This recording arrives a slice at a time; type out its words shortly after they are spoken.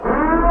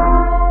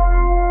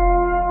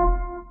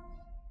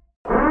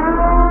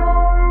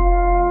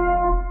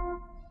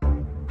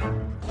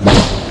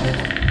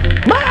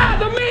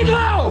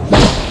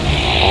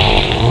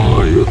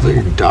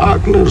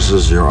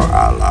as your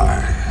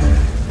ally.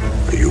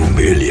 You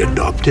merely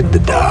adopted the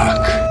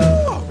dark.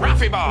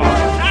 Ralphie Ball!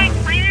 Thanks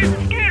for using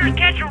Scooter to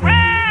catch a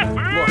rat,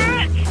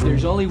 bitch! Look,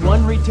 there's only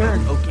one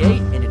return, okay?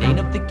 And it ain't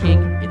of the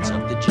king, it's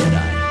of the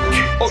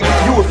Jedi. Oh,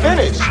 you were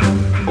finished!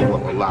 Oh,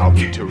 well, allow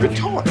me to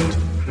retort.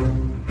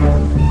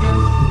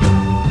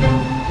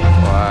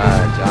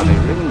 Why, Johnny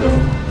Ringo,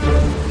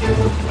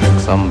 look like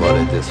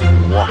somebody just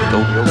walked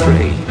over your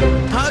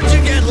grave. How'd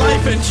you get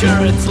life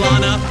insurance,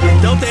 Lana?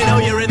 Don't they know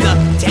you're in the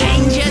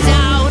danger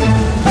zone?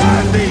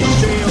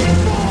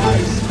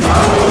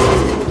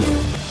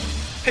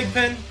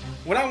 Pigpen,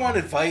 when I want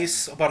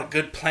advice about a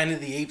good Planet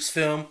of the Apes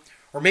film,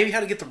 or maybe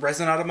how to get the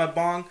resin out of my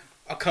bong,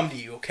 I'll come to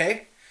you,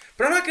 okay?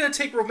 But I'm not going to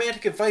take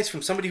romantic advice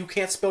from somebody who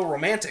can't spell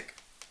romantic.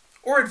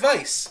 Or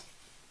advice.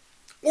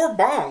 Or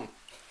bong.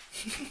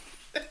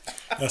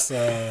 That's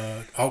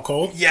Out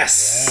Cold?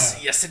 Yes.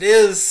 Yeah. Yes, it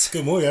is.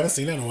 Good movie. I haven't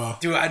seen that in a while.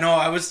 Dude, I know.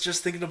 I was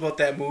just thinking about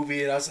that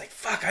movie, and I was like,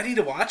 fuck, I need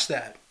to watch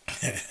that.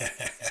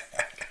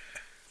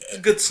 A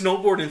good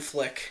snowboarding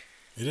flick.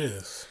 It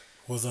is.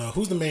 Who's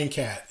the main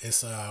cat?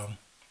 It's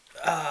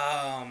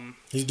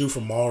he's due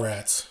from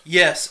Mallrats.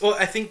 Yes. Well,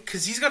 I think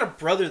because he's got a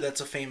brother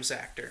that's a famous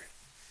actor.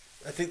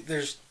 I think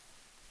there's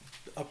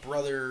a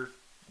brother,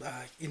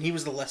 and he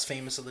was the less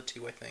famous of the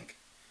two, I think.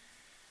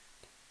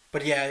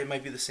 But yeah, it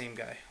might be the same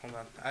guy. Hold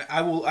on,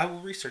 I will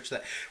research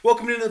that.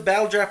 Welcome to the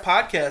Battle Draft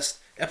Podcast,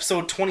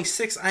 episode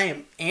 26. I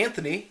am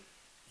Anthony.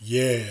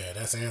 Yeah,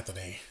 that's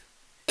Anthony.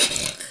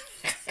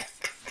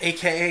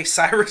 AKA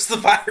Cyrus the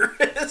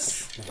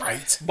Virus.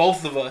 Right.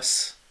 Both of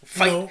us.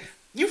 Fight.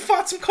 You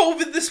fought some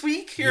COVID this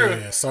week?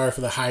 Yeah, sorry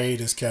for the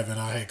hiatus, Kevin.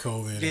 I had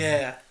COVID.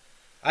 Yeah.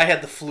 I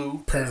had the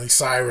flu. Apparently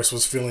Cyrus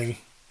was feeling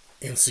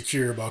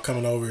insecure about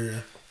coming over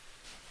here.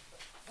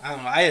 I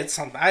don't know. I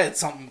had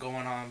something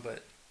going on,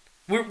 but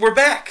we're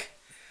back.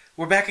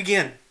 We're back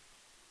again.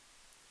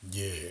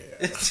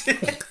 Yeah.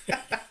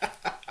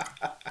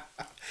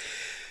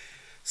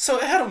 So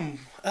Adam,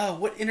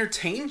 what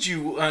entertained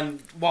you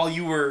while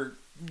you were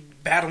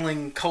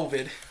battling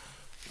COVID?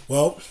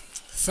 Well,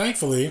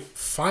 thankfully,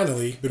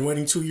 finally, been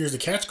waiting 2 years to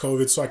catch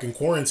COVID so I can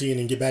quarantine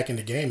and get back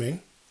into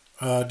gaming.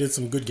 Did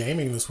some good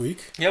gaming this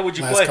week. Yeah, what'd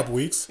you play? Last couple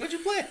weeks. What'd you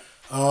play?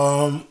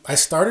 I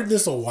started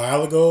this a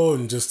while ago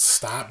and just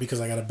stopped because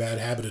I got a bad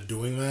habit of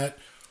doing that.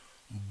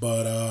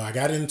 But I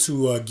got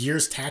into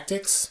Gears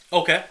Tactics.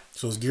 Okay.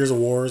 So it's Gears of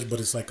Wars, but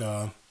it's like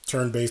a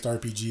turn-based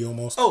RPG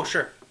almost. Oh,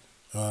 sure.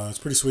 It's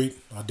pretty sweet.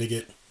 I dig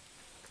it.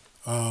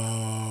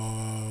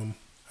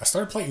 I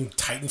started playing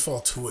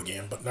Titanfall 2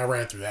 again, but I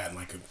ran through that in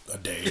like a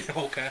day.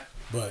 Okay.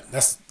 But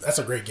that's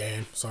a great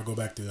game, so I'll go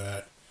back through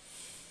that.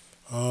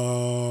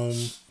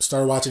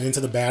 Started watching Into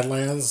the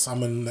Badlands.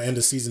 I'm in the end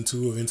of season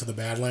 2 of Into the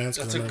Badlands.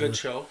 That's a good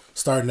show.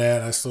 Starting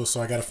that,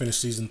 so I got to finish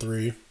season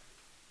 3.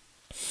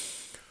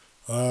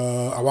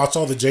 I watched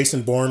all the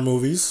Jason Bourne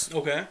movies.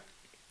 Okay.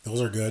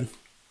 Those are good.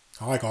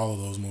 I like all of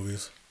those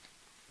movies.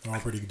 They're all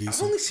pretty decent.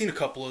 I've only seen a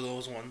couple of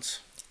those ones.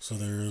 So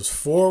there's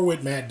 4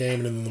 with Matt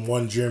Damon and then the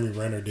one Jeremy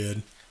Renner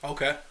did.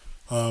 Okay.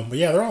 But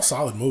yeah, they're all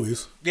solid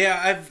movies.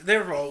 Yeah,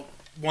 they're all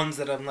ones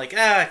that I'm like,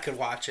 I could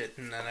watch it,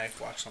 and then I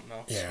watch something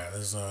else. Yeah,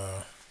 there's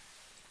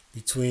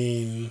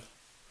between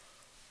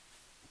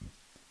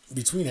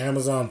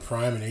Amazon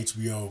Prime and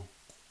HBO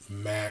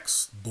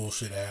Max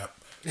bullshit app,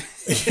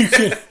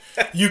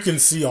 you can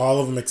see all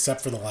of them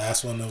except for the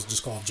last one that was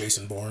just called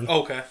Jason Bourne.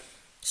 Okay.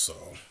 So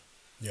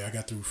yeah, I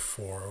got through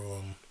 4 of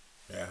them.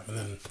 Yeah, and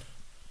then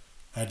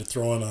I had to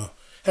throw in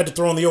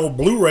the old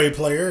Blu-ray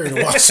player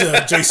and watch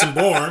Jason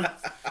Bourne.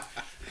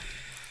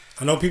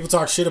 I know people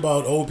talk shit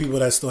about old people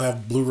that still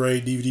have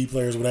Blu-ray, DVD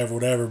players,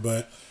 whatever,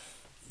 but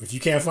if you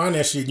can't find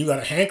that shit and you got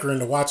a hankering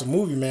to watch a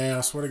movie, man,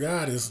 I swear to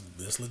God, it's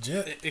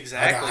legit.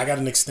 Exactly. I got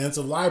an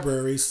extensive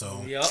library,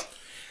 so. Yep.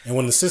 And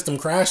when the system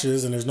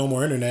crashes and there's no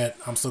more internet,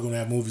 I'm still going to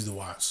have movies to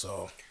watch,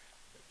 so.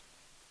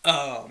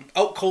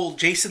 Out Cold,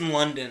 Jason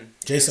London.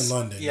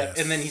 London, yes.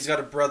 And then he's got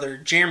a brother,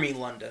 Jeremy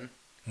London,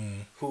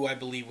 who I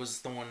believe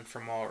was the one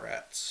from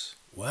Mallrats.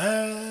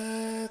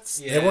 What?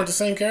 Yeah. They weren't the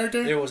same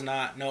character? It was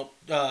not. Nope.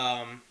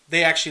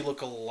 They actually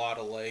look a lot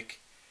alike.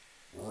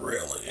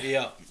 Really?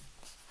 Yep.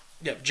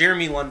 Yep.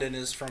 Jeremy London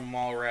is from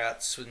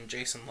Mallrats, and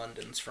Jason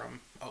London's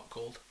from Out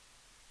Cold.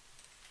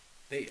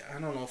 I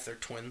don't know if they're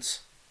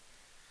twins.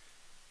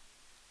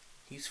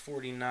 He's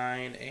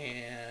 49,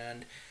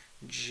 and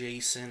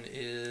Jason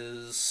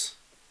is...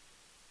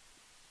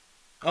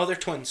 Oh, they're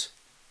twins.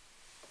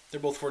 They're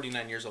both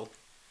 49 years old.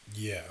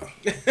 Yeah.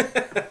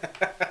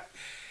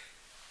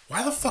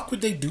 Why the fuck would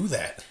they do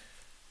that?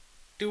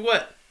 Do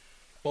what?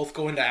 Both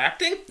go into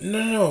acting?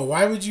 No.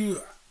 Why would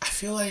you... I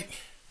feel like...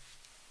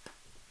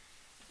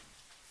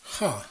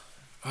 I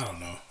don't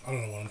know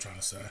what I'm trying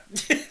to say.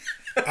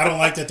 I don't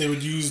like that they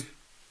would use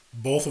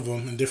both of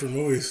them in different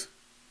movies.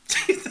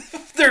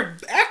 They're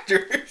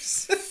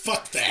actors.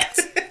 Fuck that.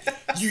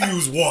 You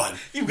use one.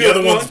 The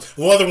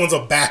other one's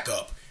a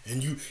backup,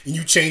 and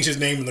you change his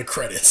name in the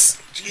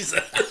credits.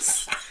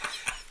 Jesus.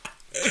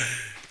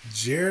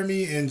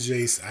 Jeremy and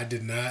Jason. I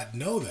did not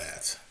know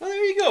that. Well,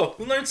 there you go.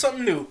 We learned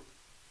something new.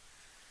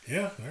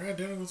 Yeah, they're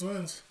identical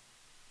twins.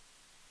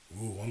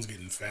 Ooh, one's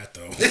getting fat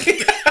though.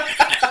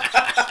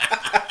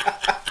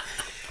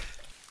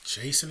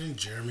 Jason and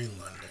Jeremy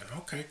London.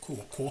 Okay,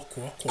 cool.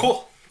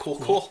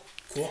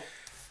 Cool.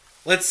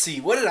 Let's see.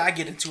 What did I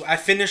get into? I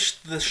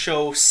finished the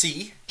show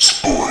C.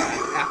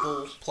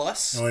 Apple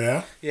Plus. Oh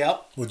yeah?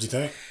 Yep. What'd you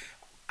think?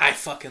 I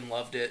fucking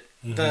loved it.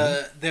 Mm-hmm.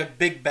 The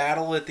big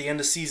battle at the end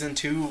of season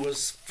 2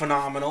 was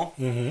phenomenal.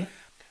 Mm-hmm.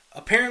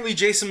 Apparently,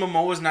 Jason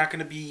Momoa is not going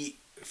to be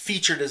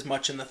featured as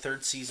much in the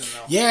 3rd season,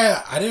 though.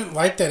 Yeah, I didn't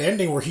like that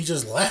ending where he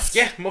just left.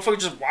 Yeah, motherfucker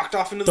just walked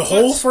off into the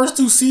whole woods. first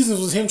 2 seasons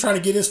was him trying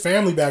to get his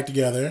family back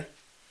together,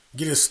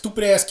 get his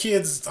stupid ass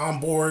kids on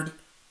board,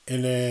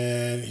 and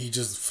then he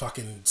just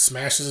fucking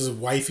smashes his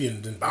wifey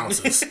and then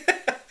bounces.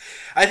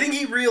 I think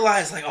he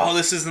realized, like, oh,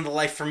 this isn't the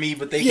life for me,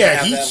 but they Yeah,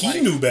 can have that life.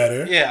 he knew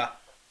better. Yeah.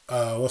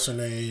 What's her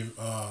name?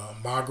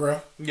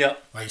 Magra.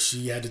 Yep. Like,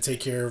 she had to take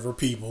care of her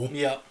people.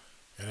 Yep.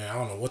 And then I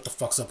don't know what the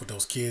fuck's up with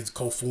those kids,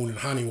 Kofun and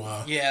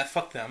Haniwa. Yeah,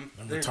 fuck them.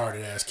 Them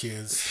retarded ass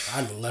kids.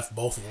 I left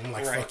both of them. I'm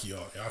like, Right. fuck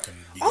y'all. Y'all can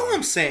be All gone.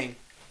 I'm saying,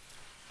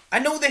 I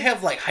know they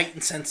have, like,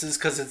 heightened senses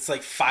because it's,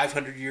 like,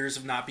 500 years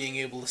of not being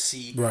able to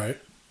see. Right.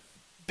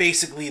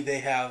 Basically, they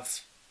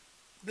have...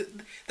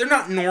 They're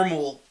not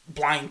normal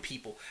blind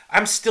people.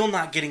 I'm still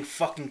not getting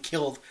fucking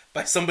killed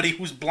by somebody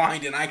who's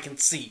blind and I can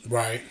see.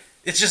 Right.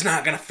 It's just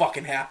not gonna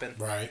fucking happen.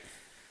 Right.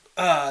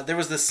 There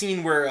was the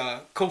scene where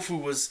Kofu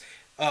was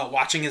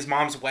watching his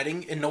mom's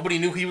wedding and nobody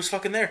knew he was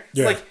fucking there.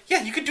 Yeah. Like,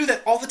 yeah, you could do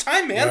that all the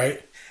time, man.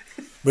 Right.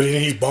 But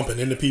then he's bumping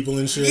into people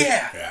and shit.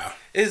 Yeah. Yeah.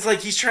 It's like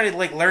he's trying to,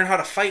 like, learn how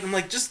to fight. I'm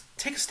like, just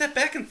take a step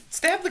back and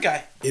stab the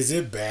guy. Is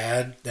it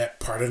bad that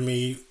part of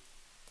me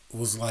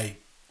was like,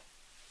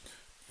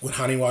 when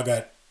Haniwa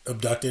got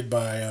abducted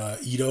by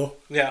Ito,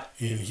 Yeah.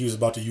 and he was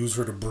about to use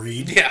her to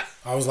breed, Yeah.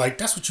 I was like,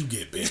 that's what you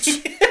get, bitch.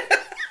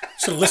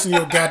 Should have listened to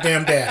your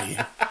goddamn daddy.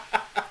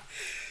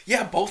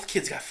 Yeah, both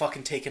kids got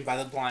fucking taken by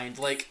the blind.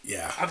 Like,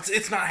 Yeah.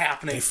 it's not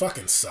happening. They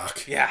fucking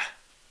suck. Yeah.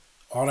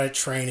 All that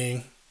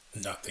training,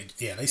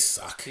 they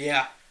suck.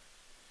 Yeah.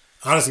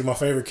 Honestly, my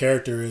favorite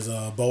character is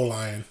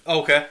Bowline.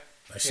 Okay.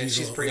 Like, Yeah,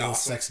 she's a pretty little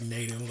awesome. sexy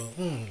native,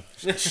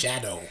 little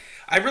shadow.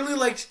 I really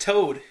liked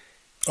Toad.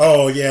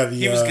 Oh yeah,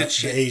 He was good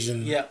shit. the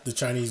Asian, Yeah. the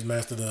Chinese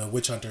master, the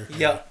witch hunter.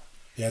 Yep.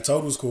 Yeah,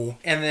 Toad was cool.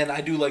 And then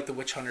I do like the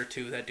Witch Hunter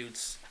too. That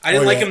dude's... I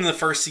didn't like him in the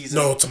first season.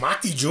 No,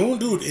 Tamaki Jun,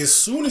 dude, as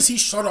soon as he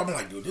showed up, I'm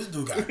like, dude, this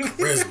dude got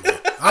charisma.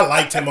 I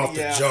liked him off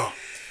Yeah. the jump.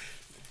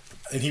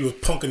 And he was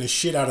punking the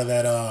shit out of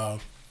that,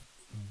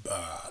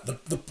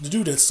 the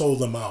dude that sold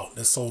them out,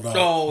 that sold out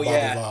Oh, Baba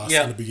yeah. Voss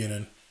Yep. in the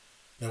beginning.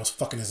 That was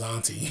fucking his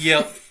auntie.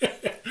 Yep.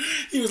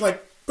 He was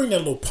like, bring that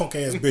little punk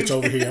ass bitch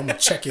over here. I'm going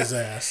to check his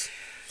ass.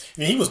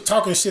 And he was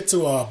talking shit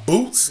to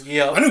Boots.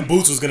 Yep. I knew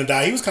Boots was going to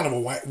die. He was kind of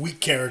a weak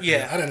character.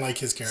 Yeah. I didn't like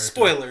his character.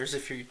 Spoilers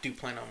if you do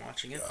plan on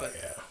watching it. But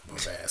Yeah, my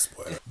bad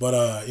spoiler.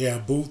 But yeah,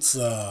 Boots.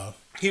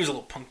 he was a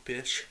little punk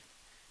bitch.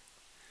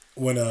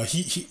 When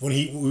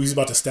he was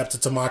about to step to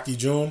Tamaki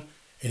Jun,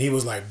 and he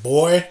was like,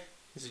 "Boy,"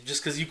 He's like,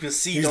 just because you can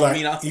see he's don't like,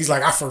 mean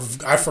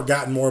I'll... I've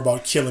forgotten more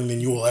about killing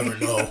than you will ever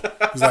know.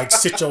 He's like,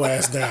 "Sit your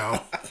ass down."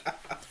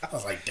 I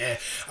was like, "Damn!"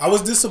 I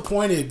was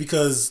disappointed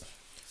because,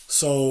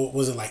 so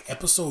was it like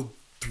episode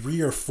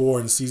 3 or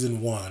 4 in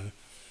season 1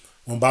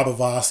 when Baba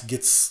Voss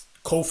gets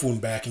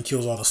Kofun back and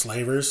kills all the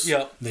slavers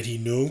Yep. that he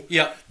knew?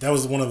 Yep. That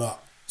was one of the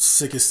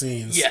sickest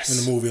scenes Yes. in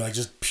the movie, like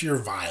just pure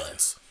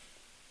violence.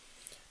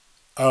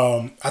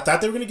 I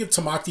thought they were gonna give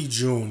Tamaki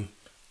Jun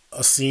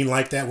a scene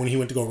like that when he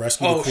went to go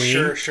rescue the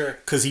queen. Sure.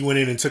 Because he went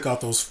in and took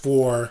out those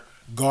 4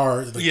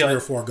 guards, like Yeah. 3 or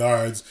 4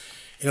 guards,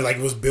 and like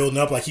it was building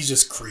up, like he's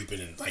just creeping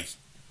and like,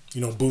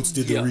 you know, Boots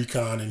did the Yeah.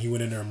 recon and he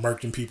went in there and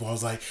murking people. I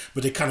was like,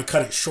 but they kind of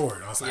cut it short.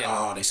 And I was like,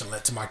 Yeah. oh, they should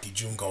let Tamaki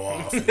Jun go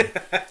off and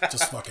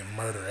just fucking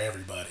murder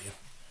everybody.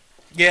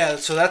 Yeah,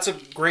 so that's a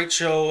great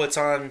show. It's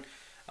on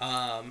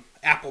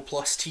Apple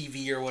Plus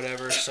TV or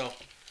whatever. So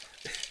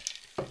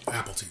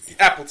Apple TV.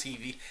 Apple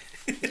TV.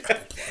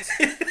 Apple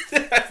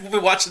Plus. We've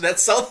been watching that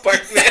South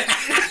Park, man.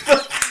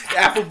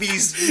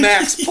 Applebee's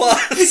Max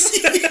Plus.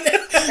 Dude,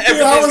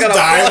 I was got a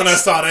dying when I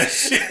plus. saw that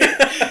shit.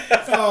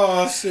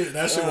 Oh shit,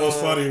 that shit was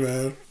funny,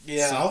 man.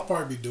 yeah. South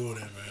Park be doing it,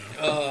 man.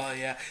 Oh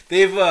yeah,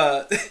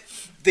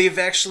 they've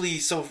actually,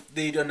 so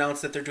they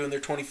announced that they're doing their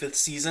 25th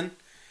season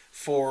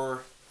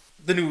for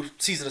the new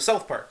season of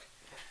South Park,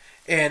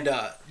 and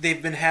they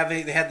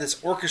had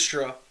this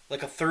orchestra,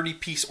 like a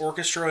 30-piece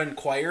orchestra and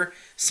choir,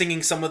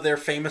 singing some of their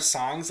famous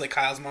songs, like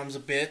Kyle's Mom's a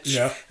Bitch,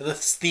 Yeah. the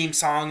theme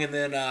song, and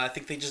then I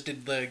think they just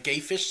did the Gay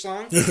Fish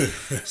song.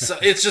 So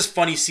it's just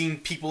funny seeing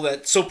people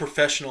that so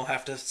professional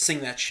have to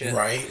sing that shit.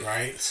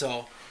 Right.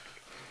 So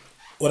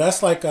Well,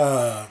 that's like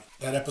that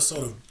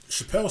episode of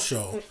Chappelle's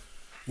Show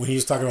when he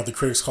was talking about the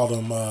critics called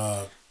him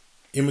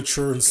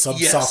immature and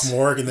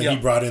sophomoric, and then he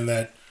Yep. brought in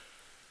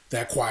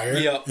that choir,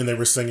 Yep. and they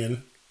were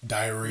singing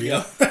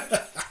Diarrhea.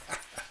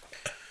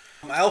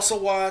 I also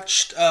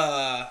watched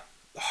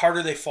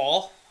Harder They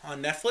Fall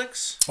on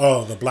Netflix.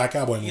 Oh, the Black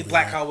Cowboy movie.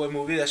 Black yeah. Cowboy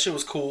movie. That shit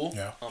was cool.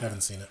 Yeah,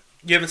 haven't seen it.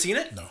 You haven't seen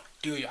it? No.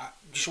 Dude, you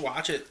should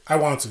watch it. I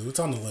want to. It's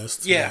on the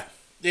list. Yeah.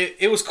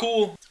 It was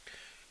cool.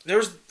 There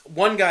was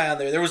one guy on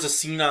there. There was a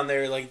scene on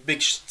there, like big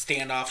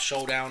standoff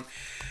showdown,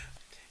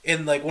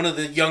 and like one of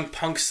the young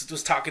punks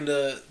was talking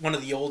to one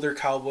of the older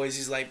cowboys.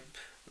 He's like,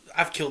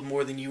 "I've killed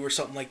more than you," or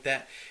something like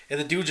that. And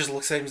the dude just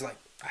looks at him. He's like,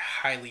 "I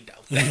highly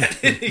doubt that."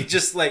 He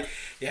just like,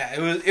 yeah,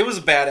 it was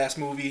a badass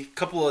movie. A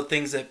couple of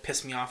things that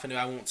pissed me off, and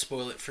I won't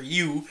spoil it for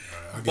you.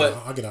 I'll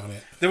get on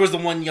it. There was the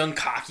one young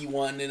cocky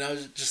one, and I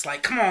was just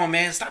like, "Come on,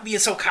 man, stop being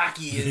so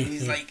cocky." And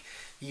he's like,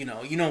 you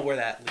know where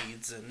that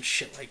leads and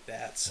shit like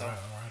that. So,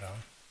 right on.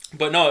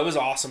 But no, it was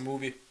an awesome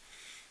movie.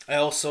 I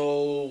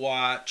also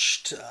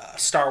watched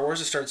Star Wars.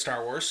 I started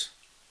Star Wars.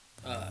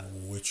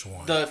 Which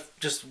one? The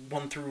just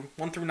 1 through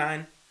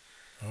 9.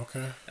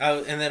 Okay.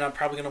 And then I'm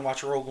probably gonna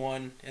watch Rogue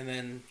One, and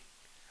then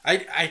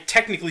I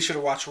technically should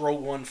have watched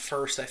Rogue One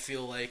first. I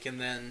feel like, and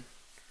then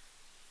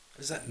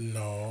is that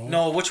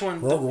no? Which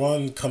one? Rogue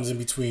One comes in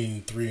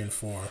between 3 and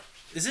 4.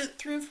 Is it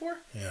 3 and 4?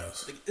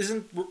 Yes.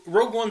 Isn't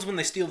Rogue One's when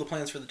they steal the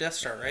plans for the Death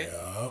Star, right?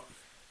 Yeah.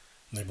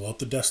 They blow up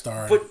the Death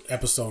Star in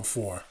Episode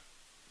 4.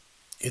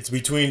 It's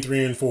between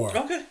 3 and 4.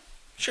 Okay,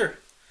 sure.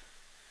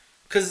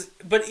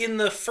 But in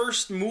the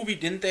first movie,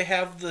 didn't they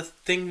have the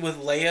thing with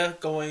Leia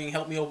going,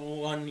 "Help me,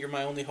 Obi-Wan, you're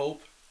my only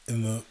hope"?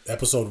 In the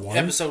Episode 1?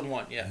 Episode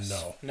 1, yes.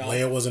 No. No.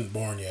 Leia wasn't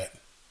born yet.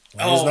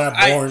 Leia's not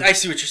born. I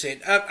see what you're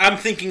saying. I'm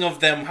thinking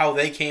of them, how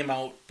they came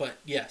out, but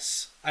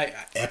yes.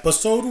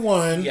 Episode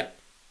 1 yeah.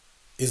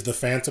 is The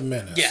Phantom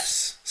Menace.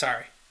 Yes,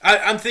 sorry.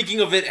 I'm thinking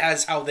of it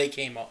as how they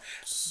came out.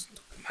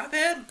 My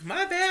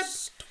bad.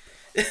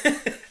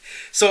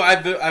 So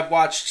I've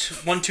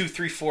watched 1, 2,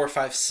 3, 4,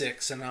 5,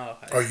 6, and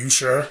Are you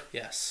sure?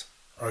 Yes.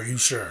 Are you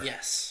sure?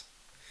 Yes.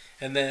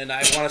 And then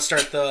I want to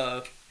start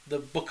the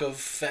Book of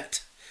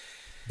Fett.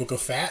 Book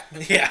of Fat?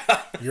 Yeah.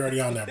 You're already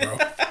on that, bro.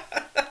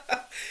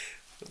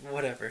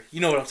 Whatever. You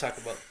know what I'm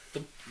talking about.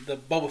 The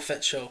Boba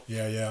Fett show.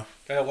 Yeah.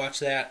 I gotta watch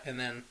that, and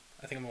then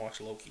I think I'm gonna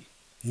watch Loki.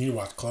 You need to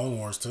watch Clone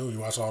Wars too. You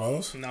watch all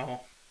those?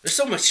 No. There's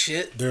so much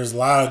shit. There's a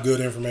lot of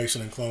good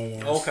information in Clone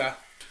Wars. Okay.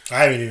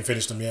 I haven't even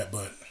finished them yet,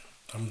 but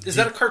Is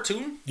that a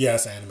cartoon? Yeah,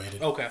 it's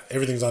animated. Okay.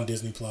 Everything's on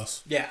Disney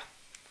Plus. Yeah.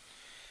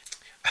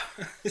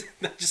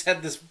 I just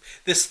had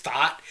this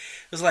thought.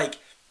 It was like,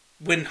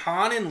 when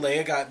Han and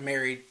Leia got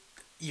married,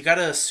 you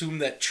gotta assume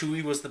that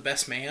Chewie was the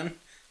best man.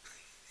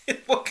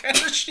 What kind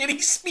of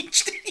shitty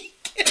speech did he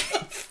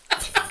give?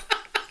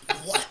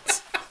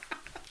 What?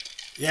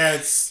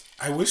 Yeah,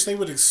 I wish they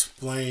would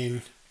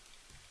explain,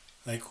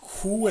 like,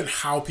 who and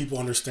how people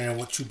understand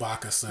what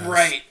Chewbacca says.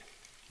 Right.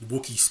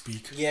 Wookiee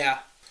speak. Yeah.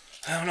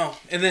 I don't know.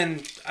 And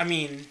then, I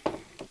mean,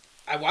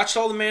 I watched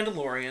all the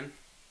Mandalorian,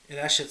 and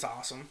that shit's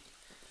awesome.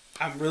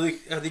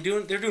 They're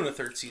doing a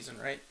third season,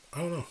 right? I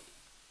don't know.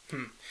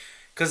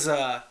 Because,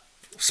 another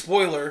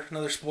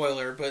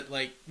spoiler, but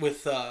like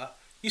with,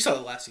 you saw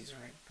the last season,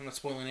 right? I'm not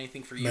spoiling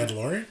anything for you.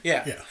 Mandalorian?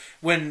 Yeah. Yeah.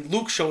 When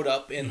Luke showed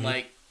up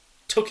and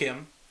took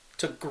him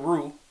to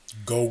Gru.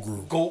 Gru.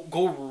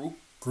 Goku.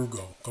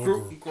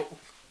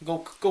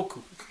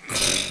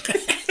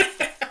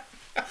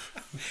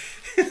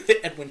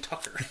 Edwin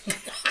Tucker.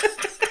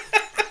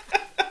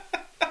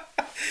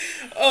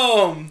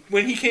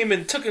 When he came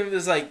and took him, it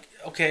was like,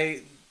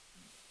 okay,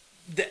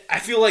 I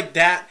feel like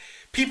that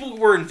people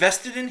were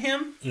invested in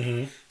him.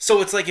 Mm-hmm.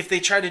 So it's like if they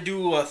try to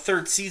do a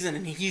third season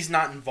and he's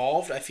not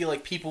involved, I feel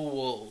like people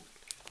will.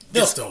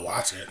 They'll still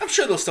watch it. I'm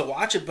sure they'll still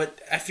watch it, but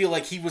I feel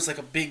like he was like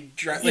a big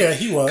drive. Yeah,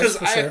 he was. Because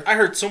sure. I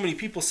heard so many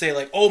people say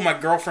like, "Oh, my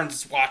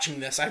girlfriend's watching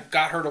this. I've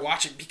got her to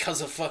watch it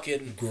because of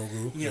fucking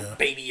Grogu,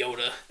 Baby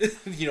Yoda,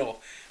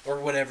 or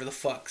whatever the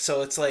fuck."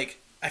 So it's like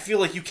I feel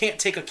like you can't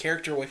take a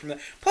character away from that.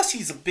 Plus,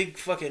 he's a big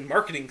fucking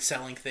marketing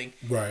selling thing,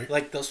 right?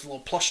 Like those little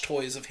plush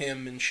toys of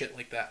him and shit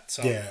like that.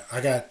 So yeah, I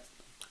got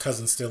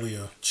cousin Stilly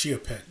a chia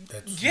pet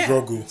that's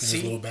Grogu in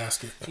his little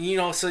basket.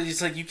 So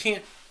it's like you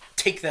can't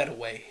take that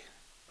away.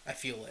 I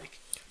feel like.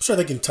 I'm sure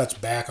they can touch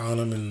back on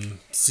him and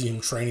see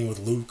him training with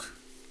Luke.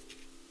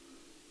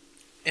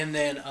 And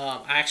then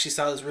I actually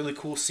saw this really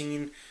cool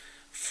scene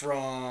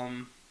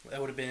from, that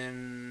would have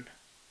been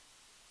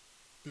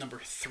number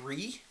 4.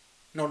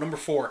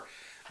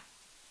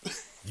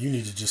 You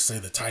need to just say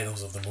the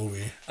titles of the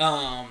movie.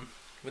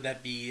 Would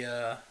that be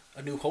A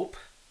New Hope?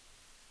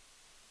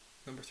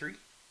 Number 3?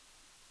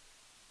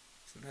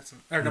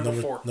 Or number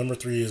 4. Number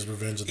 3 is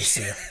Revenge of the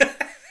Sith.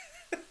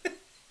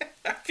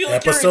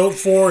 Like episode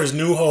 4 is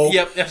New Hope.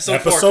 Yep,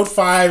 episode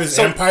 5 is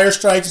Empire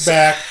Strikes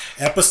Back.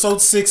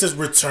 Episode 6 is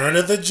Return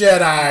of the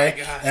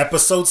Jedi.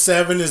 Episode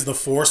 7 is The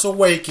Force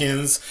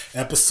Awakens.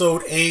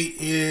 Episode 8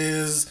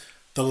 is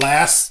The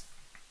Last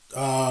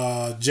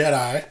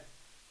Jedi.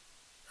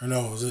 Or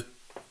no, is it?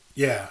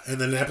 Yeah, and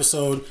then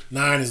episode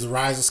 9 is The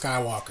Rise of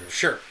Skywalker.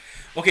 Sure.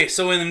 Okay,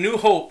 so in The New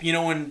Hope,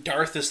 when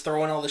Darth is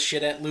throwing all the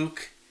shit at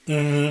Luke,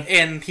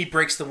 and he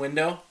breaks the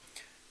window?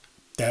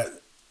 That...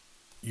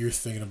 You're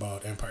thinking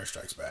about Empire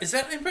Strikes Back. Is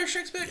that Empire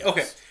Strikes Back? Yes.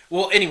 Okay.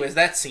 Well, anyways,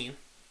 that scene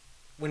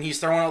when he's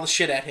throwing all the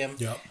shit at him,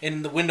 yep.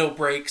 and the window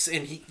breaks,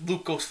 and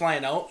Luke goes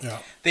flying out.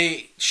 Yep.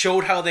 They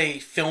showed how they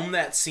filmed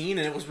that scene,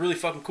 and it was really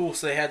fucking cool.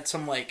 So they had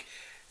some like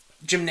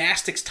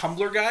gymnastics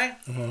tumbler guy.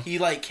 Mm-hmm. He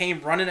like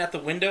came running at the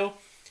window,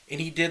 and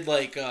he did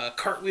like a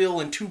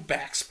cartwheel and 2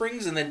 back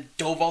springs and then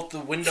dove out the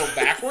window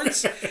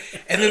backwards.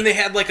 And then they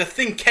had like a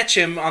thing catch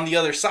him on the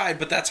other side,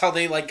 but that's how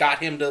they like got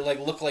him to like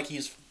look like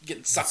he's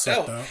getting sucked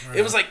out. Right.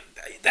 It was like,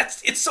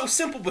 it's so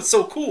simple but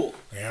so cool.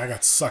 Yeah, I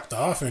got sucked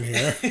off in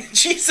here.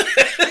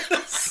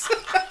 Jesus.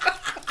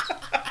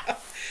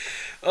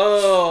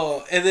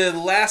 Oh, and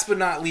then last but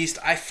not least,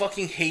 I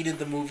fucking hated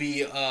the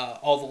movie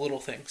All the Little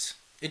Things.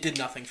 It did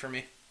nothing for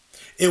me.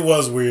 It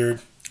was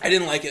weird. I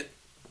didn't like it.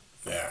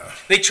 Yeah.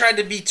 They tried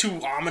to be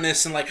too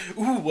ominous and like,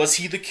 ooh, was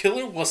he the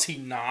killer? Was he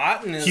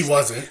not? And He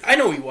wasn't. I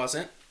know he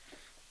wasn't.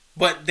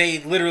 But they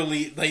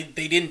literally, they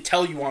didn't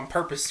tell you on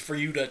purpose for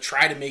you to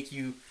try to make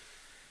you,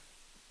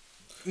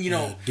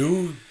 Yeah,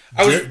 dude.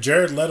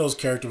 Jared Leto's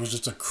character was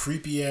just a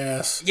creepy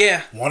ass.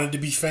 Yeah. Wanted to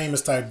be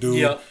famous type dude.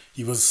 Yep.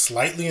 He was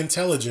slightly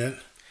intelligent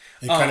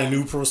and kind of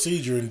knew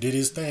procedure and did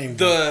his thing.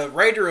 The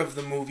writer of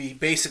the movie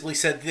basically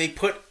said they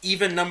put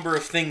even number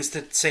of things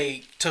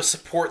to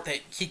support that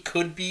he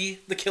could be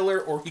the killer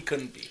or he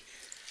couldn't be.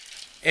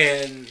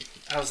 And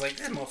I was like,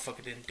 that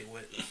motherfucker didn't do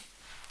it.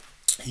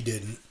 He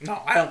didn't.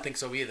 No, I don't think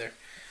so either.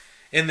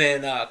 And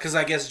then, because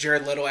I guess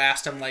Jared Leto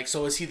asked him, like,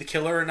 so is he the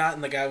killer or not?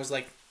 And the guy was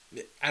like,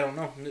 I don't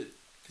know.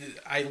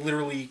 I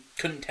literally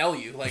couldn't tell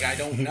you. Like, I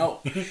don't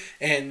know.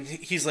 And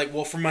he's like,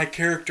 well, for my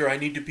character, I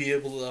need to be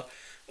able to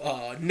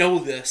know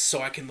this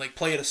so I can, like,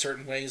 play it a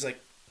certain way. He's like,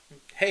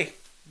 hey,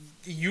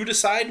 you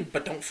decide,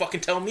 but don't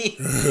fucking tell me.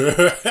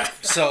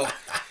 So,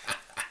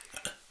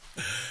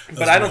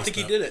 but I don't think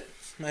he did it.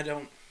 I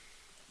don't.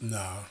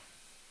 No.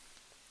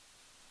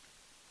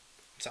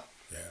 So.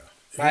 Yeah.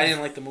 But I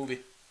didn't like the movie.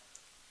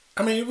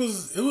 I mean, it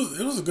was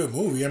a good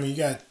movie. I mean, you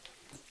got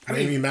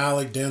Rami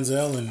Malek,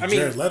 Denzel, and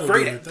Jared Leto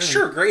doing their thing.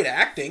 Sure, great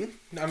acting.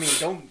 I mean,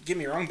 don't get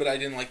me wrong, but I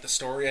didn't like the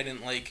story. I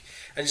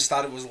just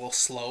thought it was a little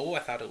slow. I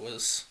thought I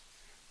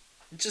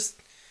just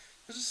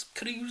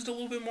could have used a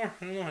little bit more.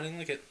 I don't know. I didn't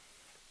like it.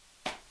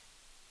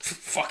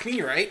 Fuck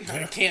me, right?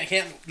 Yeah. I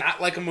can't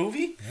not like a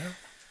movie. Yeah.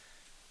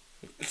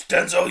 It's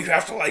Denzel. You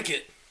have to like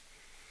it.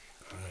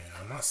 I mean,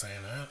 I'm not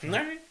saying that. All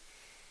right.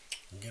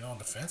 You get all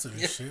defensive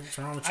and shit. What's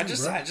wrong with you,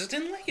 I just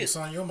didn't like it. What's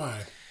on your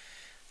mind?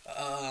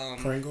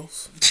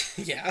 Pringles.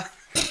 Yeah.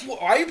 Why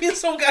are you being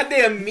so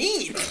goddamn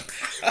mean?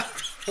 I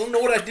don't know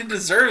what I did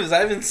deserve. Is I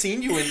haven't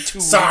seen you in 2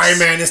 weeks. Sorry,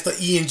 man. It's the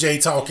E and J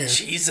talking.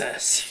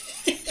 Jesus.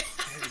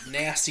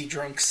 Nasty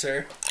drunk,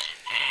 sir.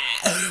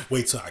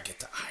 Wait till I get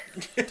to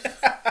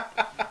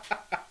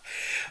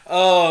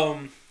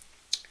iron.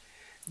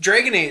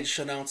 Dragon Age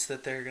announced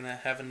that they're gonna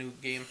have a new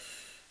game.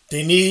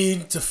 They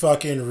need to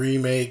fucking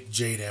remake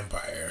Jade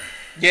Empire.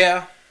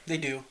 Yeah, they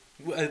do.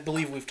 I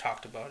believe we've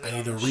talked about it. I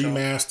need a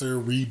remaster,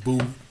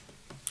 reboot,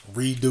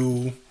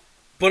 redo,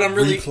 but I'm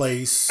really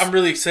replace. I'm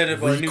really excited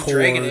about a new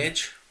Dragon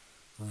Age.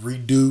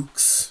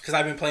 Redux. Because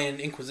I've been playing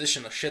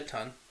Inquisition a shit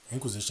ton.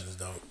 Inquisition is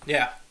dope.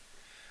 Yeah.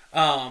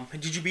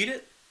 Did you beat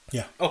it?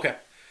 Yeah. Okay.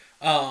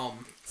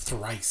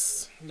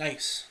 Thrice.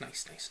 Nice.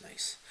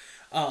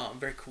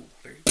 Very cool.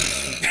 Very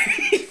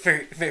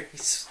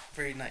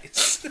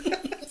nice.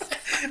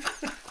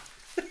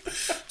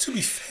 To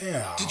be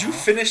fair, did you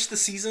finish the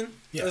season?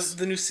 Yes.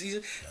 The new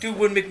season? Dude,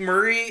 when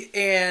McMurray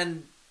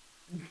and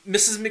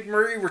Mrs.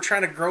 McMurray were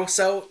trying to gross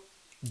out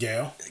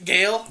Gale?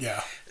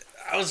 Yeah.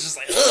 I was just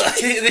like, ugh.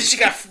 And then she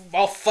got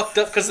all fucked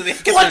up because they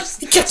What?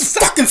 You kept your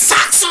fucking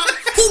socks on?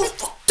 Who the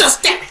fuck does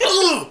that?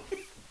 Ugh.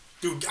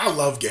 Dude, I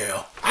love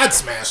Gale. I'd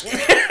smash Gale.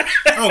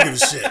 I don't give a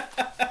shit.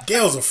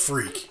 Gale's a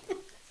freak.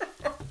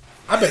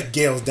 I bet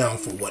Gale's down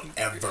for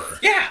whatever.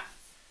 Yeah,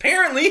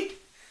 apparently.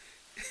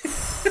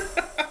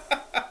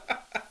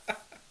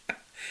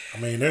 I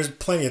mean, there's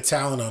plenty of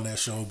talent on that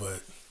show,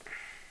 but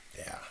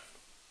yeah.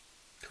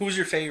 Who's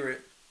your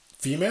favorite?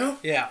 Female?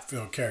 Yeah.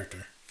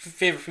 Character.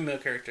 Favorite female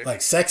character. Like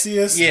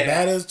sexiest, yeah.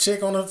 baddest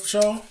chick on the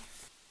show?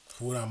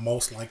 Who would I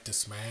most like to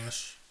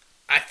smash?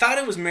 I thought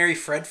it was Mary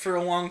Fred for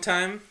a long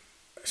time.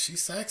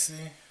 She's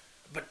sexy.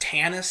 But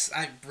Tannis,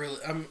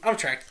 I'm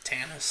attracted to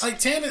Tannis. Like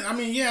Tannis, I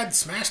mean, yeah, I'd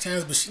smash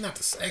Tannis, but she's not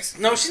the sexiest.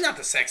 No, she's not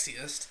the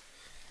sexiest.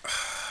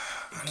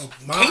 I don't,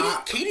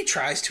 Katie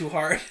tries too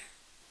hard.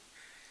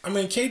 I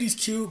mean, Katie's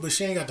cute, but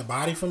she ain't got the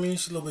body for me.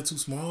 She's a little bit too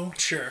small.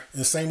 Sure. And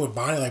the same with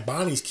Bonnie. Like,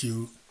 Bonnie's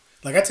cute.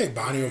 Like, I take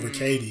Bonnie over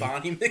Katie.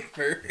 Bonnie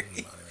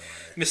McMurray.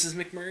 Mrs.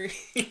 McMurray.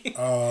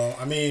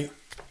 I mean,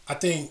 I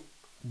think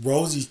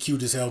Rosie's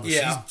cute as hell, but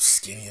she's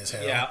skinny as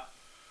hell. Yeah.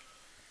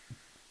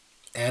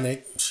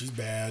 Anik, she's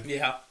bad.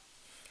 Yeah.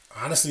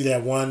 Honestly,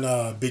 that one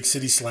Big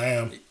City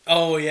Slam.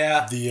 Oh,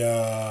 yeah.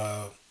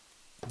 The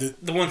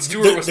one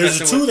Stewart was there's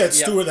messing two with.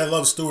 Stewart that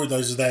love Stewart.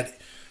 There's that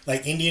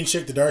like Indian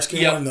chick, the dark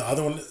skin one, and the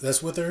other one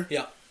that's with her.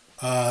 Yeah.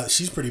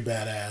 She's pretty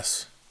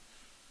badass.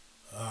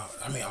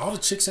 I mean, all the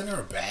chicks in there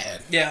are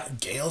bad. Yeah.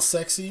 Gail's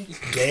sexy.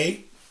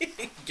 Gay.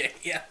 Gay.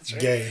 Yeah, that's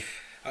right. Gay.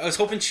 I was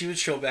hoping she would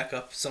show back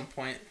up at some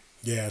point.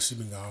 Yeah, she's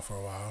been gone for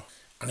a while.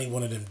 I need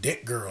one of them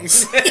dick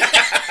girls.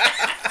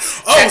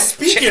 Oh,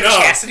 speaking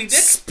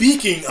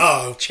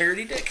of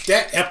Charity Dick,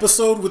 that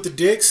episode with the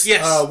dicks.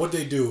 Yes. What'd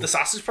they do? The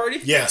sausage party.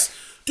 Yes,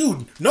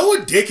 dude.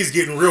 Noah Dick is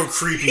getting real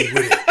creepy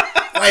with it.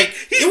 Like,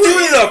 He's doing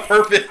it on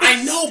purpose.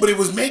 I know, but it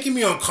was making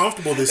me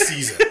uncomfortable this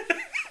season.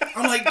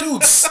 I'm like,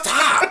 dude,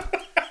 stop.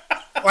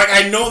 Like,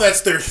 I know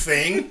that's their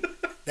thing.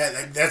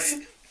 That's.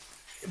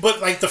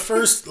 But like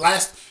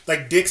last,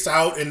 like Dick's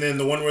out, and then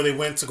the one where they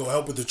went to go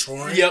help with the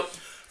Troy. Yep.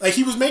 Like,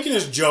 he was making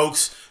his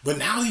jokes, but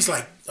now he's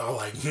like,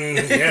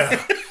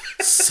 yeah,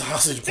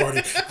 sausage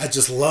party. I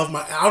just love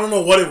I don't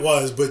know what it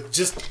was, but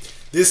just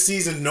this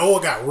season,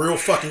 Noah got real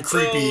fucking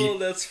creepy. Oh,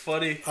 that's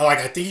funny. Like,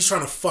 I think he's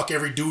trying to fuck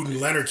every dude in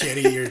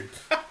Letterkenny or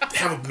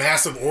have a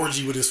massive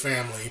orgy with his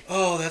family.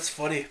 Oh, that's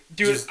funny.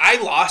 Dude,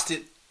 I lost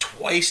it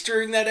twice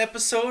during that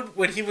episode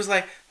when he was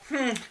like,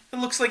 it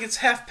looks like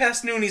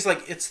it's noon. He's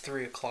like, it's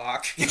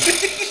 3:00.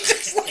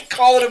 Just like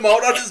calling him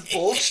out on his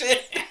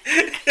bullshit.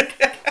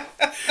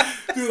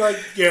 Dude, like,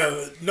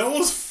 yeah,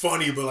 Noah's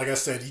funny, but like I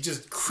said, he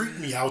just creeped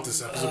me out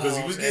this episode because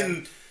he was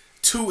getting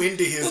too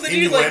into his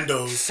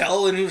innuendos. He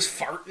fell and he was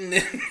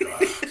farting.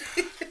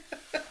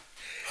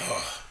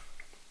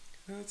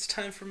 It's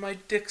time for my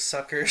dick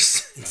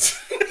suckers.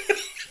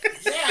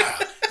 Yeah,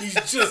 he's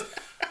just,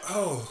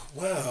 I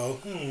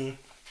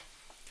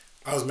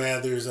was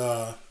mad.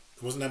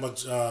 Wasn't that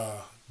much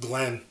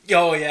Glenn.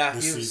 Oh yeah,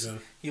 this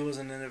season. He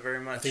wasn't in it very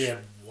much. I think he had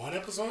one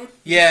episode.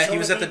 Yeah, he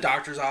was at the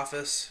doctor's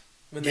office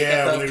when they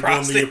got when they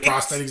were doing the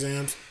prostate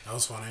exams. That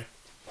was funny.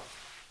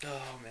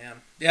 Oh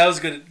man, yeah, it was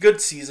good. Good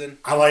season.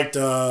 I liked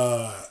when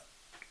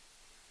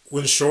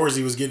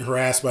Shorzy was getting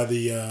harassed by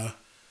the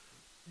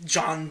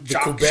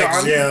Quebec,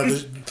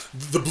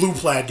 the blue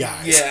plaid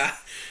guys. Yeah,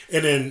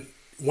 and then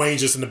Wayne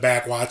just in the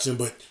back watching,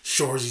 but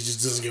Shorzy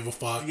just doesn't give a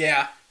fuck.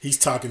 Yeah, he's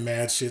talking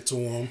mad shit to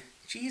him.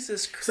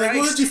 Jesus Christ. He's like,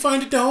 well, did you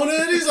find a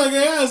donut? He's like,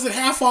 yeah, is it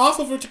half off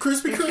of it to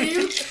Krispy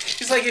Kreme?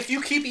 He's like, if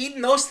you keep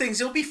eating those things,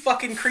 you'll be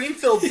fucking cream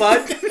filled,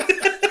 bud.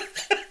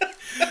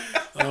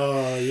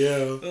 Oh,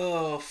 yeah.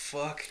 Oh,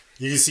 fuck.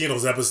 You can see in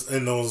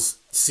those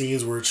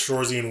scenes where it's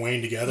Shorzy and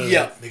Wayne together.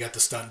 Yep. They got the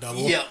stunt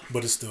double. Yep.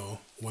 But it's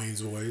still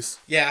Wayne's voice.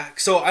 Yeah,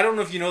 so I don't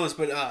know if you know this,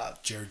 but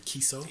Jared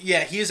Kiso?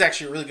 Yeah, he is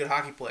actually a really good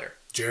hockey player.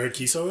 Jared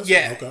Kiso is?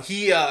 Yeah. Okay.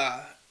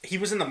 He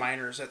was in the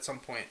minors at some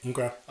point.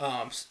 Okay.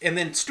 And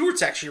then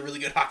Stewart's actually a really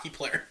good hockey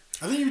player.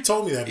 I think you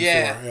told me that before.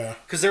 Yeah.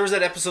 Because there was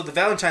that episode, the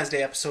Valentine's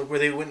Day episode, where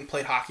they went and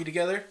played hockey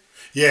together.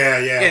 Yeah.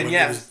 And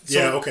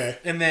okay.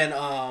 And then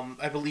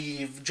I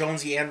believe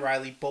Jonesy and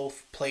Riley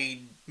both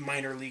played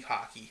minor league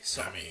hockey.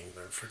 So I mean,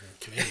 they're freaking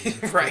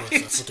Canadian. Right.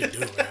 That's what they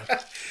do, man.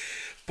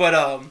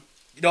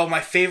 But my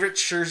favorite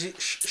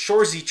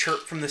Shorzy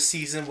chirp from the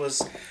season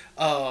was,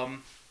 I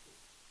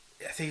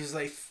think he was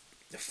like,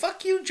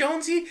 "Fuck you,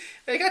 Jonesy!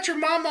 I got your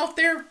mom out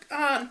there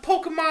on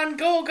Pokemon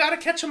Go. Gotta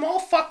catch them all,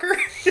 fucker."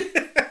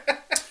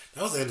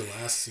 That was the end of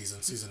last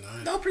season, season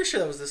 9. No, I'm pretty sure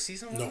that was this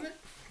season, wasn't it?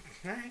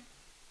 All right.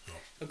 No.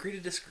 Agree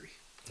to disagree.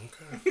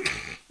 Okay.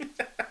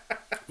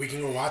 We can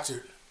go watch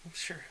it.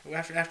 Sure.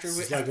 After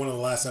it's like one of the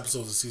last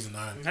episodes of season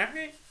 9. All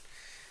right.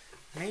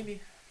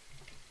 Maybe.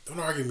 Don't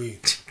argue me,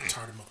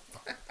 retarded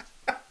motherfucker.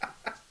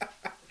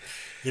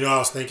 You know, I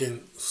was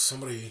thinking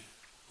somebody,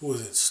 who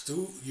was it?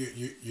 Stu,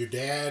 your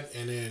dad,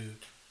 and then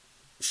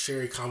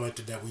Sherry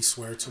commented that we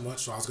swear too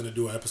much, so I was gonna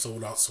do an episode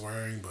without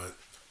swearing, but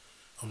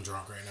I'm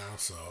drunk right now,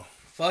 so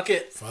fuck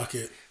it. Chuck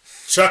it.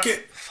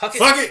 Fuck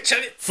it.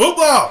 Chuck it.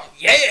 Football.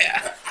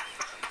 Yeah.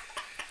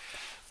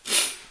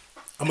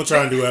 I'm gonna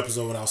try and do an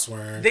episode without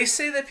swearing. They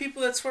say that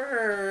people that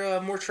swear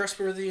are more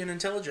trustworthy and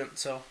intelligent,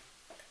 so.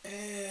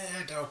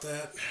 I doubt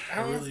that.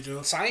 I really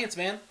do. Science,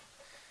 man.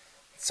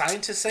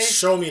 Scientists say.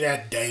 Show me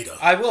that data.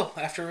 I will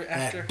after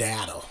that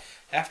data.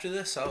 After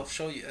this, I'll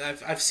show you.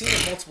 I've seen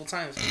it multiple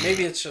times.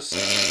 Maybe it's just.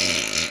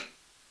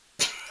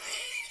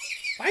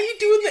 Why are you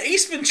doing the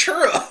Ace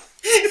Ventura?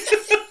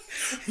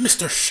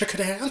 Mr.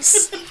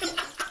 Shickadance.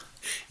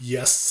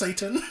 Yes,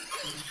 Satan.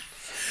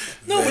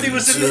 No, when he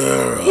was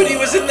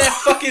in that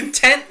fucking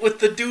tent with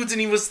the dudes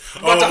and he was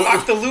about to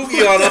hock the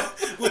loogie on them.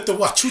 With the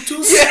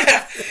Wachutus?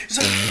 Yeah. He's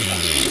like,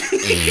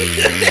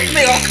 and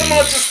they all come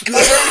out just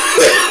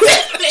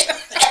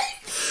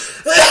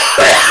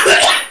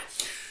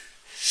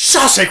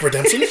Shawshank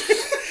Redemption.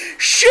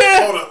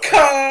 Chicago.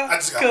 I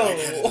just got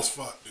lightheaded as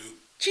fuck, dude.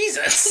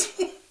 Jesus.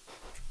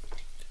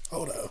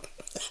 Hold up.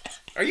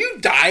 Are you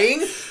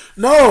dying?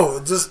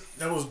 No, just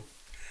that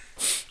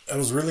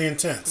was really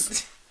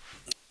intense.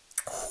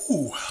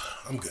 Ooh,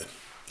 I'm good.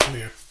 Come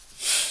here.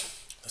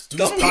 Let's do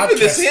this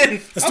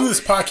podcast. Let's do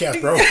this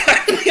podcast, bro.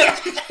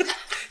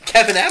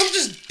 Kevin Adams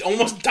just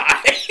almost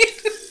died.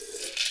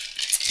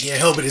 Yeah,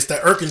 hell, but it's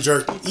that Irkin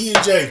jerk.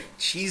 E&J.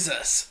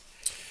 Jesus.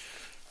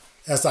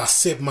 As I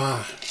sip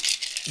my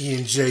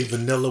E&J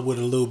vanilla with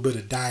a little bit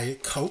of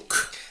Diet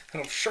Coke.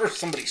 And I'm sure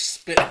somebody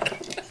spit.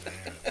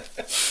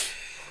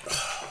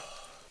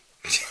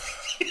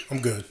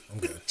 I'm good.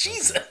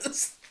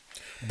 Jesus.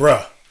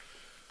 Bruh.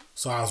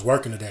 So I was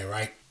working today,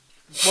 right?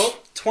 Well,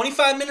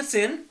 25 minutes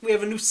in, we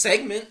have a new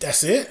segment.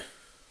 That's it?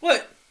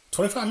 What?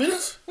 25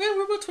 minutes? Well,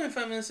 we're about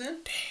 25 minutes in.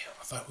 Damn,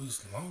 I thought we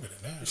was longer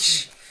than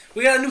that.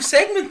 We got a new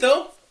segment,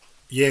 though.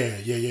 Yeah.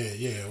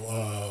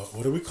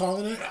 What are we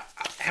calling it?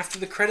 After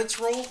the credits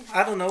roll?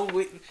 I don't know.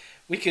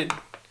 We could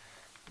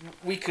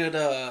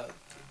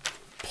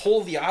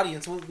poll the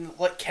audience. We'll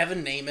let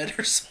Kevin name it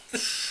or something.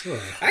 Sure.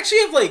 I actually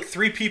have like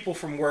 3 people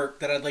from work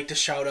that I'd like to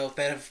shout out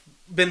that have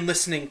been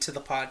listening to the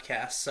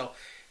podcast. So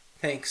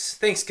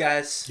thanks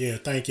guys. Yeah,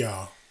 thank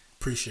y'all.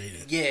 Appreciate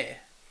it. Yeah,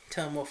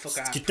 tell them motherfucker.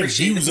 I Get them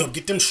appreciate views it. up.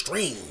 Get them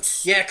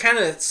streams. Yeah, it kind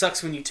of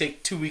sucks when you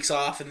take 2 weeks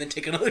off and then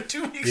take another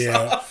 2 weeks Yeah,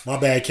 off. my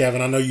bad,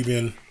 Kevin. I know you've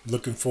been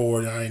looking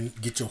forward. I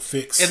didn't get your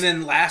fix. And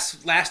then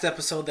last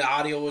episode, the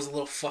audio was a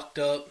little fucked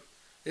up.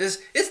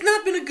 It's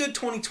not been a good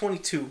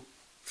 2022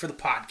 for the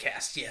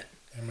podcast yet.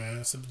 Hey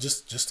man, so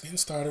just getting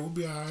started. We'll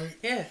be all right.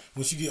 Yeah.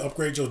 Once you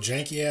upgrade your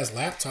janky ass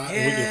laptop,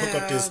 and we can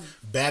hook up this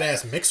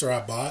badass mixer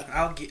I bought.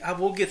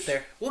 We'll get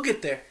there. We'll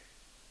get there.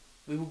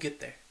 We will get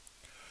there.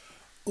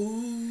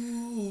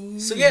 Ooh.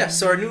 So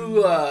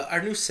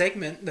our new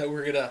segment that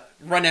we're gonna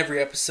run every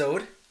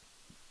episode.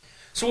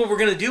 So what we're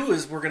gonna do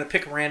is we're gonna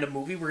pick a random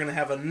movie. We're gonna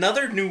have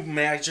another new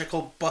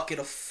magical bucket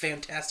of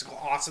fantastical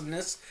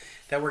awesomeness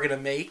that we're gonna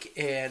make,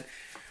 and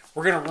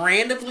we're gonna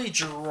randomly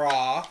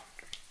draw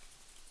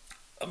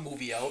a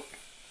movie out.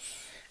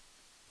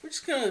 We're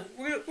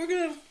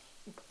gonna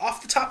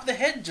off the top of the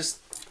head just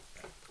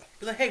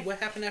be like, hey, what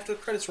happened after the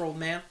credits rolled,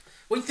 man?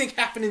 What do you think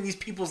happened in these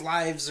people's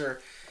lives,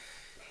 or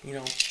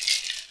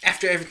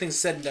after everything's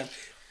said and done?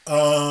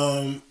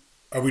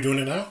 Are we doing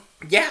it now?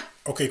 Yeah.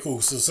 Okay,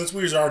 cool. So since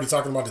we were already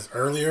talking about this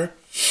earlier,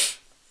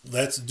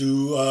 let's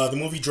do the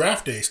movie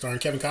Draft Day starring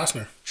Kevin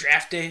Costner.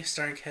 Draft Day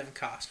starring Kevin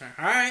Costner.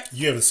 All right.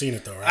 You haven't seen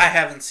it though, right? I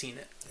haven't seen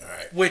it. All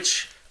right.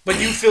 But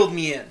you filled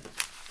me in.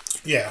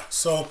 Yeah.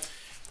 So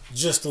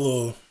just a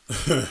little.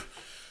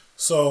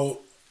 So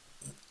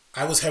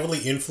I was heavily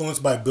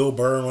influenced by Bill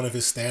Burr in one of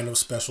his stand-up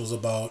specials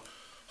about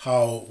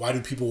why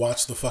do people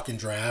watch the fucking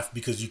draft?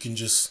 Because you can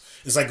just,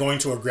 it's like going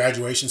to a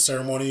graduation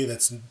ceremony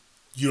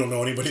you don't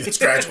know anybody that's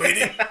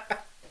graduating.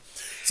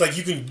 It's like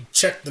you can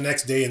check the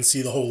next day and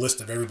see the whole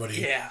list of everybody.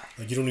 Yeah.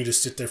 Like you don't need to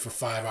sit there for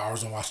 5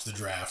 hours and watch the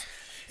draft.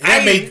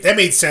 And that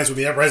made sense with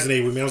me. That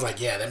resonated with me. I was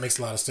like, yeah, that makes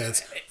a lot of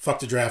sense. Fuck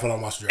the draft. I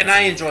don't watch the draft. And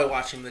I enjoy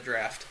watching the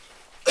draft.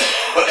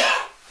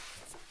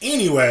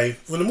 Anyway,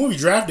 when the movie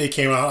Draft Day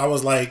came out, I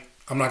was like,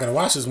 I'm not going to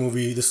watch this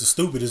movie. This is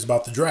stupid. It's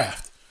about the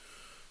draft.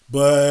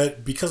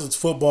 But because it's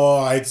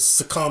football, I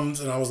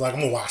succumbed and I was like, I'm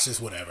going to watch this,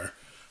 whatever.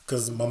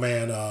 Because my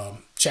man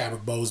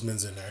Chadwick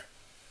Boseman's in there.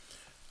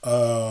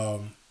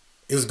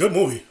 It was a good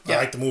movie. Yeah.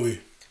 I like the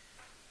movie.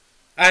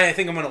 I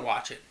think I'm going to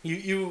watch it.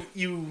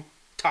 You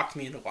talked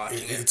me into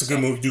watching it. It's a good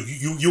movie.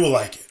 You will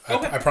like it.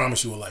 Okay. I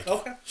promise you will like it.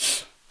 Okay.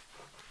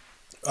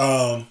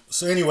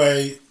 So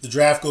anyway, the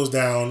draft goes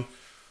down.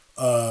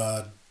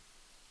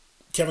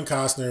 Kevin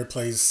Costner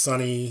plays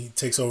Sonny. He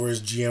takes over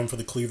as GM for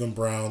the Cleveland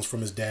Browns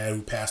from his dad,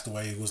 who passed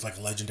away. He was like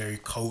a legendary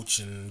coach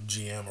and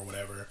GM or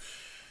whatever.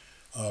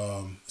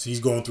 So he's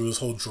going through this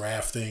whole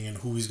draft thing and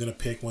who he's going to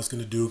pick, what's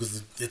going to do,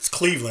 because it's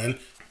Cleveland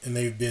and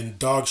they've been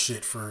dog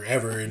shit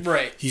forever. And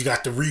right. He's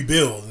got to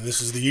rebuild, and this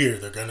is the year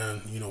they're going to,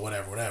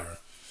 whatever.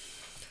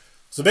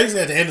 So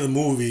basically at the end of the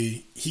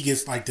movie, he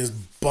gets like this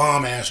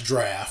bomb-ass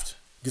draft.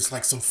 Gets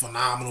like some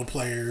phenomenal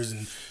players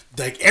and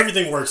like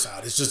everything works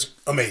out. It's just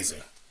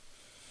amazing.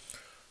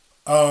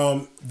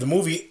 The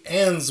movie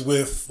ends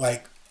with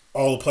like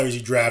all the players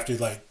he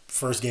drafted, like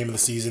first game of the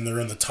season, they're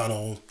in the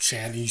tunnel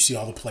chanting. You see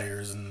all the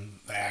players and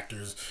the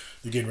actors.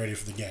 They're getting ready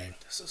for the game.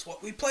 This is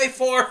what we play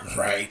for.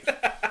 Right.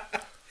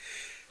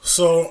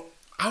 So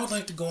I would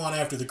like to go on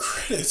after the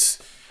credits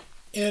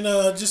and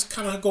just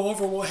kind of go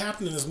over what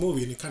happened in this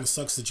movie. And it kind of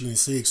sucks that you didn't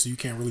see it, so you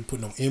can't really put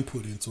no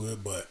input into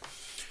it, but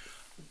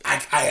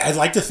I'd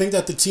like to think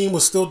that the team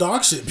was still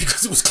dog shit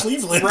because it was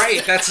Cleveland.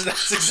 Right, that's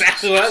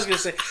exactly what I was going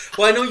to say.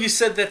 Well, I know you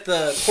said that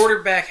the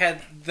quarterback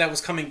that was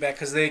coming back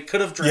because they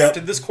could have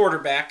drafted this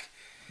quarterback.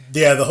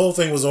 Yeah, the whole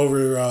thing was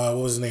over, what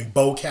was his name?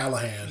 Bo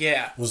Callahan.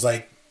 Yeah. Was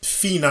like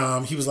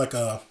phenom. He was like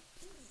a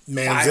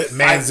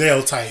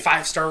Manziel type.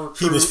 5-star recruit.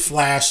 He was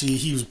flashy.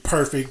 He was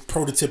perfect,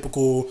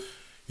 prototypical,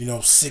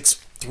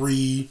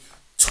 6'3",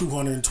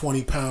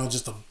 220 pounds,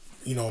 just a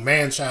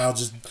man-child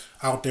just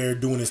out there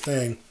doing his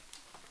thing.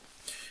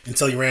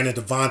 Until he ran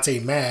into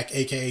Vontae Mack,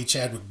 a.k.a.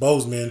 Chadwick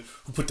Boseman,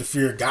 who put the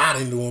fear of God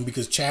into him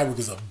because Chadwick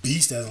is a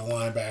beast as a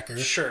linebacker.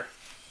 Sure.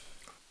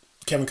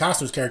 Kevin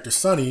Costner's character,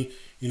 Sonny,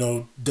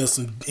 does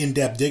some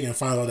in-depth digging and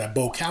finds out that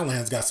Bo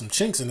Callahan's got some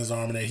chinks in his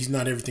arm and that he's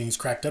not everything he's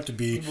cracked up to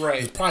be. Right.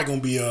 He's probably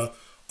going to be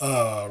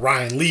a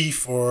Ryan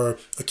Leaf or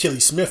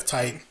Achilles Smith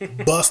type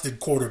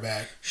busted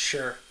quarterback.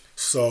 Sure.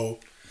 So.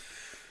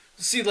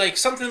 See, like,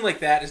 something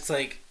like that, it's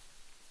like,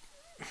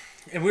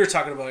 and we were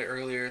talking about it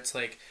earlier, it's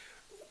like,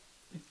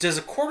 does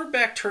a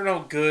quarterback turn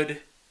out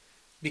good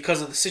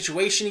because of the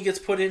situation he gets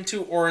put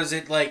into, or is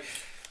it like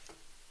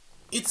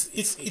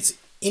it's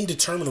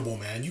indeterminable,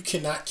 man? You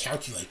cannot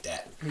calculate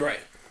that. Right.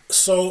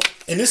 So,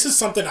 and this is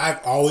something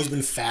I've always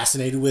been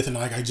fascinated with, and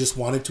like I just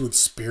wanted to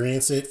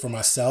experience it for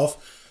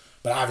myself,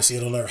 but obviously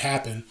it'll never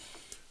happen.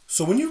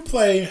 So when you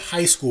play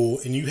high school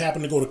and you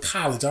happen to go to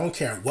college, I don't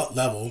care at what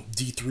level,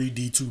 D3,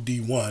 D2,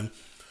 D1,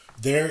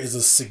 there is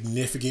a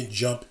significant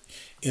jump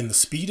in the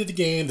speed of the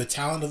game, the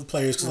talent of the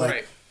players. 'Cause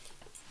right.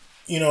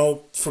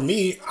 For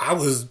me, I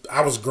was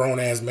a grown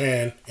ass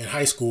man in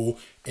high school,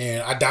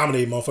 and I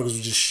dominated motherfuckers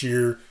with just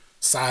sheer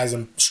size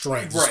and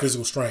strength, just Right.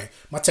 physical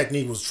strength. My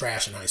technique was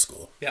trash in high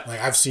school. Yeah. Like,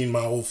 I've seen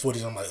my old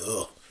footage, I'm like,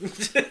 ugh.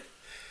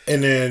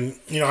 And then,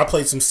 I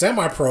played some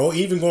semi-pro.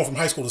 Even going from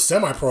high school to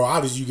semi-pro,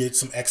 obviously you get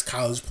some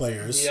ex-college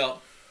players. Yeah.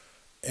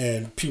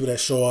 And people that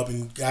show up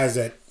and guys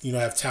that,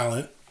 have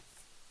talent.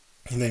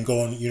 And then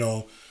going,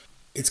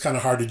 it's kind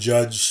of hard to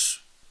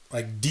judge.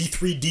 Like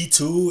D3,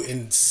 D2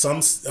 in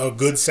a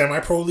good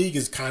semi-pro league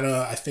is kind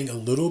of, I think, a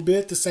little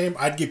bit the same.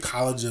 I'd give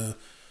college a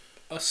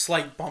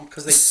slight bump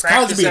because they college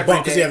practice would be a every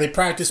bump because day. they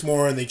practice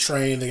more and they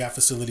train. They got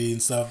facility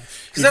and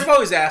stuff. Because I've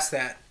always asked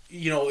that,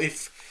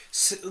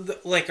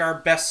 if like our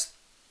best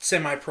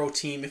semi-pro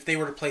team, if they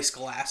were to play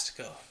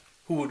Scholastica,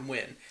 who would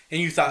win? And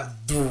you thought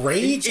the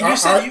Rage and you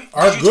said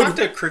are did you good. talk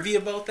to Crivy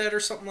about that or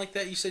something like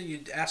that? You said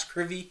you'd ask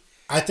Crivy.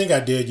 I think I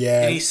did,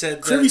 yeah. And he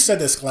said Crivy said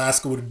that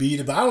Scholastica would beat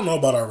it, but I don't know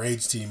about our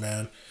Rage team,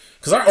 man.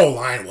 Because our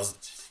O-line was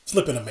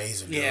flipping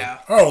amazing, dude. Yeah.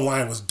 Our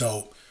O-line was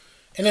dope.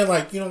 And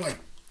then,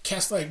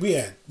 cast, we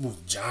had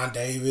John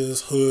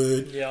Davis,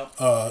 Hood.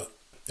 Yep.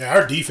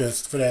 Our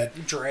defense for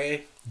that.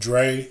 Dre.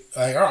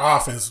 Our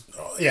offense,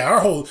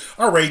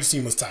 our Rage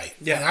team was tight.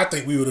 Yeah. And I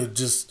think we would have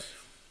just,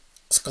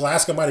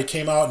 Scholastica might have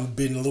came out and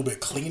been a little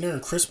bit cleaner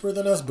and crisper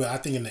than us, but I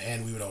think in the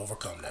end we would have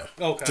overcome them.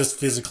 Okay. Just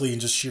physically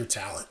and just sheer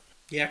talent.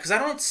 Yeah, because I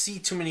don't see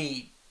too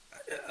many,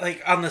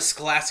 on the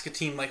Scholastica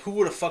team, who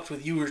would have fucked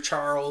with you or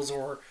Charles,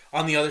 or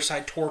on the other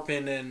side,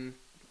 Torpin and...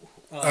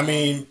 I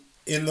mean,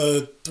 in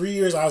the 3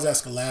 years I was at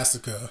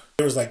Scholastica,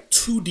 there was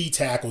 2 D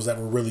tackles that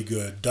were really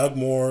good. Doug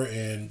Moore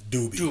and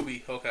Doobie.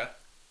 Doobie, okay.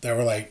 That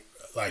were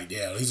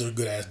yeah, these are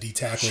good ass D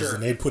tackles, Sure.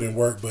 and they put in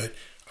work. But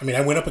I mean,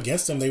 I went up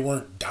against them. They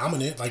weren't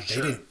dominant.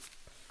 Sure.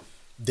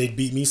 They'd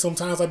beat me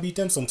sometimes. I beat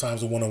them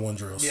sometimes with 1-on-1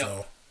 drills. Yep.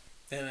 So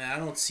And I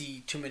don't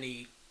see too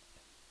many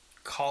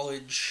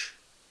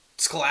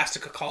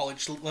Scholastica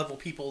college level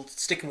people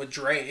sticking with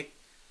Dre.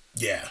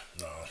 yeah,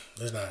 no,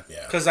 there's not.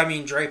 Yeah, Because,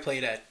 Dre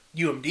played at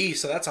UMD,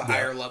 so that's a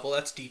higher level.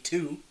 That's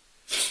D2.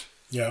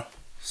 yeah.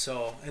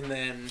 So, and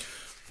then...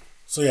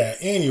 So yeah.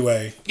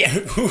 Anyway.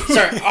 Yeah.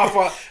 Sorry.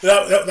 I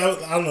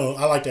don't know.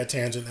 I like that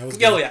tangent. That was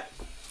good. Oh, yeah.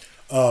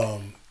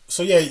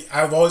 So yeah,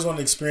 I've always wanted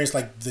to experience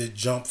the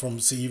jump from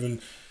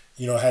even,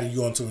 how do you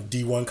go into a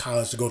D1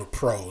 college to go to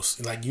pros?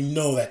 And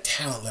that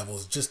talent level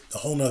is just a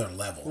whole nother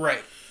level.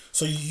 Right.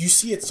 So you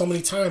see it so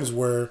many times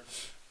where,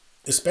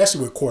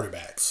 especially with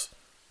quarterbacks,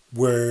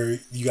 where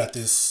you got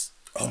this,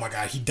 oh my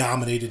God, he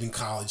dominated in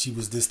college. He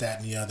was this, that,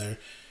 and the other.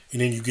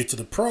 And then you get to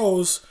the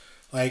pros.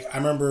 I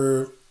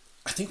remember,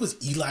 I think it was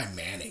Eli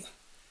Manning.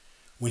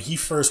 When he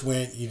first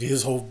went, he did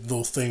his whole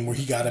little thing where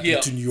he got up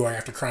into New York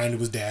after crying to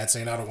his dad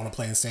saying, I don't want to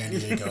play in San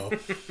Diego.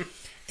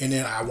 And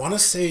then I want to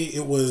say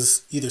it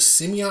was either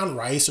Simeon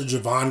Rice or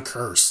Javon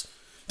Curse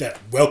that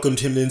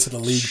welcomed him into the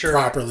league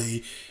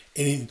properly.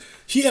 And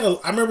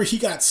I remember he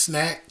got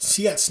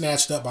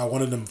snatched up by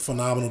one of them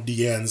phenomenal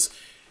DNs.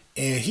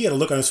 And he had a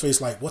look on his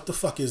face like, what the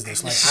fuck is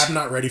this? I'm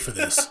not ready for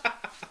this.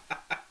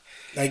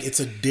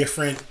 It's a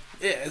different...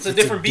 Yeah, it's a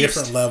different beast.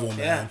 Different level, man.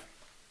 Yeah.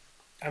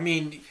 I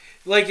mean,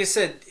 like I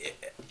said,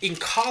 in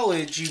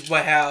college, you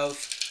would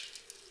have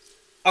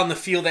on the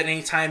field at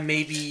any time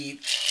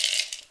maybe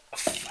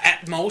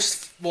at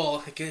most,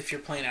 well, if you're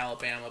playing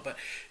Alabama, but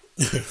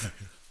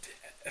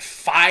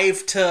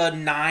 5 to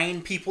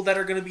 9 people that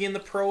are going to be in the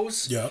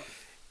pros. Yep.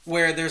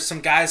 Where there's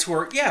some guys who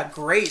are,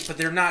 great, but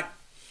they're not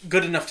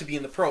good enough to be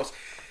in the pros.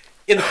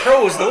 In the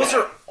pros, those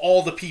are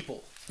all the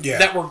people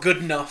that were good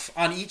enough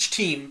on each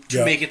team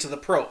to make it to the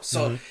pros.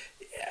 So,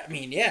 I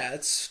mean,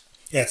 it's...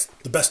 Yeah, it's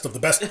the best of the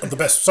best of the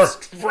best, sir.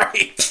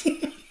 Right.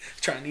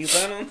 Trying to kneel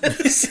down on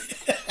this.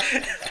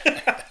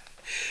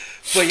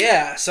 But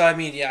yeah, so I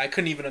mean, I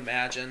couldn't even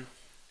imagine.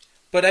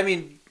 But I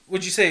mean,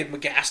 would you say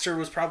McGaster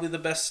was probably the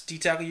best D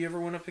tackle you ever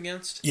went up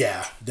against?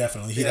 Yeah,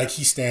 definitely.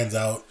 He stands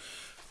out.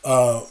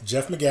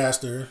 Jeff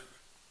McGaster.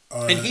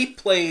 And he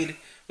played.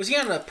 Was he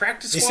on a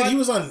practice squad? They said he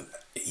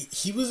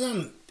was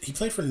on. He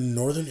played for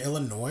Northern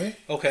Illinois.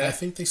 Okay. I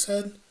think they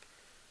said.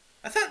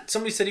 I thought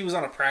somebody said he was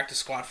on a practice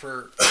squad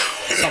for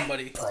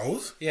somebody.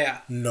 Pros? Yeah.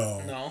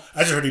 No.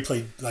 I just heard he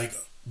played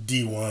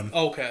D1.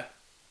 Okay.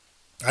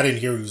 I didn't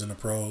hear he was in the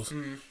pros.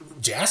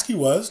 Jaski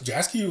was.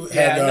 Jaski was.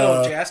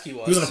 Jaski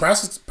was. He was on a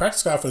practice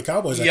squad for the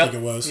Cowboys, I think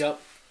it was. Yep.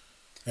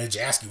 And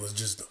Jaski was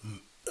just,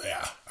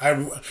 yeah.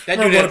 That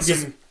dude had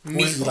some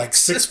meat.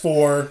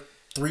 6'4",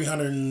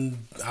 300,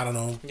 I don't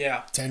know,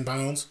 10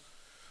 pounds.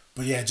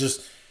 But yeah,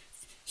 just,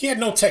 he had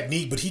no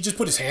technique, but he just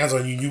put his hands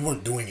on you and you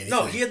weren't doing anything.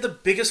 No, he had the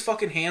biggest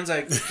fucking hands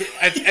I've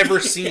ever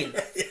seen.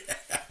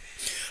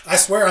 I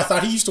swear, I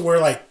thought he used to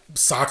wear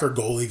soccer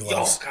goalie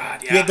gloves. Oh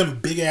God, yeah. He had them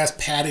big ass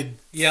padded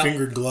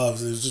fingered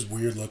gloves. It was just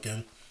weird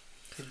looking.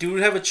 The dude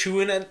would have a chew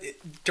in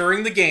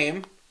during the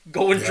game,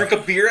 go and drink a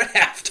beer at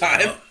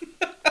halftime.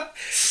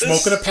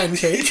 Smoking a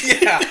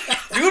pancake. Yeah.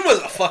 Dude was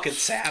a fucking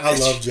savage. I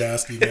love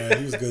Jaski, man.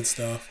 He was good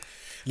stuff.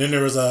 And then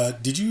there was I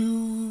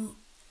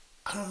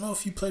don't know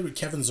if you played with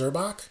Kevin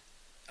Zerbach.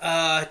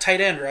 Tight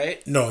end,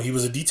 right? No, he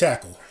was a D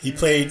tackle. He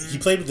played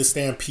with the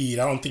Stampede.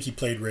 I don't think he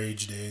played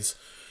Rage days.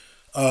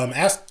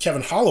 Asked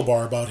Kevin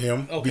Hollabar about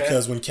him Okay.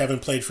 because when Kevin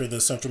played for the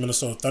Central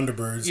Minnesota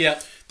Thunderbirds, Yeah.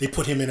 they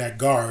put him in at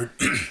guard,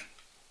 and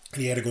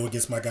he had to go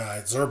against my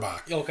guy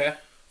Zurbach. Okay.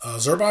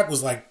 Zurbach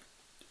was like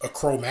a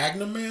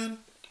Cro-Magnon man.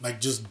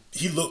 Like,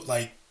 he looked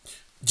like,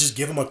 just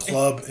give him a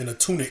club and a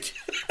tunic,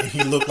 and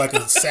he looked like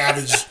a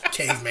savage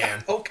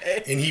caveman.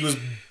 Okay. And he was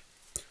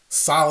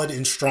solid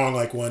and strong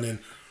like one. And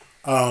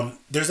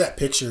there's that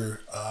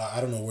picture. I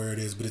don't know where it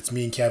is, but it's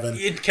me and Kevin.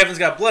 And Kevin's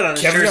got blood on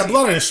his Kevin jersey. got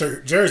blood on his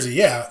jersey.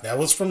 Yeah, that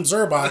was from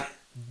Zurbach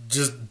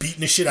just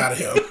beating the shit out of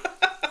him.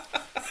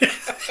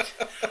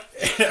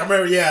 I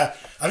remember,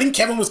 I think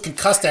Kevin was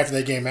concussed after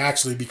that game,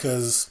 actually,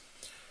 because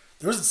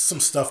there was some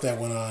stuff that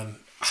went on.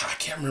 I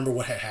can't remember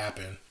what had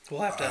happened.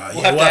 We'll have to,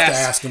 we'll have to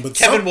ask him. But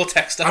Kevin will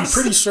text us. I'm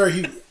pretty sure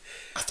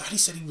I thought he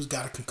said he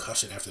got a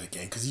concussion after that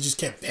game because he just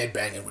kept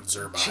headbanging with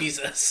Zurbach.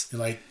 Jesus. And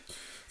like,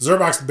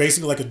 Zurbach's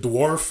basically like a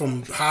dwarf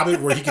from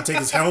Hobbit where he could take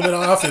his helmet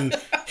off and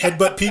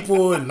headbutt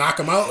people and knock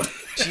them out.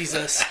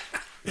 Jesus.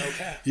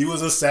 Okay. He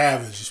was a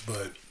savage,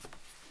 but...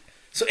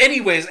 So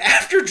anyways,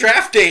 after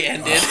draft day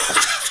ended...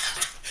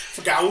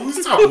 Forgot what we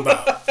was talking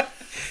about.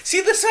 See,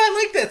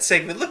 I like that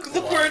segment. Look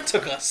where it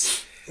took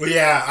us. Well,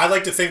 yeah, I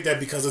like to think that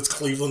because it's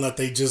Cleveland that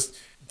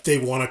they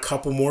won a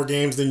couple more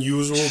games than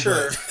usual.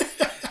 Sure. But...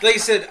 Like I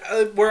said,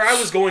 where I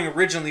was going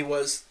originally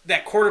was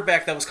that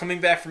quarterback that was coming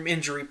back from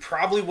injury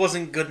probably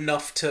wasn't good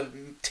enough to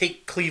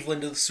take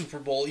Cleveland to the Super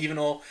Bowl, even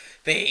though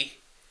they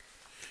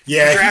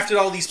drafted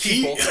all these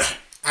people.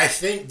 I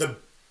think the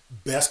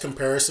best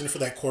comparison for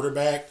that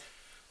quarterback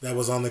that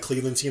was on the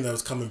Cleveland team that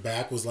was coming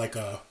back was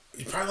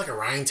probably like a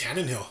Ryan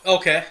Tannehill.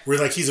 Okay. Where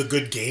like he's a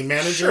good game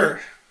manager. Sure.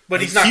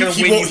 But he's not going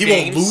to win you games. He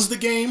won't lose the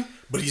game,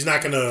 but he's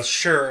not going to...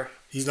 Sure.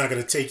 He's not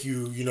going to take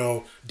you,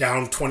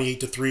 down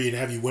 28-3 and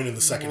have you win in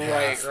the second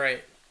half.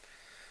 Right.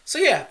 So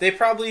yeah, they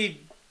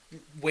probably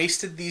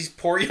wasted these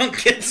poor young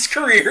kids'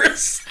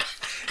 careers.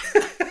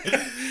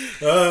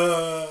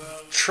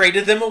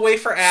 Traded them away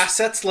for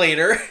assets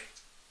later.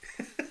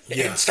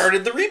 And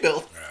started the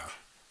rebuild. Yeah.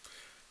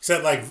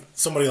 Except like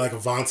somebody like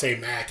Avonte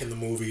Mack in the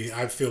movie,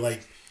 I feel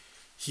like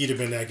he'd have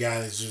been that guy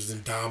that's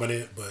just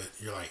dominant, but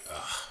you're like,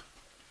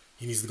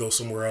 he needs to go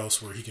somewhere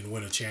else where he can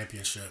win a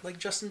championship. Like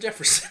Justin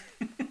Jefferson.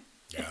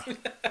 Yeah.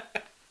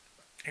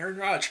 Aaron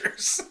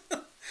Rodgers.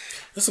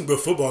 There's some good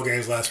football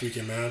games last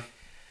weekend, man.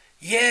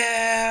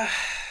 Yeah.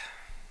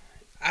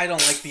 I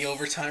don't like the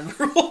overtime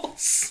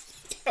rules.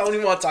 I don't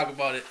even want to talk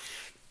about it.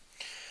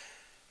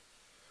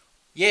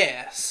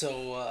 Yeah,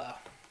 so...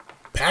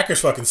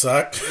 Packers fucking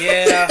suck.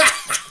 Yeah.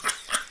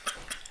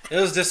 It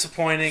was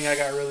disappointing. I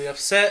got really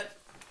upset.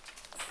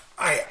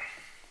 I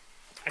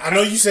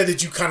know you said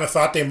that you kind of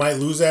thought they might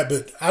lose that,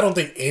 but I don't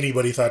think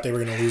anybody thought they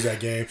were going to lose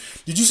that game.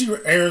 Did you see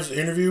Aaron's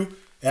interview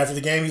after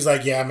the game? He's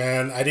like, yeah,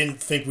 man, I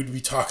didn't think we'd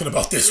be talking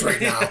about this right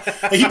now.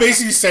 And he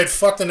basically said,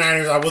 fuck the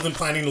Niners. I wasn't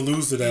planning to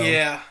lose to them.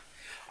 Yeah.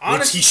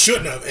 Which he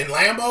shouldn't have. In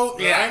Lambeau,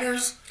 the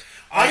Niners?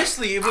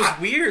 Honestly, it was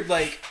weird.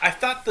 Like, I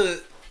thought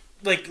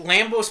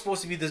Lambeau was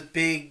supposed to be this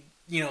big,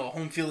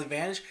 home field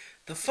advantage.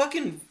 The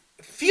fucking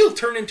field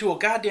turned into a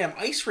goddamn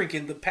ice rink,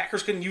 and the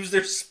Packers couldn't use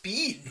their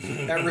speed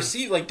at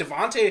receive. Like,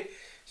 Devontae,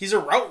 he's a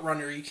route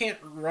runner. You can't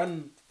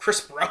run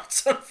crisp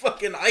routes on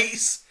fucking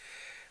ice.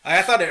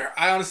 I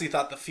honestly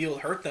thought the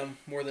field hurt them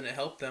more than it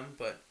helped them,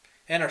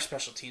 and our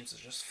special teams is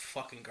just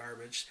fucking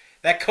garbage.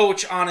 That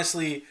coach,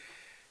 honestly,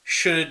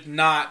 should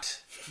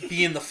not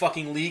be in the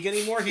fucking league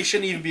anymore. He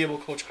shouldn't even be able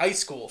to coach high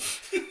school.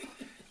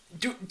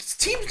 Dude,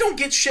 teams don't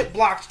get shit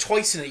blocked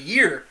twice in a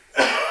year.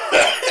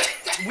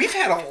 We've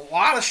had a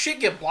lot of shit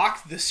get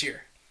blocked this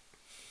year.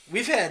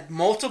 We've had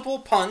multiple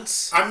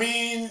punts. I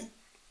mean,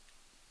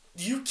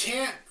 you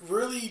can't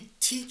really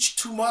teach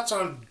too much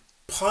on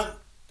punt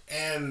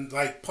and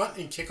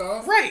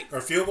kickoff. Right.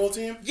 Or field goal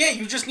team. Yeah,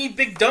 you just need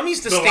big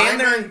dummies to stand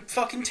there and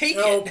fucking take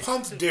it.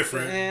 Punt's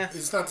different.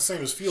 It's not the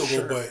same as field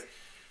goal, but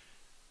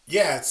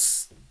yeah,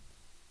 it's...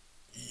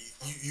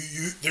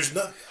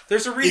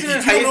 There's a reason.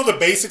 If you don't know the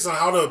basics on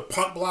how to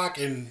punt block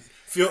and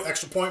field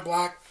extra point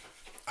block,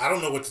 I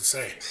don't know what to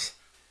say.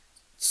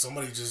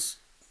 Somebody just.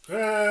 There's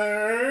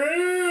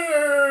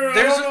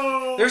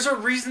a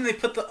reason they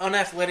put the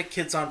unathletic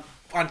kids on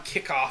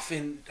kickoff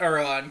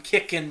on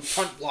kick and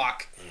punt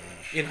block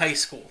in high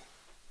school.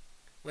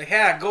 Like,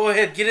 go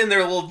ahead, get in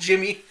there, little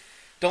Jimmy.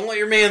 Don't let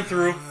your man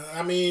through.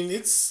 I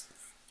mean,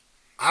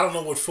 I don't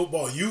know what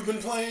football you've been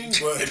playing,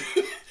 but.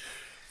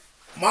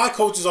 My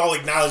coaches all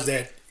acknowledge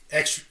that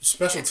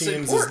special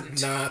teams important.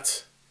 Is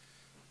not...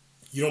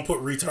 You don't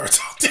put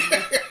retards out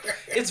there.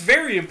 It's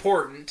very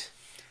important.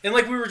 And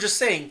like we were just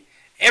saying,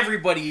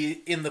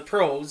 everybody in the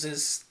pros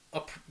is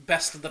a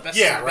best of the best.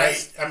 Yeah, of the right.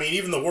 best. I mean,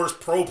 even the worst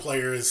pro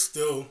player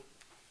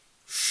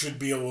should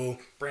be able...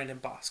 Brandon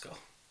Bosco.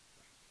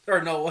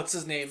 Or no, what's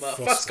his name?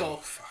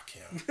 Fusco. Fuck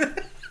him.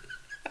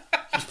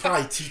 He's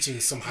probably teaching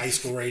some high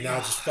school right now,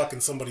 just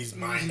fucking somebody's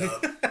mind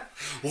up.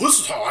 Well, this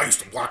is how I used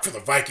to block for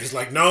the Vikings.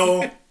 Like,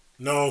 no,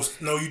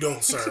 you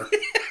don't, sir.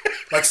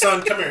 Like,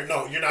 son, come here.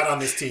 No, you're not on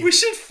this team. We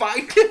should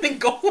find him and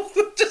go.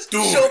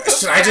 Dude,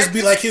 should I just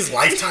be like his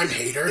lifetime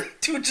hater?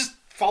 Dude, just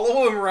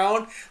follow him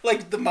around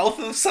like the mouth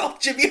of the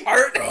South Jimmy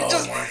Hart and Oh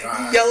just my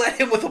God. yell at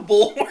him with a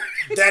bullhorn.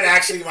 That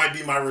actually might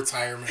be my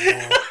retirement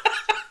goal.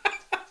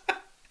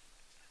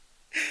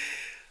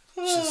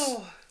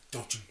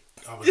 Don't you?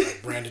 I was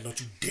like, Brandon, don't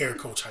you dare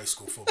coach high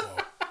school football.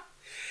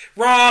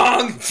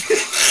 Wrong.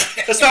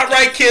 That's not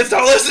right, kids.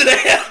 Don't listen to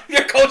him.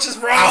 Your coach is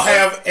wrong. I'll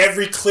have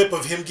every clip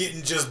of him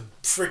getting just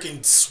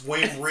freaking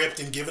swing ripped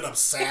and giving up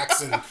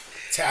sacks and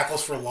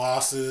tackles for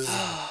losses.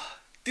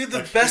 Dude, the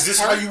Like, best is this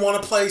part, how you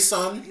want to play,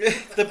 son?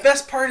 the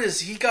best part is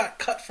he got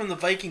cut from the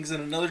Vikings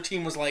and another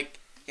team was like,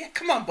 yeah,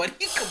 come on, buddy.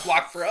 You can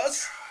block for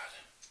us.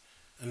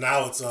 And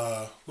now it's,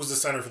 who's the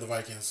center for the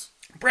Vikings?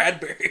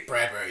 Bradbury.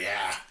 Bradbury,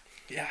 yeah.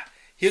 Yeah.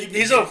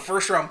 He's a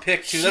first-round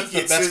pick, too. That's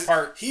the best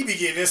part. He be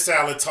getting his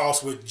salad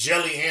tossed with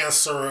jelly and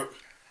syrup.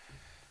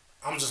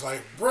 I'm just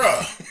like,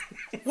 bruh,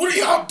 what are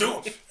y'all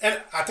doing? And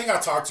I think I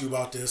talked to you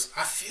about this.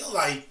 I feel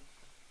like,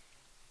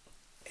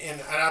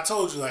 and I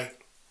told you,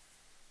 like,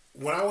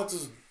 when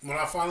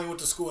I finally went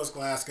to school at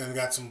Glasgow and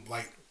got some,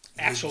 like,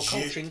 Actual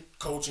legit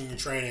coaching and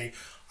training,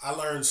 I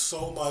learned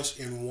so much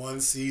in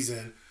one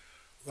season,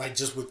 like,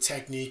 just with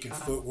technique and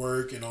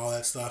footwork and all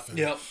that stuff. And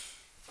Yep.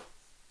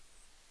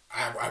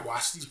 I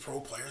watch these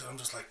pro players, and I'm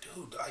just like,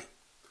 dude, I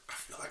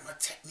feel like my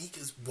technique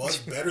was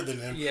better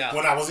than them Yeah.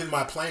 when I was in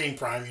my playing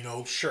prime,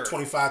 Sure.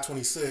 25,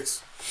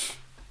 26.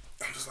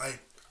 I'm just like,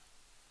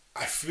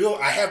 I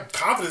have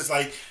confidence,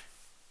 like,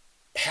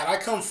 had I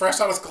come fresh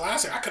out of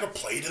Scholastic, I could have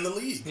played in the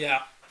league.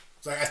 Yeah.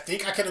 It's like, I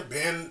think I could have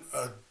been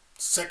a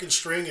second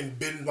string and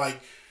been, like,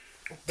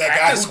 that guy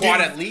Practice who squad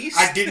didn't, at least?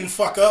 I didn't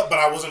fuck up, but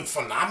I wasn't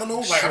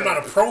phenomenal. Like, I'm Sure.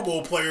 not a Pro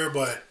Bowl player,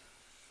 but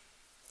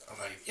I'm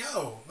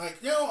like,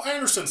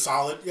 Anderson's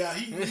solid. Yeah,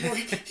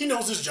 he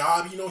knows his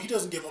job. He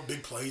doesn't give up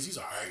big plays. He's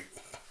all right.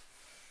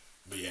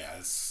 But yeah,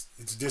 it's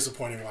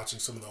disappointing watching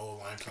some of the old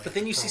line play. But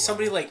then you see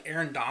somebody like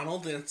Aaron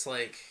Donald, and it's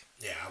like...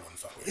 Yeah, I wouldn't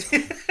fuck with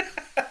him.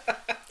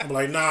 I'm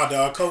like, nah,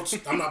 dog, coach,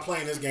 I'm not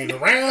playing this game. The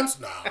Rams?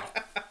 Nah.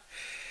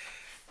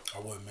 I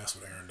wouldn't mess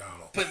with Aaron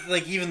Donald. But,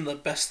 like, even the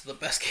best of the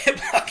best can't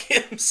block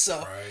him, so...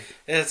 Right.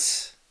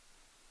 It's...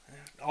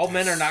 All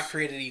men are not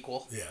created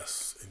equal.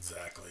 Yes,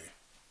 exactly.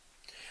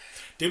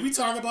 Did we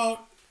talk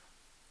about...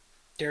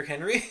 Derrick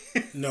Henry?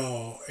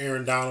 No,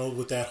 Aaron Donald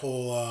with that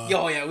whole...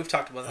 Oh, yeah, we've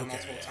talked about that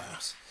multiple yeah.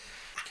 times.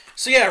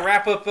 So, yeah,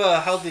 wrap up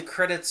how the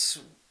credits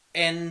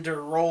end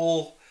or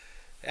roll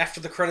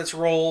after the credits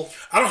roll.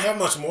 I don't have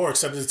much more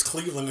except it's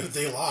Cleveland that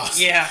they lost.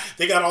 Yeah.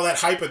 They got all that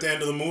hype at the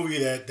end of the movie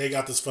that they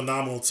got this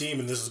phenomenal team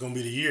and this is going to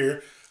be the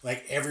year.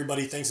 Like,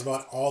 everybody thinks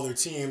about all their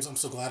teams. I'm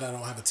so glad I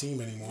don't have a team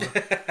anymore.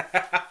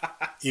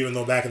 Even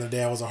though back in the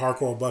day I was a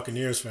hardcore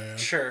Buccaneers fan.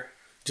 Sure.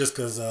 Just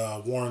because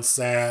Warren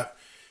Sapp,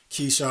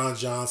 Keyshawn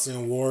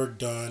Johnson, Ward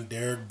Dunn,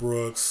 Derek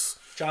Brooks,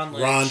 John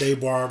Lynch. Rondé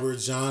Barber,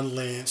 John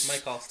Lynch,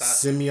 Mike Allstott.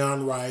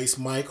 Simeon Rice,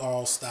 Mike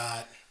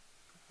Allstott.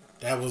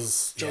 That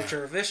was... Joe yeah.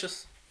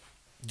 Jurevicius.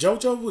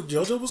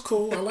 JoJo was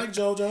cool. I like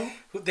JoJo.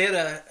 They had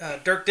a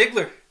Dirk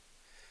Diggler.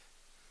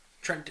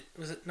 Trent...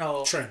 Was it?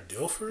 No. Trent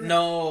Dilfer?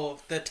 No.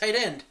 The tight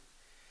end.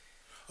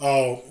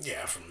 Oh,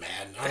 yeah, from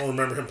Madden. I don't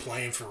remember him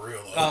playing for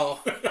real, though. Oh.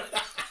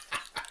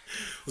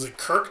 Was it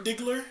Kirk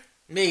Diggler?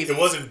 Maybe. It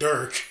wasn't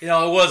Dirk. You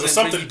know, it It wasn't. was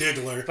something but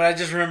Diggler. But I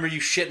just remember you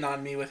shitting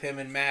on me with him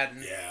in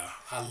Madden. Yeah,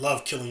 I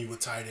love killing you with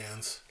tight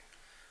ends.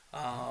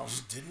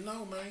 Just didn't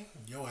know, man.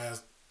 Your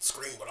ass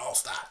screamed with all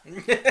stop.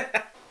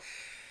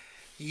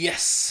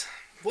 Yes.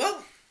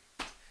 Well,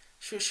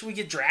 should we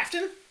get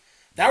drafting?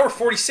 Now we're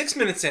 46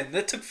 minutes in.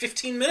 That took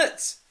 15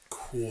 minutes.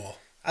 Cool.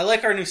 I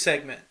like our new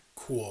segment.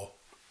 Cool.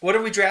 What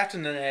are we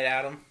drafting tonight,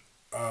 Adam?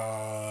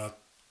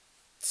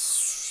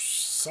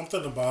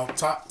 Something about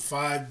top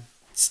 5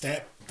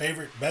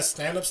 favorite best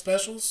stand-up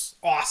specials.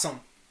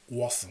 Awesome.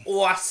 Awesome.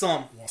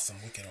 Awesome. Awesome.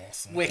 Wicked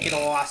awesome. Wicked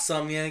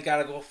awesome. You ain't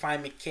gotta go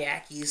find me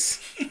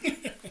khakis.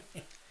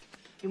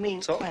 You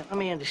mean, let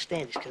me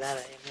understand this,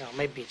 because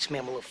maybe it's me,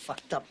 I'm a little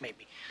fucked up,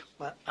 maybe.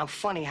 But I'm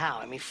funny how?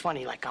 I mean,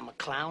 funny like I'm a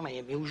clown, I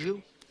amuse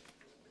you?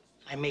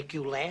 I make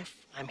you laugh?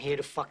 I'm here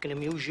to fucking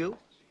amuse you?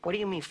 What do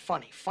you mean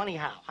funny? Funny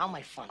how? How am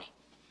I funny?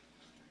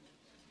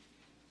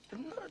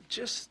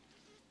 Just,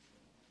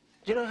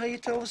 you know how you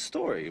tell a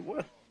story.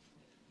 What?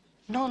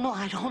 No,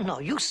 I don't know.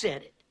 You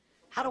said it.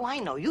 How do I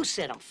know? You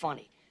said I'm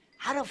funny.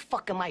 How the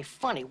fuck am I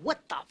funny?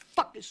 What the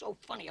fuck is so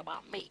funny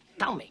about me?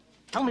 Tell me.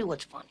 Tell me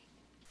what's funny.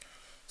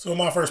 So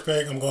my first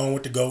pick, I'm going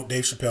with the GOAT,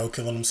 Dave Chappelle,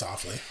 Killing Him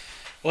Softly.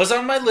 Was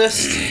on my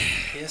list.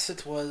 Yes,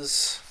 it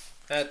was.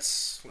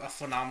 That's a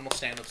phenomenal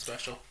stand-up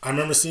special. I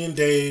remember seeing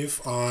Dave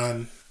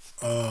on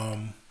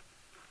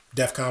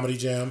Def Comedy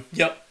Jam.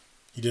 Yep.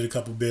 He did a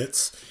couple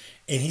bits.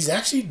 And he's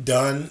actually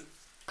done,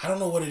 I don't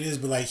know what it is,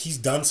 but like he's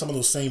done some of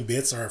those same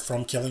bits are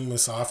from Killing Me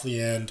Softly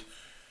and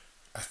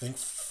I think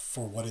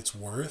For What It's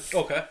Worth.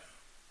 Okay.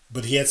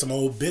 But he had some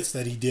old bits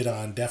that he did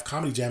on Def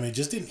Comedy Jam and it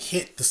just didn't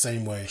hit the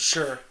same way.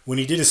 Sure. When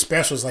he did his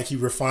specials, like he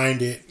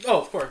refined it.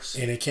 Oh, of course.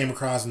 And it came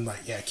across and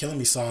like, yeah, Killing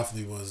Me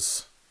Softly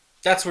was...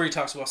 That's where he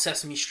talks about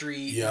Sesame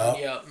Street. Yep.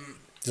 Yeah.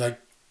 He's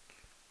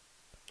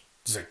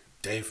like,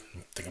 Dave, I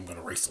think I'm going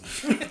to race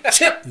him.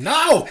 Chip,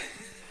 no!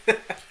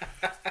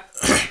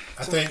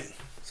 I think...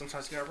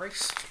 Sometimes you gotta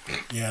race.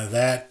 Yeah,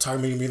 that,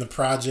 talking about me in the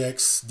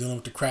projects, dealing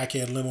with the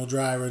crackhead limo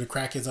driver, the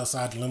crackheads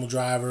outside the limo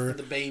driver.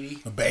 The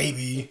baby. The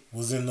baby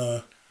was in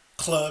the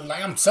club,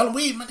 like, I'm selling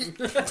weed, man.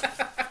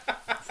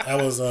 That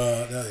was,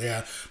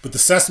 yeah. But the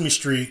Sesame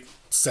Street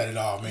set it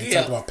off, man. You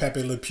talk about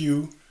Pepe Le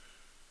Pew.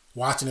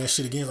 Watching that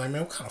shit again, like,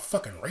 man, what kind of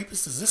fucking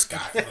rapist is this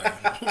guy?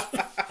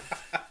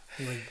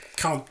 Like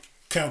Count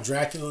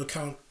Dracula,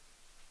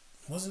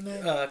 what's his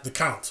name? The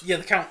Count. Yeah,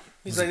 the Count.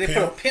 He's like, they put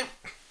a pimp.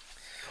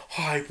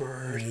 Hi,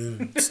 bird.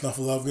 And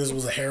Snuffleupagus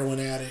was a heroin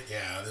addict.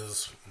 Yeah,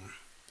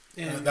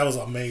 that was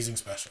an amazing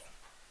special.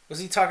 Was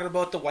he talking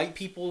about the white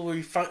people where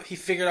he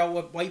figured out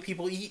what white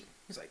people eat?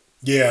 He's like,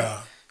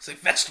 yeah. It's like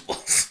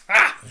vegetables.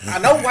 I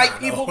know white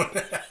people.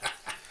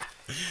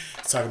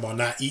 He's talking about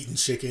not eating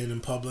chicken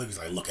in public. He's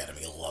like, look at him,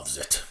 he loves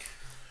it.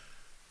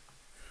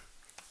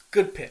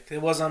 Good pick.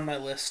 It was on my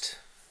list.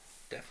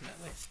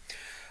 Definitely.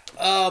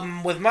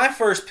 With my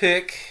first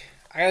pick,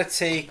 I gotta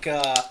take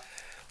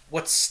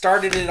what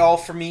started it all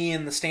for me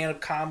in the stand-up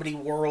comedy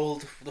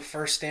world. The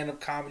first stand-up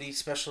comedy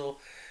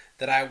special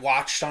that I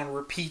watched on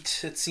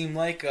repeat, it seemed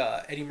like,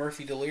 Eddie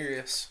Murphy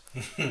Delirious.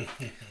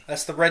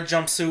 That's the red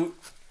jumpsuit.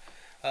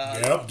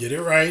 Yep, get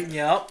it right.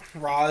 Yep,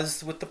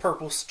 Roz with the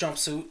purple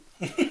jumpsuit.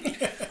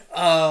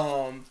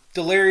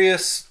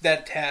 Delirious,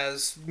 that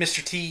has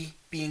Mr. T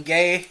being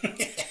gay.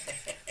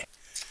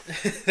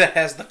 That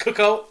has the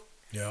cookout.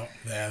 Yeah,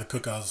 the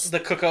cookouts. The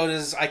cookout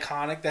is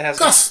iconic. That has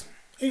Gus,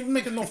 ain't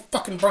making no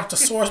fucking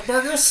Brontosaurus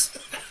burgers.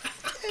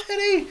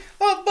 Eddie,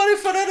 Buddy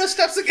Fernando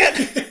steps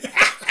again.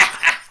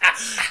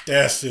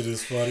 That shit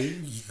is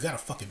funny. You got a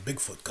fucking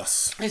Bigfoot,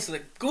 Gus. He's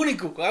like, Goonie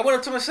Google. I went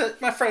up to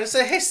my friend and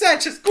said, hey,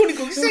 Sanchez, Goonie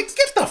Google. He said,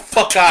 get the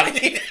fuck out of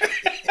here.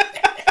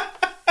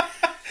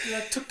 Yeah,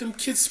 I took them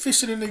kids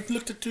fishing and they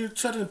looked at you,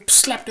 tried to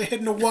slap their head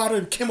in the water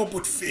and came up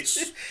with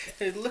fish.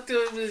 They looked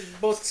at them and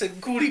both said,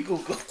 Goonie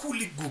Google.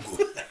 Goonie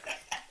Google.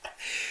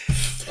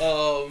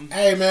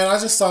 Hey, man, I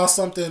just saw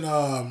something.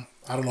 I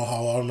don't know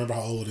I don't remember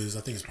how old it is.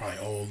 I think it's probably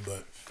old,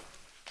 but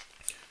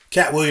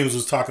Cat Williams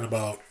was talking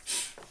about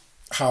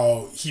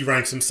how he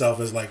ranks himself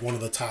as like one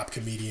of the top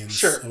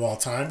comedians of all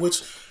time,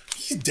 which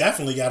he's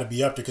definitely got to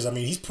be up there because I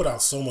mean he's put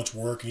out so much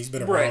work and he's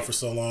been around for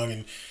so long.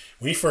 And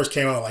when he first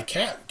came out, like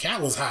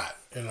Cat was hot,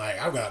 and like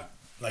I've got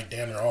like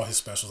damn near all his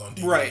specials on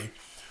DVD. Right.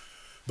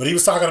 But he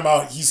was talking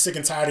about he's sick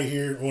and tired of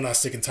here. Well, not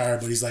sick and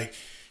tired, but he's like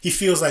he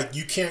feels like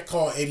you can't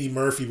call Eddie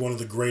Murphy one of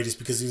the greatest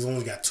because he's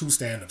only got 2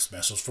 stand-up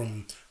specials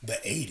from the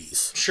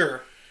 80s.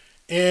 Sure.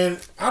 And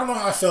I don't know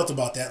how I felt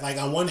about that. Like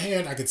on one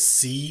hand, I could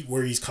see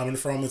where he's coming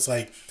from. It's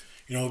like,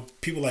 you know,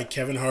 people like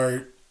Kevin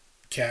Hart,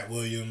 Cat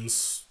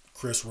Williams,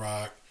 Chris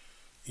Rock,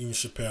 even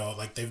Chappelle,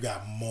 like they've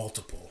got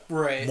multiple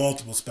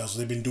specials.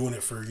 They've been doing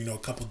it for, you know, a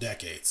couple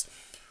decades.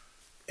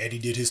 Eddie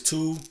did his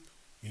 2.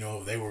 You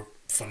know, they were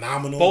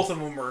phenomenal. Both of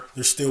them were.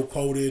 They're still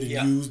quoted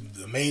and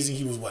used. Amazing.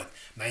 He was,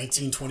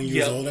 19, 20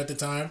 years old at the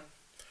time.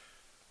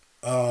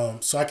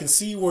 So I can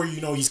see where,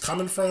 you know, he's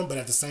coming from, but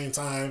at the same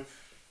time,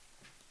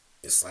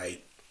 it's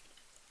like,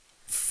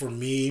 for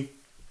me,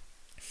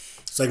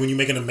 it's like when you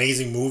make an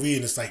amazing movie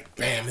and it's like,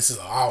 bam, this is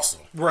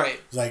awesome. Right.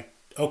 It's like,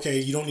 okay,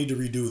 you don't need to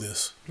redo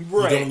this.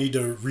 Right. You don't need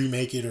to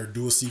remake it or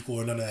do a sequel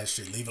or none of that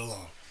shit. Leave it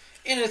alone.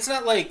 And it's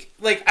not like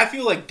I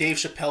feel like Dave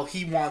Chappelle,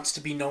 he wants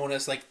to be known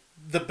as like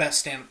the best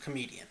stand-up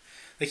comedian.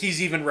 Like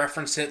he's even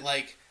referenced it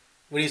like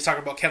when he's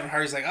talking about Kevin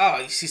Hart, he's like, oh,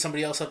 you see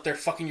somebody else up there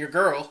fucking your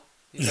girl.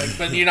 He's like,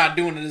 but you're not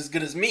doing it as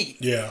good as me.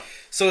 Yeah.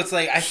 So it's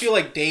like, I feel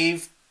like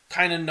Dave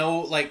kind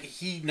of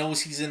he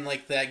knows he's in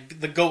like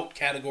the GOAT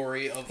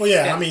category of. Well,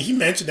 yeah, I mean, he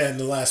mentioned that in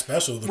the last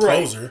special, the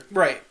closer.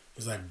 Right.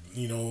 It's like,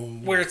 you know,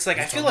 where it's like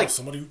I feel like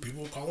somebody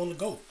people call him the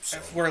GOAT. So.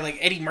 Where like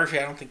Eddie Murphy,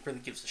 I don't think really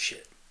gives a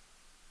shit.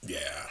 Yeah.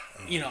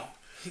 You know,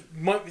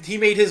 he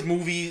made his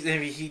movies. I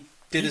mean, he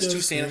did his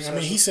 2 stand-ups. I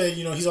mean, he said,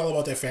 you know, he's all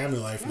about that family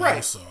life now,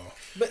 right? So.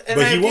 But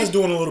he was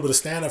doing a little bit of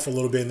stand-up for a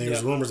little bit, and there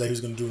was rumors that he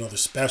was going to do another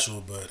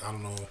special, but I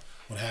don't know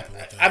what happened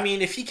with that. I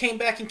mean, if he came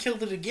back and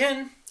killed it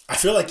again... I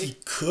feel like he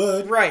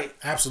could. Right.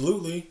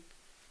 Absolutely.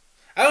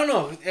 I don't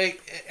know.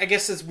 I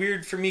guess it's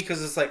weird for me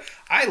because it's like,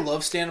 I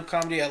love stand-up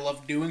comedy. I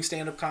love doing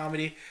stand-up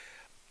comedy.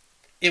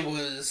 It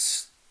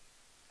was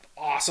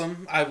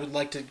awesome. I would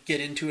like to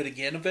get into it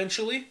again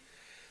eventually.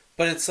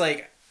 But it's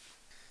like...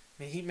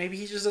 Maybe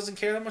he just doesn't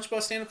care that much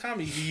about stand-up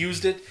comedy. He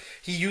used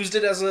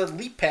it as a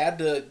leap pad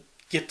to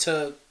get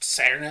to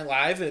Saturday Night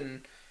Live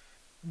and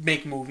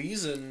make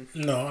movies and...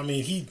 No, I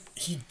mean, he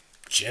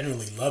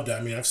genuinely loved it.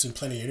 I mean, I've seen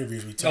plenty of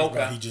interviews where he talked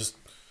about he just...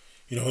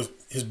 You know,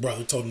 his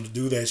brother told him to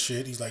do that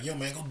shit. He's like, yo,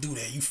 man, go do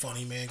that. You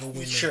funny, man. Go win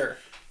that. Sure.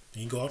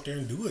 And he go out there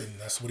and do it. And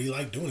that's what he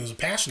liked doing. It was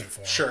passionate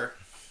for him. Sure.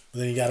 But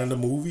then he got into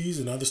movies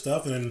and other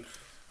stuff. And then,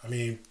 I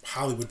mean,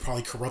 Hollywood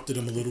probably corrupted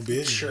him a little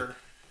bit. Sure.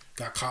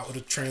 Got caught with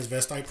a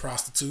transvestite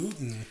prostitute.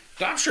 And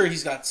I'm sure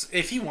he's got...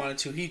 If he wanted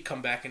to, he'd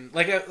come back and...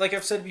 Like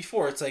I've said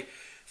before, it's like...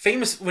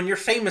 When you're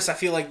famous, I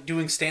feel like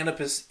doing stand-up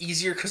is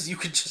easier because you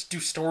could just do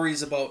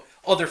stories about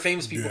other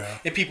famous people. Yeah.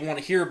 And people want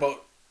to hear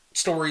about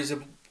stories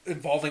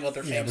involving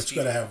other famous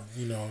people. Yeah, but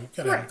you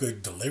gotta have, have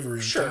good delivery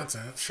and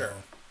content. Sure.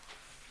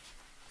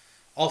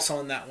 Also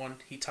in that one,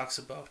 he talks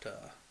about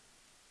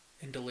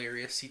in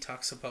Delirious, he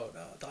talks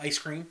about the ice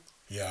cream.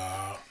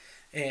 Yeah.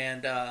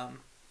 And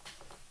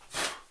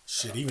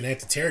shit, even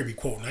Auntie Terry be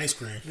quoting ice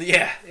cream.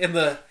 Yeah, in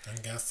the I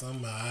got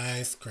some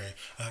ice cream.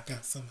 I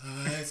got some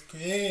ice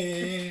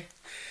cream.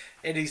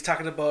 And he's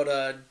talking about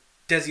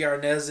Desi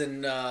Arnaz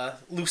and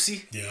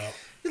Lucy. Yeah.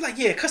 He's like,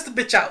 yeah, cuss the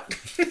bitch out.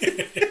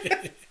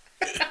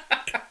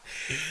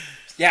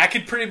 Yeah, I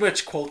could pretty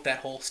much quote that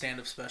whole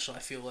stand-up special, I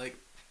feel like.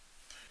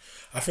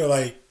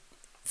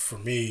 For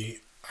me,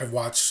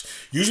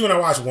 usually when I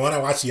watch one, I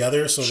watch the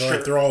other, so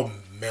they're all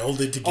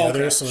melded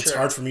together, so it's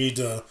hard for me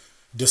to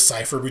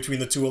decipher between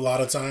the two a lot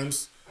of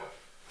times.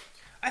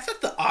 I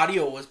thought the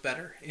audio was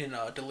better in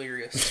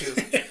Delirious, too.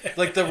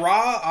 Like, the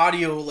raw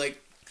audio,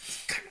 like,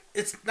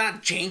 it's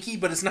not janky,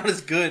 but it's not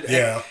as good.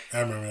 Yeah,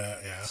 I remember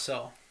that, yeah.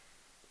 So.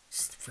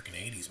 It's the freaking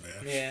 80s,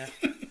 man. Yeah.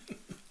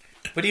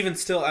 But even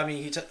still, I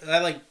mean, I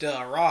liked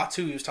Raw,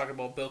 too. He was talking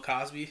about Bill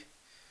Cosby.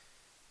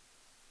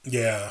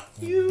 Yeah.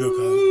 You Bill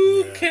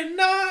Cosby, yeah.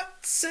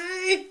 cannot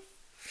say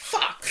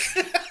fuck.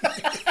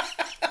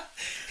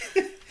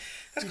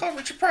 That's called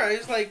Richard Pryor.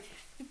 It's like,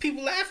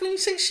 people laugh when you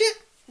say shit.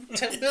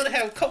 Tell Bill to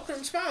have a coke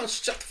and smile and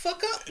shut the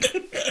fuck up.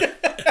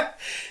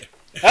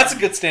 That's a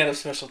good stand-up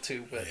special,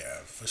 too. But yeah,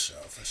 for sure.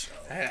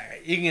 All right,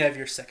 you can have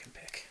your second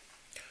pick.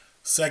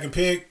 Second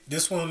pick,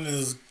 this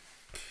is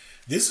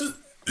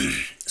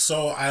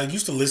so I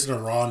used to listen to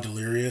Raw and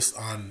Delirious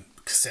on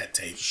cassette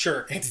tape.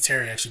 Sure. Auntie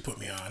Terry actually put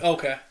me on.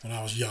 Okay. When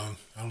I was young.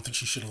 I don't think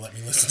she should have let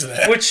me listen to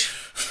that. Which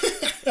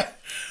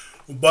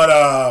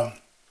But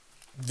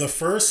the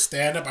first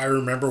stand-up I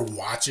remember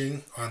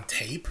watching on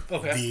tape,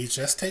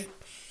 VHS tape,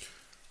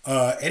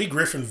 Eddie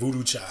Griffin,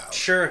 Voodoo Child.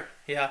 Sure,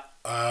 yeah.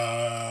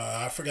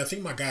 I forget. I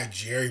think my guy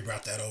Jerry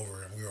brought that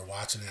over, and we were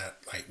watching that.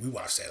 Like, we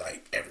watched that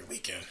like every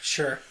weekend.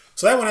 Sure.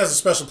 So that one has a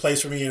special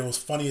place for me, and it was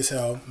funny as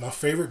hell. My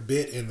favorite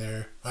bit in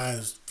there,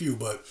 there's a few,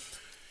 but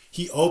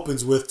he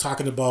opens with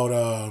talking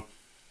about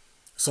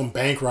some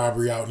bank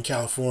robbery out in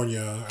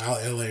California,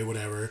 out in LA,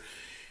 whatever.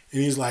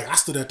 And he's like, I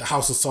stood at the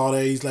House of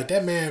Sade. He's like,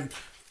 that man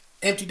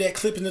emptied that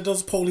clip into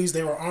those police.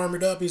 They were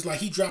armored up. He's like,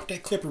 he dropped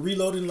that clip and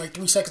reloaded in like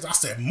 3 seconds. I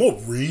said,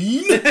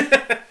 Maureen?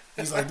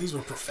 He's like, these were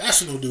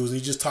professional dudes. And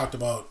he just talked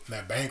about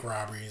that bank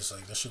robbery. It's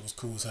like, that shit was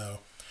cool as hell.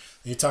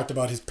 And he talked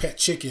about his pet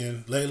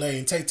chicken, Lele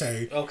and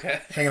Tay-Tay,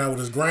 hanging out with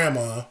his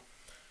grandma.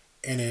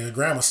 And then the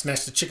grandma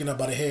snatched the chicken up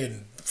by the head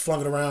and flung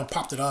it around,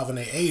 popped it off, and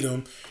they ate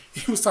him.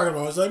 He was talking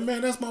about, he's like,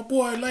 man, that's my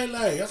boy, Lele.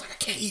 I was like, I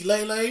can't eat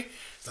Lele.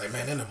 It's like,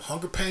 man, then them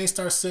hunger pains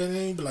start setting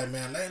in. Be like,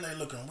 man, Lele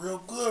looking real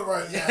good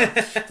right now.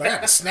 Like, I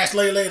got to snatch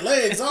Lele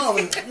legs off.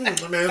 And,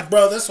 man,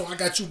 bro, that's why I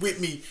got you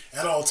with me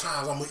at all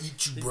times. I'm going to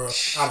eat you, bro,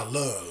 out of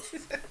love.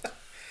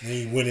 And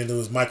he went into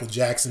his Michael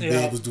Jackson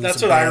bit, was doing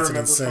some dancing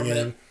and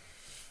singing.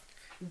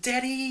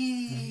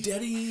 Daddy,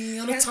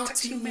 I want to talk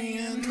to you,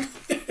 man.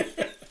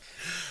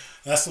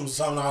 That's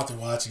something I'll have to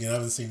watch again. I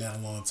haven't seen that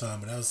in a long time,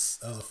 but that was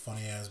a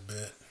funny ass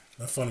bit.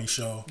 A funny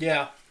show.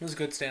 Yeah, it was a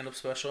good stand-up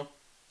special.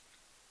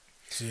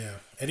 So yeah,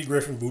 Eddie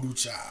Griffin, Voodoo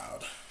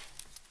Child.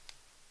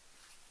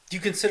 Do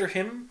you consider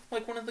him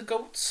like one of the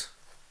GOATs?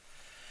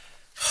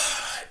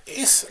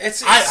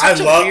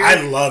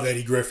 I love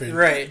Eddie Griffin.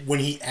 Right. When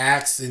he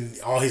acts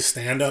and all his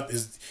stand-up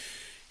and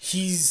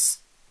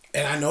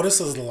I notice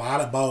there's a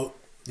lot about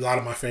a lot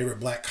of my favorite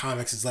black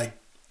comics is like,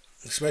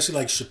 especially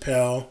like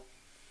Chappelle,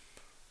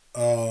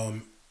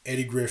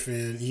 Eddie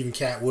Griffin, even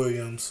Cat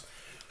Williams.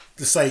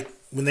 It's like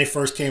when they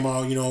first came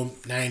out,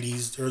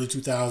 90s, early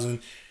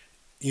 2000s,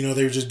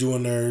 they were just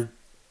doing their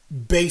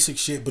basic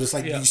shit, but it's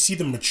like you see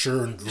them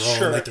mature and grow,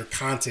 and like their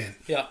content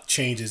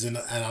changes, and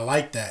I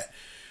like that.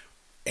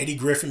 Eddie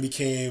Griffin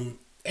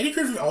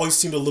always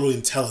seemed a little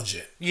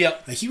intelligent.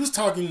 Yep. Like he was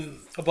talking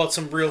about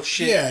some real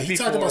shit. Yeah, he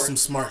talked about some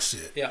smart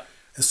shit. Yeah.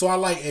 And so I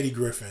like Eddie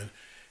Griffin.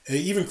 And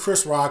even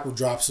Chris Rock would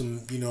drop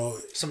some,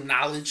 some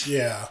knowledge.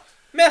 Yeah.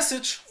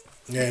 Message.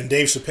 Yeah, and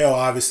Dave Chappelle,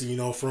 obviously,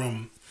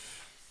 from,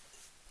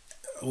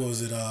 what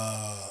was it,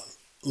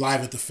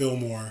 Live at the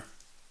Fillmore,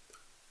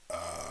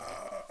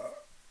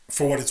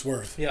 For What It's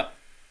Worth. Yeah.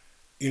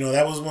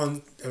 That was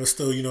one that was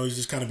still, he's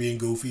just kind of being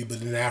goofy,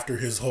 but then after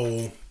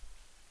the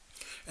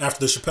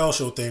Chappelle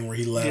Show thing where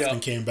he left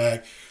and came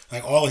back,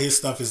 like all of his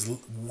stuff is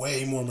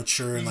way more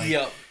mature and like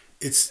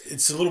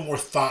it's a little more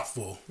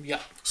thoughtful. Yeah.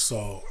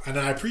 So, and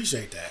I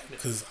appreciate that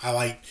because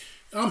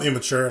I'm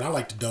immature and I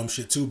like the dumb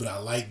shit too, but I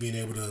like being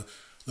able to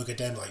look at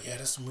that and be like, yeah,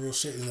 that's some real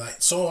shit. And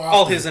like so often,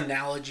 all his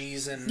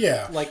analogies and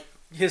like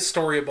his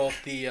story about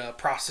the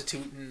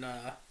prostitute and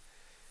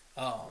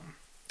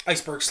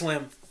Iceberg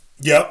Slim.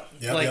 Yep.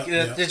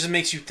 It just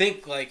makes you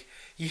think. Like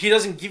he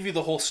doesn't give you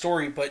the whole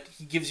story, but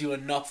he gives you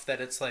enough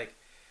that it's like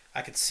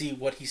I could see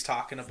what he's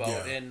talking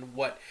about and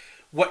what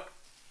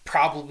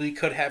probably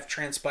could have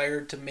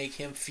transpired to make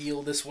him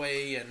feel this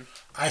way. And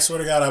I swear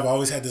to God, I've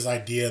always had this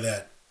idea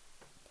that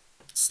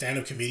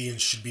stand-up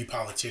comedians should be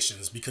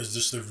politicians because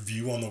just their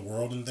view on the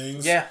world and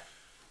things. Yeah.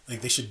 Like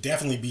they should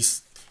definitely be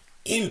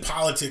in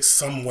politics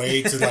some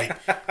way to like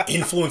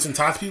influence and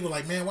talk to people.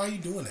 Like, man, why are you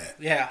doing that?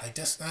 Yeah. Like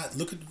that's not,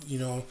 look at,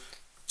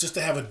 just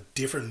to have a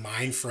different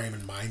mind frame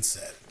and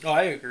mindset. Oh,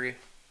 I agree.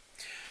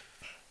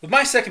 With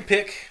my second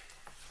pick,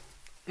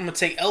 I'm going to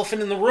take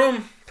Elephant in the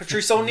Room,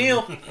 Patrice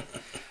O'Neal.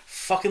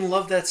 Fucking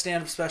love that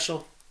stand-up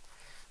special.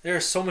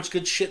 There's so much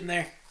good shit in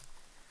there.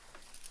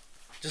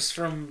 Just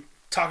from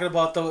talking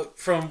about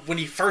from when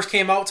he first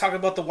came out, talking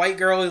about the white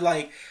girl, he's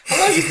like, how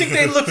long do you think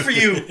they look for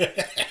you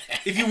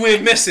if you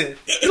went missing?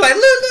 He's like,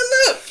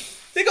 look.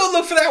 They gonna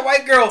look for that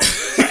white girl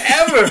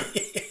forever.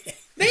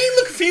 They ain't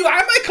looking for you.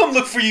 I might come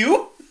look for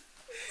you.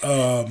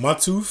 My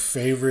two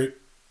favorite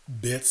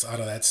bits out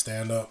of that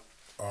stand-up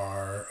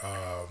are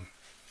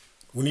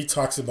when he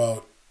talks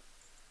about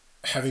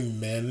having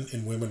men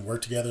and women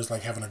work together. It's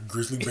like having a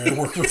grizzly bear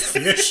work with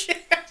fish.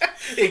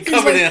 They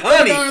covered in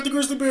honey. Oh God, the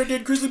grizzly bear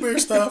did grizzly bear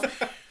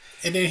stuff.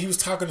 And then he was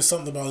talking to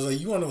something about, like,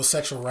 you want to know what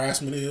sexual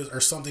harassment is or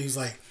something. He was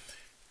like,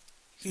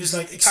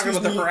 talking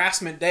about the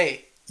harassment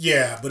day.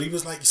 Yeah, but he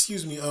was like,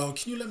 excuse me, can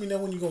you let me know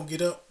when you're going to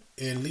get up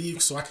and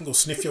leave so I can go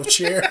sniff your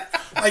chair?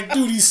 Like,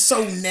 dude, he's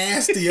so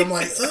nasty. I'm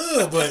like,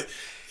 ugh, but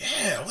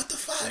yeah, what the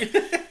fuck?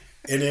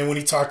 And then when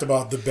he talked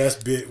about the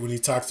best bit, when he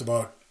talks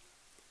about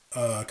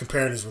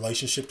comparing his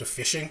relationship to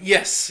fishing.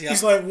 Yes. Yep.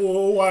 He's like,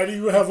 well, why do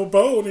you have a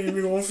boat and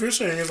you're going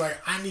fishing? He's like,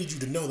 I need you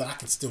to know that I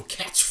can still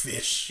catch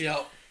fish.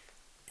 Yep.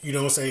 You know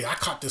what I'm saying? I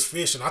caught this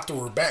fish and I threw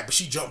her back, but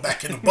she jumped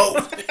back in the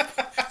boat.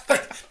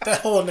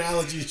 That whole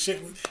analogy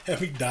shit had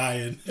me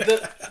dying.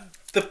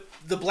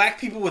 The black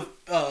people with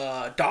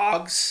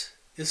dogs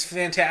is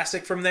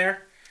fantastic from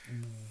there.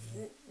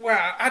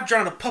 Wow, I'd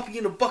drown a puppy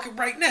in a bucket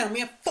right now,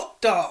 man. Fuck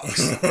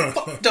dogs.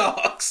 Fuck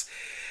dogs.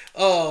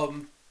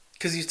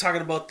 Because he's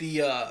talking about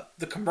the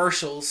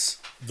commercials.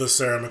 The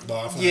Sarah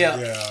McLachlan.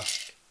 Yeah.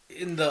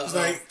 In the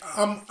like,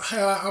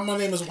 my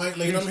name is White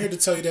Lady. I'm here to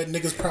tell you that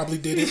niggas probably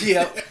did it.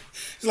 Yeah.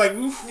 He's like,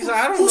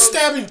 who's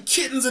stabbing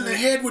kittens in the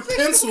head with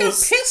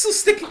pencils? Pencil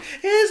sticking.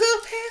 There's a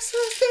pencil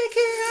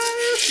sticking out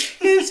of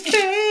his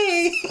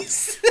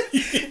face.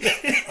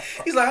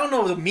 He's like, I don't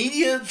know, the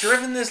media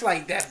driven this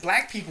like that.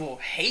 Black people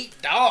hate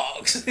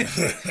dogs.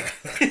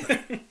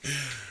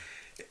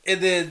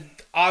 And then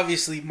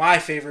obviously my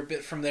favorite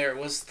bit from there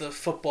was the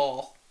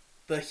football.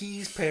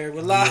 He's paired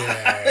with lies.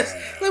 Yeah.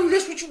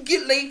 That's what you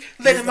get, late.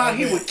 Let him out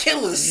here with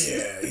killers.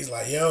 Yeah, he's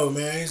like, yo,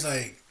 man. He's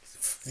like,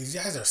 these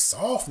guys are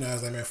soft now.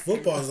 He's like, man,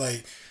 football is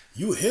like,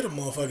 you hit a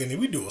motherfucker and then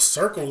we do a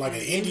circle like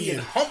an Indian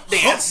hump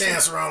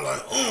dance around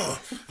like,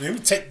 And then we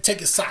take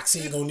your socks,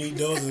 you ain't gonna need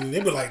those. And they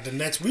be like, the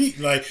next week,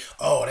 like,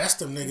 oh, that's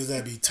them niggas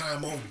that be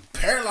time over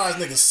paralyzed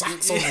niggas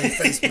socks on their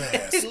face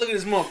mask. Look at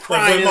this mom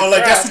crying.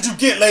 Like, that's what you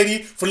get,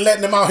 lady, for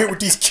letting them out here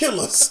with these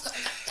killers.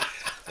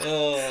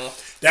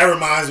 That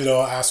reminds me,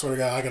 though, I swear to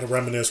God, I got to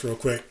reminisce real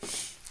quick.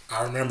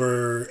 I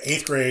remember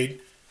 8th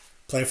grade,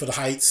 playing for the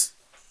Heights.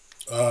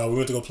 We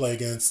went to go play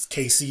against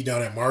KC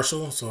down at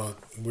Marshall. So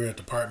we were at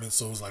the department,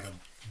 so it was like a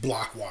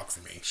block walk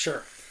for me.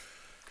 Sure.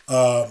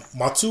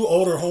 My two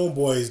older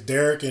homeboys,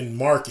 Derek and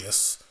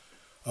Marcus,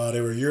 they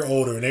were a year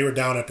older, and they were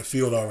down at the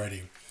field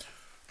already.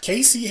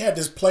 KC had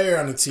this player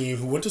on the team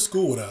who went to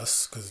school with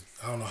us, because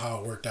I don't know how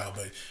it worked out,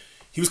 but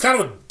he was kind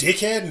of a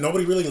dickhead, and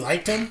nobody really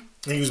liked him,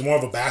 and he was more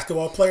of a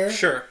basketball player.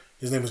 Sure.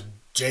 His name was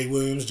Johnny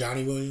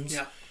Williams.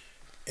 Yeah.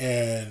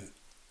 And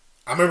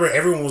I remember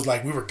everyone was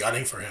like, we were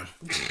gunning for him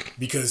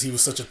because he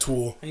was such a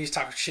tool. And he was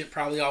talking shit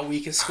probably all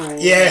week in school.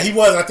 Yeah, he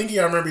was. I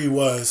remember he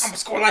was. I'm going to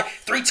score like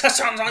 3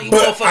 touchdowns on you,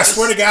 but motherfuckers. I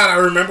swear to God, I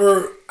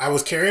remember I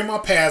was carrying my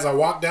pads. I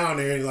walked down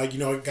there and, like,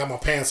 got my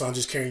pants on,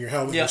 just carrying your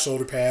helmet, my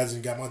shoulder pads,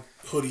 and got my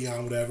hoodie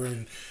on, whatever.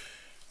 And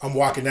I'm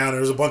walking down. There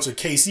was a bunch of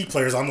KC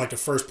players. I'm like the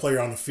first player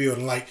on the field.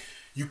 And, like,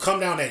 you come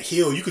down that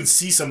hill, you can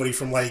see somebody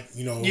from, like,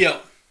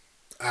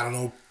 I don't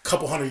know,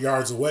 couple 100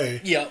 yards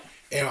away. Yep.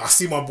 And I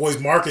see my boys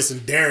Marcus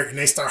and Derek, and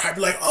they start hyping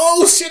like,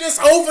 oh shit, it's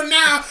over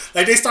now.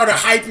 Like, they started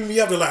hyping me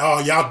up. They're like, oh,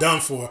 y'all done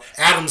for.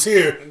 Adam's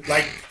here.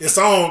 Like, it's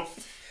on.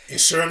 And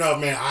sure enough,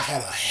 man, I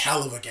had a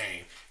hell of a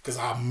game because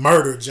I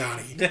murdered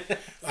Johnny.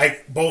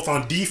 Like, both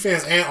on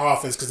defense and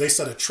offense, because they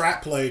set a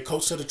trap play.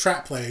 Coach set a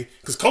trap play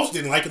because Coach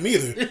didn't like him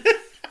either.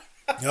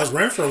 That was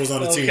Renfro was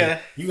on the team.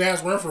 You can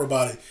ask Renfro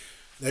about it.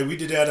 We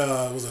did that,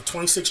 it was a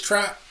 26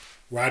 trap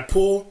where I'd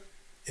pull.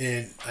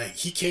 And like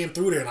he came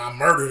through there and I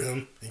murdered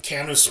him. And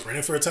Camden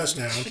sprinted for a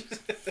touchdown.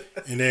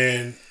 And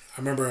then I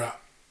remember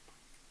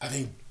I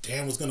think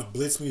Dan was gonna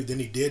blitz me, then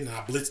he did, and I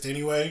blitzed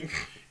anyway.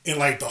 And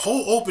like the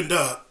hole opened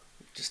up.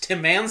 Just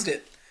Tim Mansed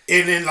it.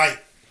 And then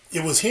like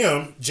it was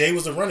him. Jay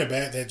was the running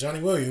back, that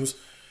Johnny Williams.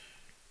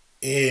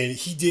 And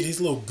he did his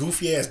little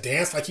goofy ass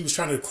dance like he was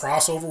trying to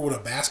cross over with a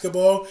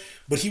basketball.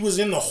 But he was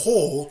in the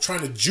hole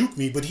trying to juke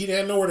me, but he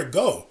didn't know where to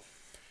go.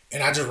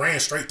 And I just ran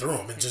straight through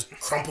him and just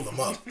crumpled him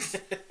up.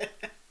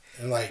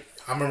 And like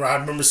I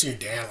remember seeing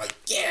Dan like,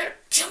 yeah,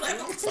 kill that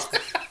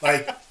motherfucker.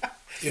 Like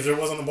if there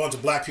wasn't a bunch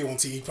of black people on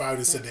TV, he probably would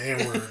have said the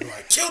N-word,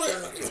 like, kill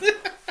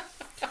that.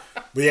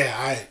 But yeah,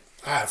 I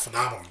had a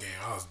phenomenal game.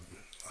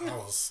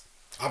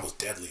 I was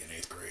deadly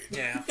in 8th grade.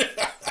 Yeah.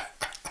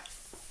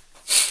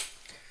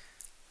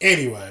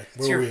 Anyway,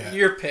 where were we at?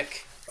 Your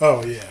pick.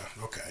 Oh yeah.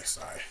 Okay,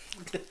 sorry.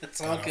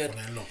 It's all good. On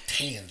that little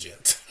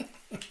tangent.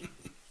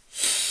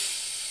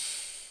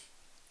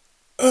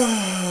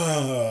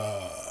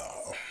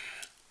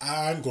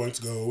 I'm going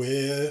to go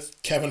with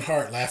Kevin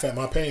Hart, Laugh at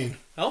My Pain.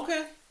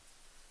 Okay.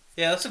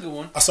 Yeah, that's a good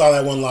one. I saw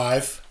that one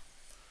live.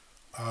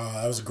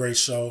 That was a great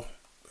show.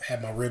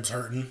 Had my ribs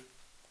hurting.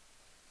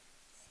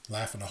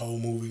 Laughing the whole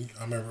movie.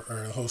 I remember,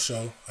 or the whole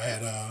show. I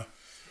had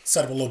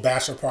set up a little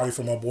bachelor party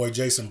for my boy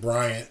Jason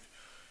Bryant.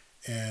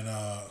 And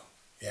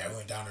yeah, we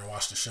went down there and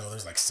watched the show.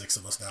 There's like 6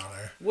 of us down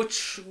there. What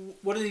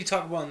did he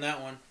talk about in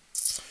that one?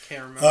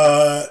 Can't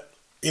remember.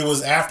 It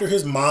was after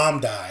his mom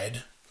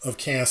died of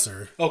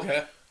cancer.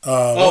 Okay.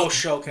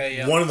 Okay,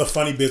 yeah. One of the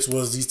funny bits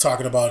was he's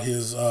talking about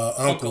his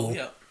uncle.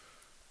 Yeah.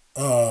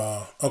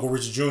 Uncle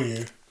Richard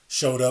Jr.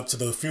 showed up to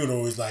the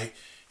funeral. He's like,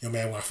 yo,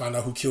 man, when I find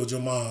out who killed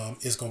your mom,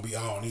 it's going to be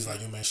on. He's like,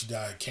 yo, man, she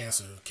died of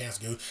cancer.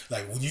 Cancer.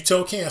 Like, when you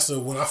tell cancer,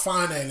 when I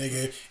find that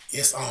nigga,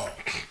 it's on.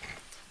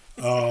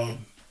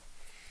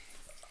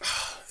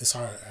 It's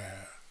hard.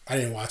 I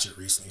didn't watch it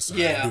recently, so I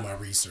didn't do my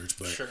research.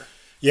 But sure.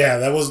 Yeah,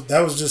 that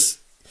was just,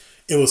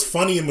 it was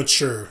funny and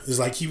mature. It's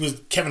like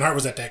Kevin Hart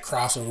was at that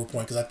crossover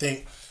point, because I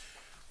think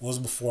what was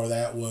before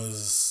that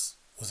was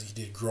he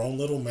did Grown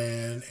Little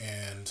Man,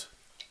 and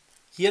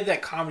he had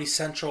that Comedy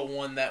Central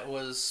one that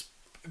was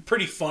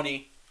pretty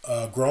funny.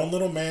 Grown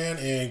Little Man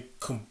and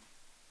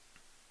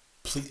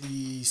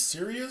Completely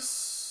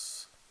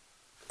Serious?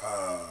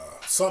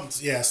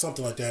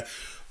 Something like that.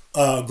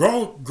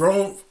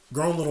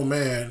 Grown Little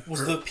Man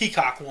was the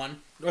peacock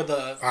one, or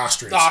the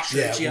ostrich.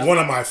 Yeah, one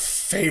of my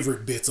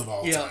favorite bits of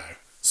all time.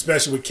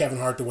 Especially with Kevin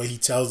Hart, the way he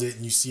tells it,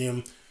 and you see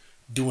him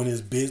doing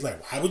his bits.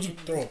 Like, why would you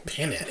throw a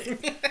pin at it?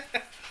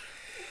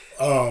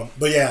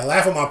 But yeah,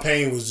 Laugh at My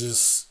Pain was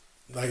just,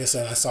 like I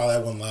said, I saw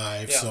that one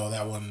live, so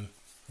that one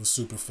was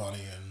super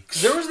funny. And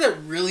there was that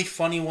really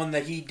funny one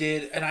that he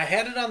did, and I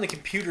had it on the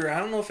computer. I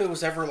don't know if it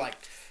was ever like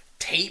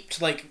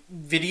taped, like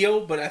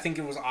video, but I think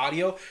it was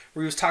audio,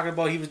 where he was talking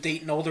about he was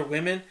dating older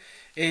women.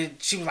 And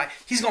she was like,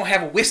 he's going to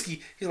have a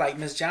whiskey. He's like,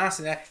 Miss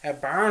Johnson, that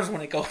burns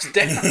when it goes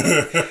down.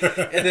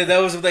 And then that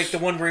was like the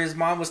one where his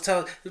mom was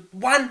telling,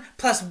 1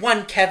 +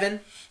 1,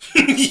 Kevin.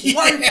 1 +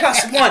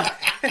 1.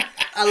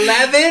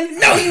 11?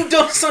 No, you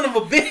dumb son of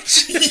a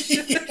bitch.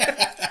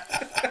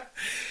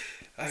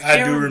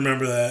 I do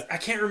remember that. I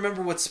can't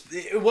remember what,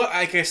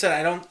 like I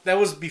said, that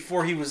was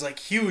before he was like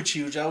huge.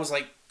 That was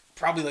like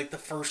probably like the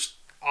first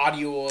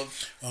audio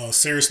of. Oh,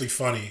 Seriously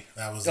Funny.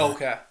 That was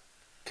okay.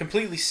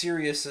 Completely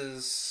Serious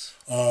is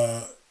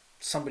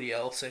somebody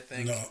else, I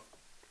think. No,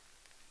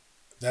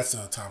 that's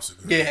Tom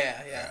Segura.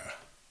 Yeah.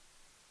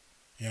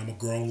 I'm a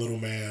Grown Little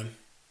Man.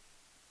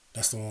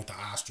 That's the one with the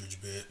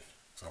ostrich bit.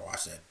 So I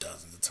watched that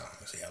dozens of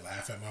times. Yeah,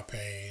 Laugh at My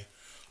Pain.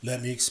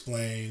 Let Me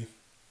Explain.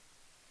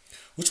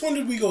 Which one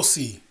did we go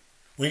see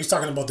when he was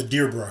talking about the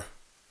Deerbrook?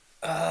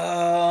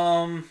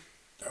 That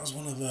was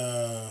one of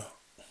the.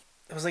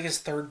 That was like his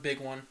third big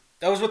one.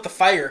 That was with the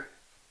fire.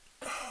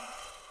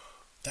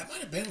 That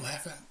might have been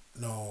Laugh at.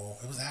 No,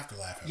 it was after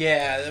Laugh at.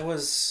 Yeah, it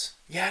was.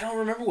 Yeah, I don't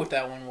remember what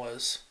that one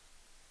was.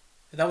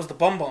 That was the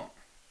Bum Bump.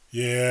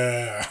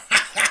 Yeah.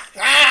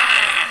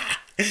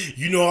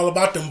 You know all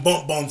about them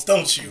bump bumps,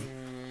 don't you?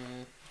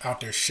 Out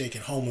there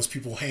shaking homeless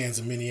people's hands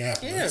in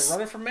Minneapolis. Yeah,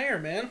 running for mayor,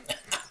 man.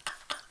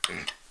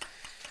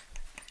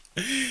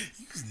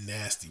 You was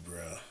nasty,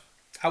 bro.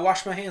 I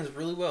washed my hands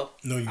really well.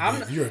 No, you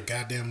didn't. You're a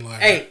goddamn liar.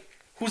 Hey,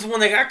 who's the one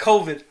that got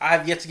COVID? I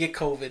have yet to get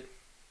COVID.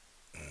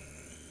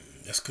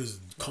 That's because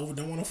COVID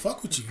don't want to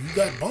fuck with you. You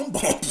got bum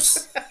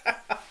bumps.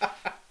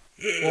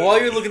 Well, while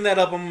you're looking that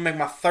up, I'm going to make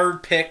my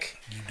third pick.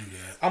 You do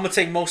that. I'm going to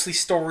take Mostly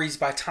Stories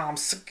by Tom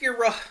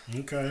Segura.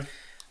 Okay.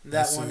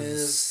 That's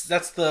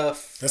the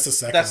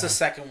second one. The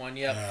second one,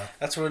 yep. Yeah.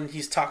 That's when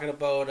he's talking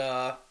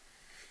about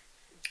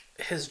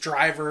his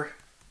driver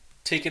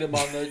taking him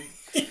on the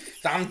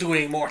I'm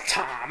doing more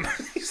Tom.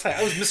 He's like,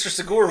 I was Mr.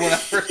 Segura when I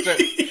first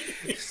started.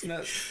 It's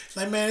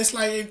like, man, it's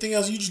like anything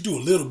else. You just do a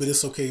little bit.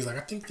 It's okay. He's like,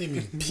 I think they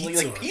mean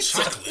pizza or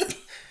chocolate.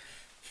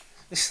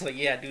 It's like,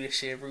 yeah, I do this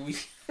shit every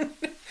week. And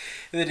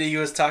then he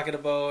was talking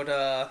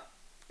about,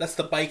 that's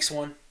the bikes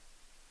one.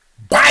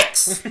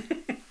 Bikes!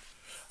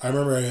 I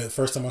remember the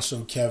first time I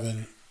showed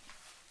Kevin,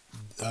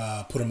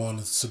 put him on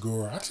the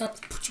Segura. Actually, I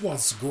have to put you on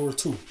the Segura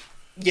too.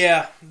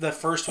 Yeah, the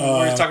first one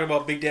where he's talking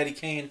about Big Daddy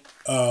Kane.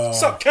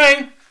 Sup,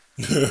 Kane?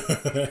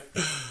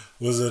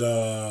 Was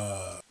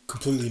it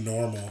Completely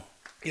Normal?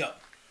 Yep.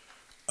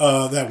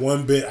 That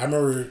one bit, I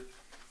remember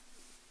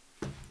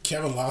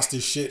Kevin lost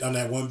his shit on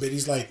that one bit.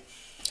 He's like,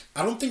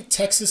 I don't think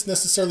Texas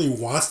necessarily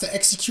wants to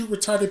execute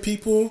retarded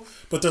people,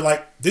 but they're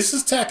like, this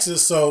is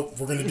Texas, so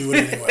we're going to do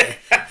it anyway.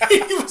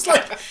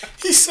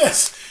 He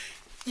says,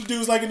 the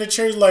dude's like in the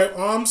church, like,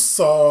 I'm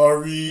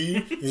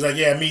sorry. He's like,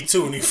 yeah, me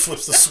too. And he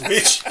flips the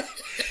switch.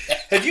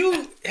 Have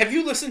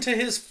you listened to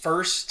his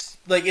first,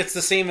 like, it's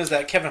the same as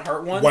that Kevin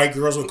Hart one? White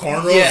Girls with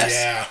Cornrows? Yes.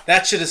 Yeah.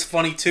 That shit is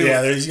funny too.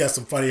 Yeah, he's got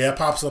some funny, that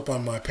pops up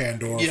on my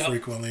Pandora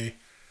frequently.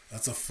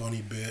 That's a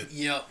funny bit.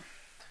 Yep.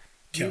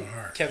 Kevin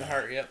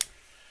Hart. Yep.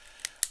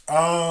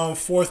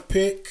 Fourth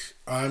pick,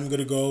 I'm going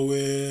to go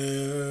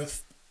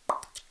with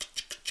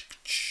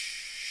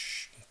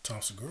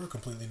Tom Segura,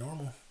 Completely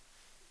Normal.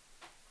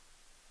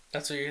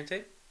 That's what you're going to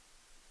take?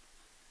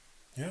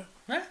 Yeah.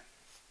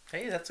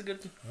 Hey, that's a good.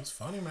 That's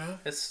funny, man.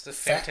 It's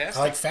fantastic. I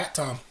like Fat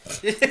Tom.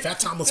 Fat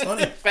Tom was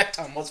funny. Fat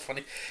Tom was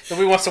funny.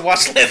 Nobody wants to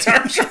watch Lance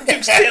Armstrong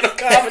do stand-up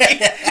comedy.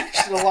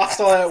 Should have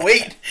lost all that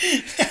weight.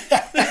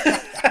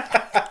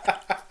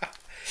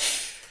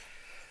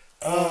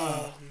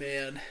 Oh,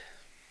 man.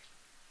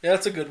 Yeah,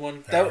 that's a good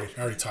one. I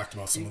already talked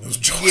about some of those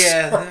jokes.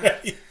 Yeah.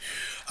 Already.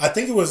 I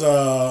think it was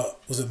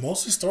it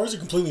Mostly Stories or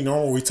Completely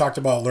Normal? We talked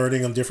about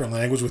learning a different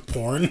language with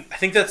porn. I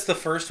think that's the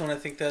first one. I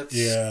think that's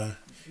the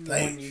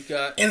one you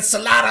got.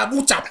 Ensalada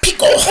mucha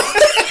pico.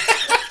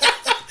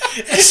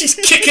 And she's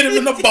kicking him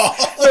in the ball.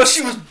 Oh,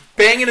 she was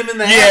banging him in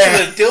the ass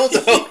with a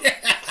dildo.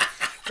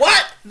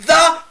 What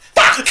the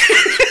fuck?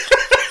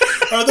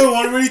 Or the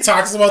one where he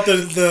talks about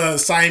the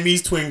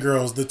Siamese twin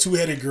girls, the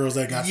two-headed girls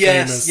that got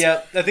famous.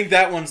 Yes, I think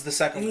that one's the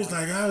second he one. was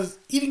like, I was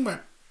eating my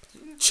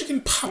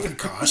chicken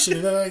paprikash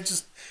and then I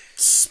just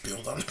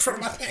spilled on it in front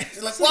of my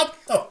face. Like, what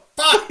the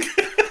fuck?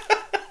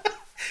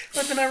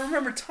 But then I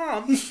remember,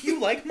 Tom, you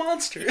like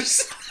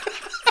monsters.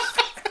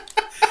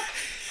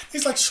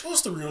 He's like, show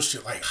us the real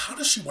shit. Like, how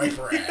does she wipe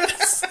her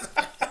ass?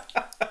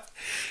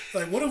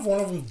 Like, what if one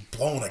of them's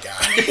blowing a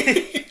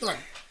guy? Like,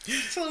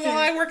 so, well,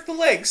 I work the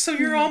legs, so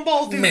you're on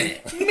ball duty.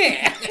 Man.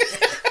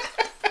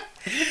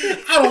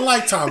 I don't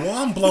like Tom. Well,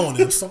 I'm blowing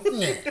him, so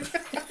man.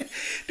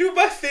 Dude,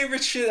 my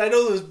favorite shit, I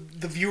know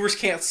the viewers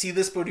can't see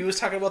this, but he was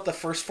talking about the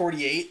first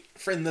 48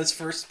 in this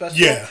first special.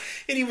 Yeah.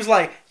 And he was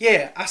like,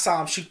 yeah, I saw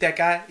him shoot that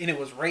guy, and it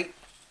was right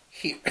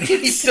here. And he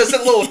does a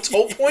little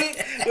toe point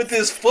with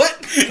his foot.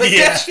 Like,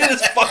 that shit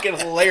is fucking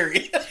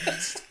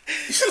hilarious.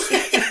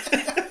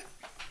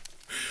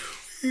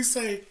 He's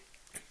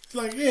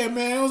like, yeah,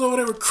 man, I was over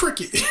there with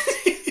Cricket.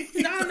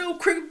 I know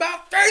Cricket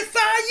about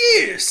 35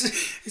 years.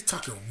 He's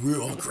talking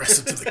real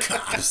aggressive to the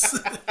cops.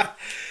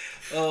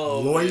 Oh,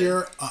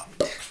 lawyer up.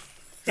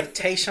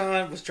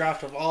 Tayshaun was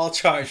dropped of all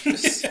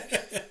charges.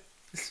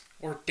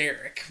 Or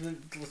Derek.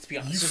 Let's be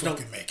honest.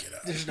 Make it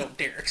up. There's no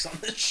Dereks on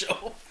this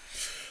show.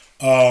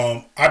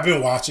 I've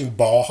been watching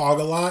Ball Hog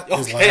a lot.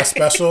 His last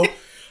special.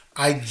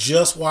 I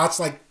just watched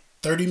like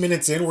 30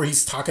 minutes in where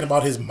he's talking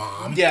about his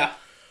mom. Yeah.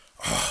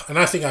 And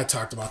I think I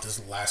talked about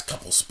this last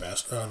couple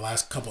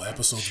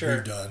episodes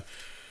we've done.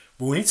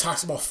 But when he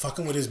talks about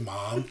fucking with his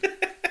mom,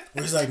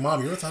 where he's like,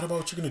 Mom, you ever thought about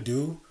what you're going to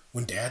do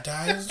when Dad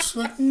dies? She's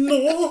like,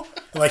 no.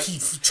 And like he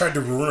tried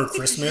to ruin her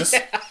Christmas.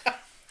 Yeah.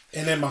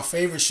 And then my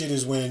favorite shit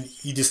is when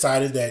he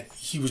decided that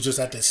he was just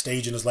at that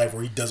stage in his life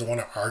where he doesn't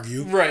want to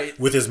argue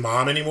with his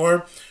mom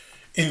anymore.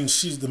 And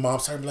the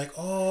mom's starting to be like,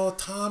 oh,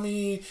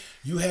 Tommy,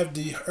 you have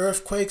the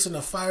earthquakes and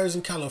the fires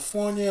in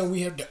California, and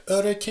we have the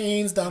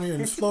hurricanes down here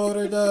in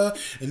Florida,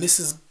 and this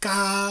is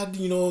God,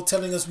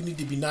 telling us we need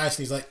to be nice.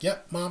 And he's like,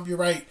 yep, Mom, you're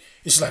right.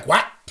 And she's like,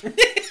 what?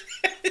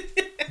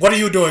 What are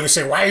you doing? And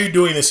say, why are you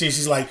doing this? And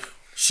she's like,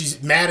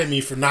 she's mad at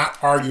me for not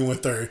arguing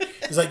with her.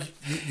 He's like,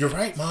 you're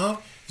right, Mom.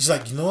 He's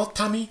like, you know what,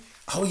 Tommy?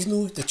 I always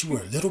knew that you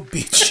were a little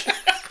bitch.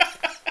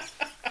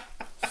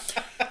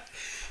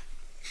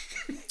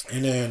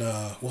 And then,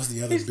 what's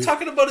the other? He's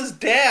talking about his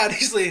dad.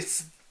 He's like,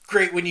 it's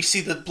great when you see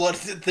the blood,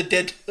 the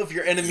dead of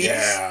your enemies.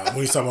 Yeah,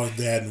 when he's talking about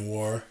his dad in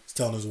war. He's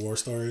telling his war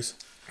stories.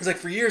 He's like,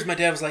 for years, my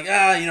dad was like,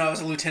 I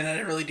was a lieutenant. I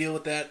didn't really deal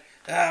with that.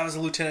 I was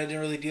a lieutenant. I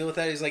didn't really deal with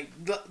that. He's like,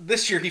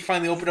 this year he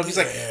finally opened up. He's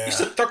like, you used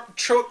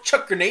to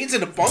chuck grenades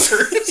into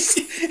bunkers.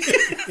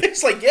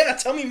 He's like, yeah,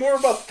 tell me more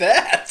about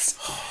that.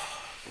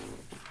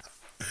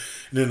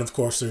 And then, of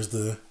course, there's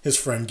his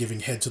friend giving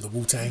head to the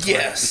Wu-Tang Clan.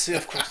 Yes,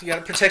 of course. You got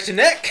to protect your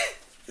neck.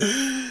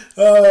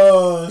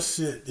 Oh,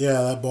 shit.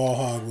 Yeah, that Ball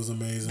Hog was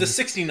amazing. The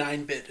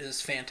 69-bit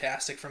is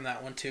fantastic from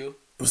that one, too.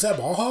 Was that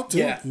Ball Hog, too?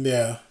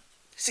 Yeah.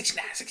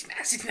 69.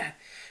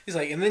 He's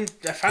like, and then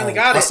I finally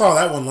got it. I saw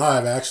that one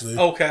live, actually.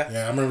 Okay.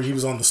 Yeah, I remember he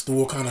was on the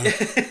stool kind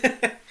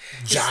of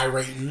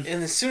gyrating.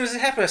 And as soon as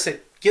it happened, I said,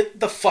 get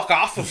the fuck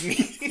off of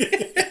me.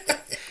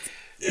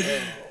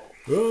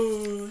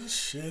 Oh,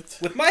 shit.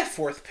 With my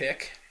fourth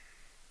pick,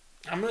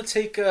 I'm going to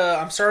take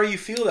I'm Sorry You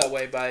Feel That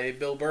Way by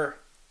Bill Burr.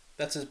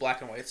 That's his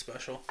black and white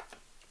special.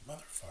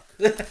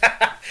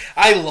 Motherfucker.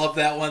 I love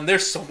that one.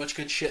 There's so much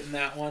good shit in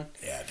that one.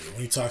 Yeah, dude.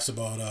 When he talks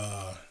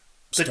about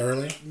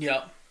Sterling.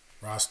 Yep.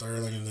 Ross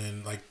Sterling, and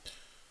then like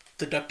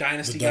the Duck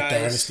Dynasty guys. The Duck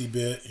Dynasty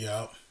bit,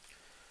 yep.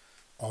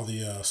 All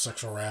the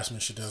sexual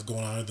harassment shit that's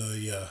going on in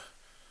the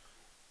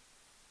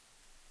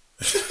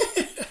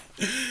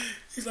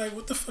He's like,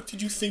 what the fuck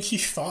did you think he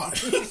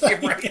thought?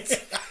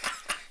 Right.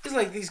 He's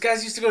like, these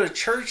guys used to go to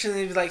church and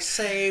they'd be like,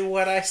 say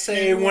what I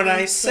say when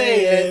I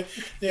say it.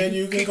 Then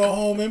you can go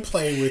home and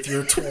play with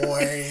your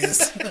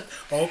toys.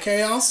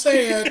 Okay, I'll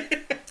say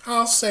it.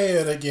 I'll say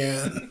it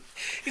again.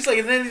 He's like,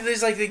 and then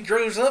there's like, he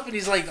grows up and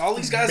he's like, all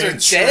these guys are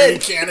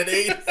dead.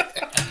 Candidate.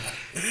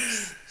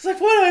 He's like,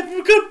 what?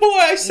 I'm a good boy.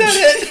 I said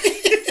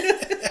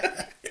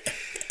it.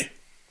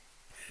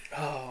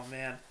 Oh,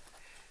 man.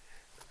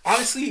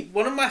 Honestly,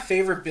 one of my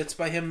favorite bits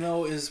by him,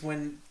 though, is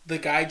when the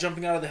guy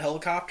jumping out of the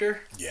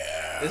helicopter.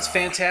 Yeah. It's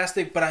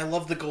fantastic, but I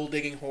love the gold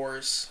digging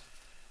horrors.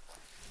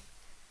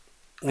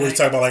 Were you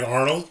talking about like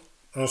Arnold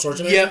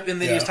Schwarzenegger? Yep,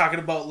 and then he was talking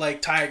about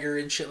like Tiger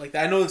and shit like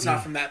that. I know it's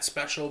not from that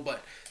special,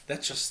 but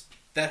that's just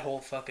that whole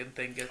fucking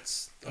thing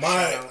gets a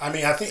I shout-out.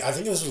 mean, I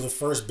think this was the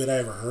first bit I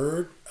ever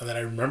heard that I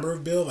remember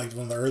of Bill. Like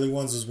one of the early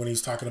ones is when he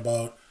was talking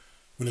about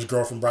when his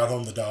girlfriend brought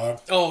home the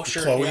dog. Oh,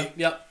 sure. Chloe.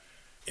 Yep.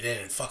 And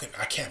then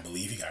I can't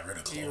believe he got rid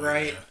of Chloe. You're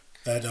right. Man.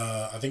 That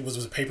I think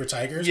was Paper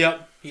Tigers.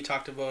 Yep. He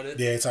talked about it.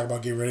 Yeah, he talked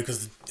about getting rid of it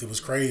because it was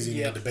crazy.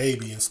 Yep. And the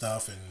baby and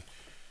stuff, and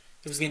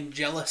He was getting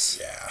jealous.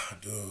 yeah,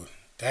 dude,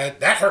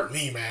 that hurt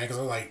me, man. Because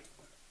I was like,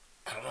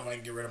 I don't know if I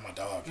can get rid of my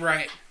dog.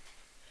 Right.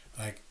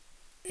 Like,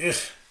 ugh.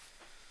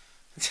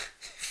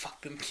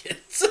 Fuck them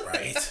kids.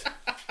 Right.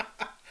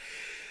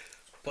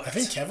 But I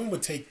think Kevin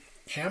would take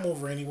Ham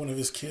over any one of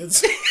his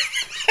kids.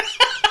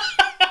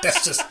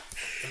 That's just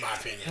in my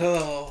opinion.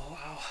 Oh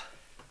wow,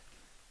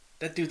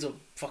 that dude's a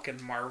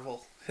fucking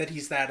marvel. That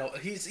he's that old.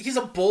 He's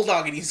a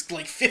bulldog and he's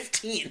like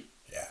 15.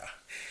 Yeah,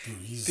 dude,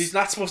 He's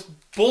not supposed.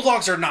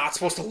 Bulldogs are not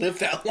supposed to live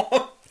that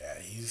long. Yeah,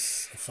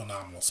 he's a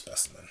phenomenal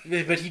specimen.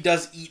 But he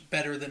does eat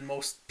better than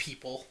most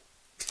people.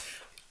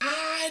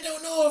 I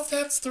don't know if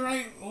that's the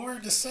right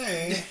word to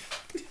say.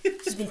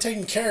 He's been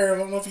taken care of.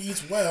 I don't know if he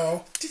eats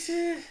well.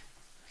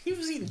 He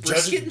was eating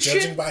brisket and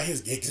Judging shit. by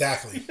his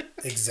exactly.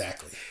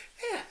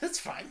 Yeah, that's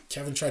fine.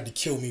 Kevin tried to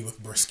kill me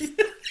with brisket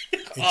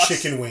and Us.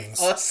 chicken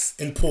wings Us.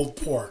 and pulled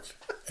pork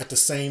at the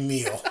same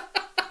meal.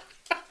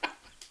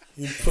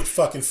 You put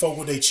fucking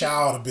Fogo de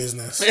Chao out of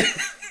business.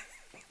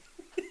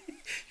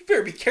 You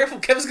better be careful.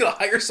 Kevin's gonna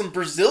hire some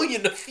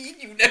Brazilian to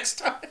feed you next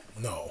time.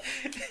 No.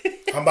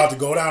 I'm about to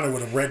go down there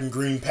with a red and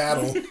green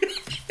paddle.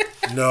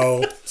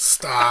 No.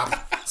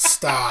 Stop.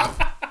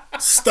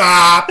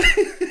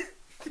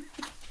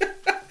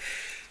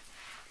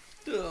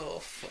 Oh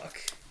fuck.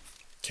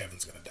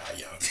 Kevin's gonna die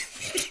young.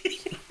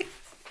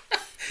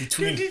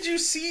 Dude, did you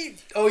see?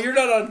 Oh, you're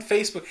not on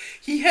Facebook.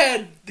 He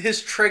had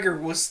his Traeger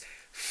was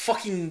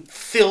fucking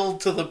filled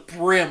to the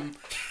brim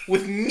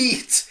with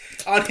meat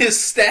on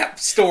his Snap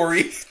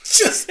story. And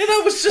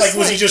I was just like,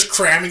 was he just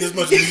cramming as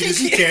much meat as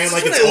he can?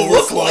 Like it's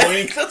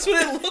overflowing? That's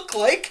what it looked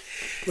like.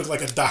 Looked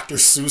like a Dr.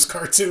 Seuss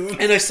cartoon.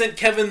 And I sent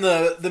Kevin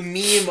the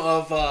meme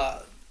of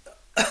what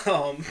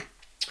the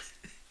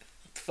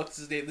fuck's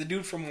his name? The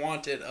dude from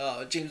Wanted,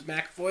 James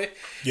McAvoy.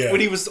 Yeah.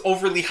 When he was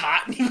overly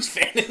hot and he was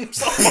fanning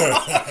himself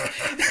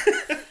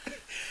off.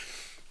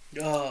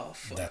 Oh,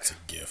 fuck. That's a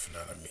gif,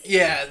 not a meme.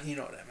 Yeah, you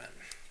know what I meant.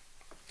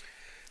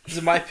 Is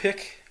it my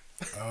pick?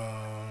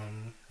 I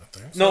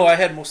think so. No, I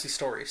had mostly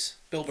stories.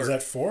 Bill Burr. Was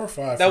that 4 or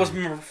 5? That was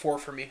number 4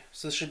 for me.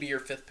 So this should be your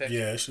 5th pick.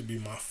 Yeah, it should be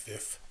my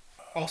 5th.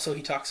 Also,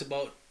 he talks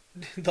about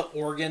the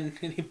organ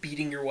and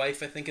beating your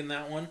wife, I think, in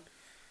that one.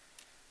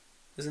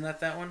 Isn't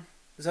that one?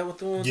 Is that what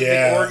the one with the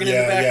big organ in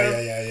the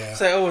background? Yeah.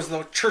 It's like, oh, is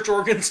the church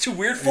organ's too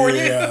weird for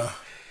you?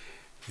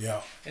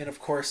 Yeah. And, of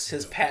course,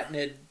 his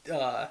patented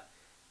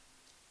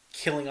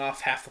killing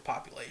off half the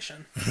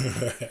population.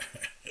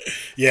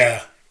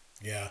 Yeah.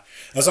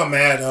 That's why I'm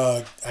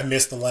mad. I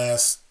missed the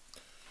last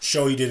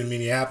show he did in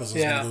Minneapolis. I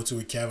was going to go to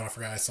with Kevin. I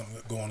forgot I had something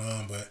going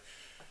on, but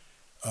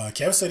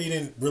Kevin said he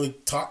didn't really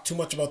talk too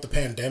much about the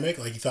pandemic.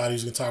 Like, he thought he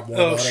was going to talk more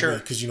about it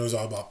because, it's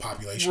all about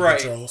population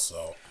control.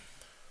 So,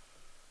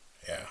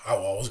 yeah, I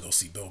will always go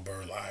see Bill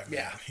Burr live. Man.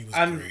 Yeah. He was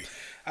great.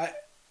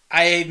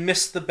 I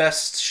missed the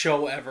best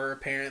show ever,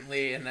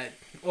 apparently,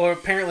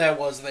 apparently I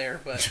was there,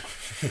 but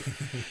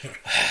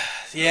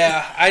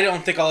yeah, I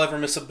don't think I'll ever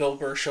miss a Bill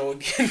Burr show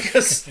again,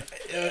 because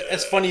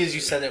as funny as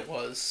you said it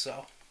was,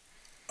 so.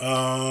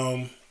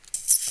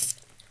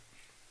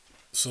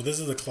 So this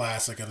is a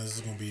classic, and this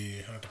is going to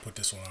be, I have to put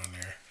this one on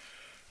there.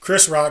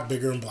 Chris Rock,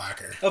 Bigger and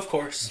Blacker. Of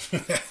course.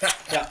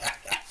 Yeah.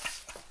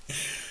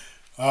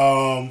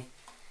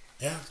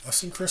 Yeah, I've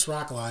seen Chris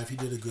Rock live. He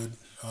did a good,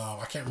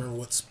 I can't remember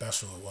what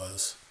special it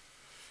was.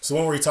 It's the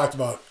one where he talked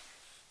about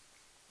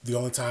the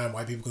only time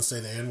white people can say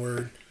the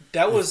N-word.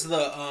 That was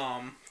the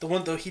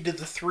one though he did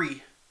the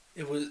 3.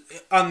 It was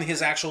on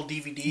his actual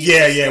DVD.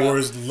 Yeah, where it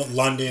was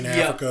London,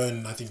 Africa,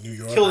 and I think New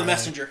York. Kill the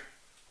Messenger.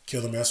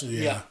 Kill the Messenger,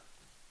 yeah.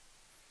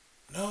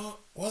 No,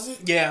 was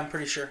it? Yeah, I'm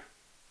pretty sure.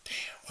 Damn,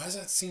 why does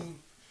that seem...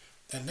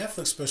 That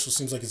Netflix special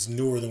seems like it's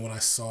newer than when I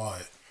saw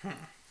it.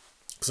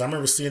 Because I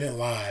remember seeing it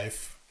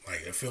live.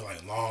 Like, it felt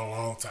like a long,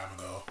 long time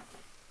ago.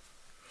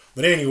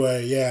 But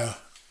anyway, yeah.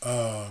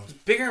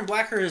 Bigger and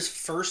Blacker, his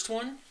first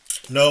one?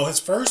 No, his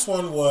first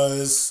one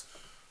was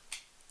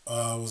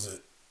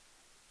it?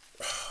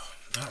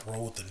 Not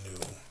Roll with the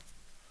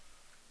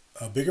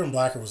New. Bigger and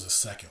Blacker was the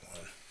second one.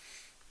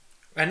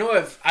 I know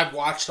I've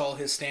watched all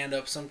his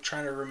stand-ups. I'm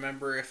trying to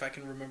remember if I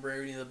can remember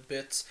any of the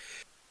bits.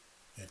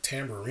 Yeah,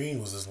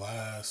 Tambourine was his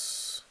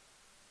last.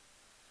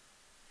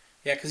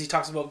 Yeah, because he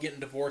talks about getting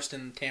divorced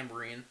in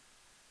Tambourine.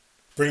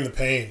 Bring the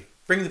Pain.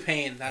 Bring the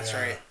Pain, that's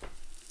right.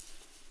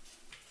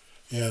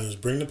 Yeah, there's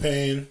Bring the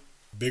Pain,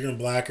 Bigger and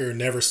Blacker,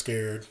 Never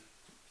Scared.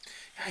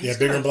 Yeah,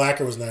 Bigger and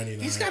Blacker was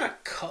 99. He's got a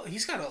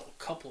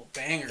couple of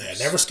bangers. Yeah,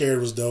 Never Scared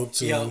was dope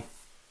too. Yep.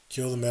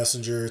 Kill the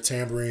Messenger,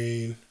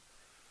 Tambourine.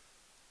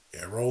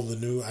 Yeah, Roll the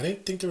New. I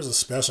didn't think there was a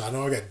special. I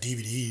know I got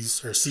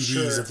DVDs or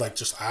CDs of like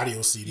just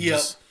audio CDs.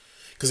 Yep.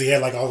 Because he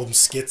had like all them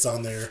skits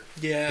on there.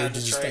 Yeah, where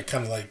that's just right. like,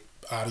 kind of like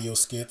audio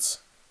skits.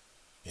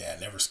 Yeah,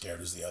 Never Scared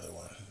was the other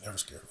one. Never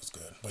Scared was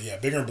good. But yeah,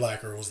 Bigger and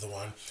Blacker was the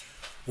one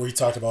where he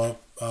talked about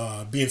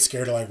being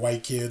scared of like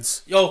white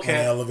kids on the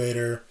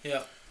elevator.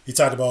 Yeah. He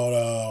talked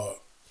about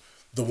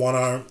the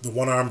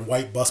one-armed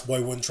white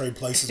busboy wouldn't trade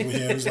places with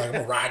him. He's like, I'm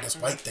gonna ride this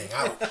white thing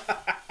out.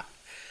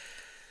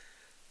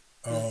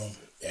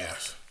 Yeah,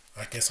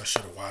 I guess I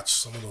should have watched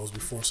some of those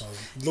before, so I was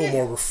a little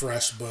more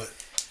refreshed. But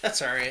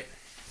that's all right.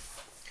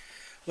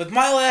 With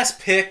my last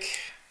pick,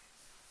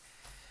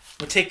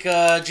 we'll take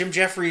Jim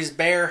Jeffries'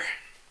 Bear.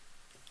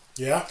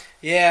 Yeah?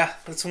 Yeah,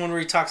 that's the one where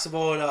he talks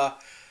about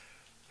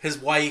his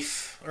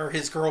wife or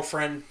his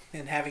girlfriend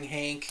and having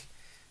Hank.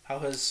 How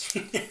his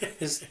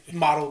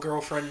model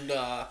girlfriend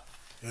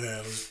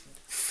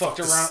fucked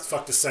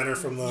the center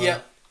from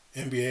the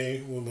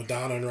NBA with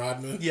Madonna and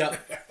Rodman. Yeah.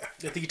 I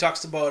think he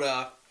talks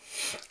about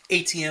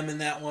ATM in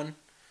that one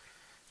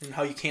and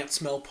how you can't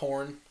smell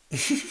porn.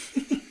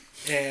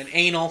 And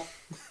anal.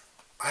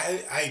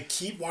 I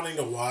keep wanting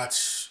to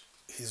watch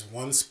his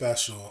one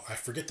special. I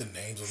forget the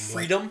names of them.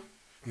 Freedom?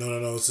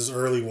 No. It's his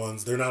early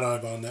ones. They're not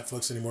on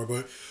Netflix anymore.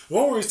 But the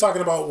one where he's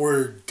talking about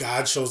where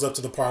God shows up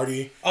to the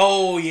party.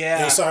 Oh, yeah.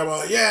 And he's talking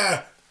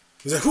about,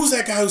 He's like, who's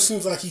that guy who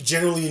seems like he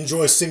generally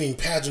enjoys singing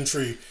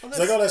pageantry? He's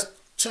like, that's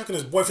Chuck and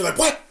his boyfriend. Like,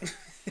 what?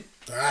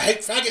 I hate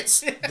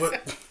faggots.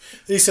 But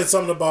he said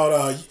something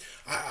about,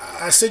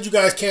 I said you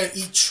guys can't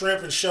eat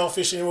shrimp and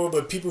shellfish anymore,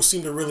 but people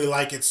seem to really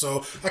like it.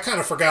 So I kind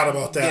of forgot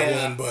about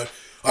that one, but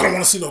I don't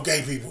want to see no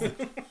gay people.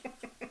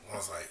 I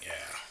was like,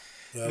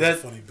 that's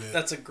a funny bit.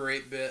 That's a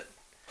great bit.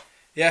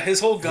 Yeah, his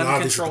whole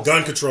gun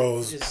control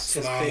is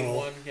phenomenal. His big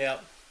one. Yeah,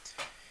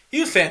 he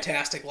was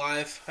fantastic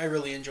live. I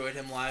really enjoyed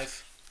him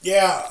live.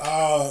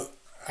 Yeah,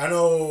 I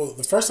know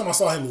the first time I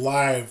saw him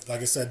live, like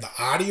I said, the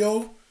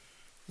audio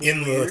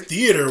in the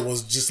theater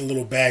was just a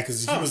little bad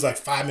because he was like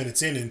 5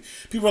 minutes in and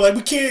people were like,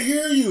 we can't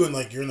hear you. And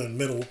like, you're in the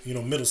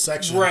middle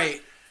section.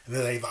 Right. And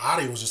then the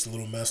audio was just a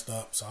little messed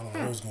up. So I don't know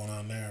what was going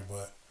on there,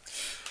 but.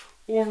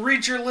 We'll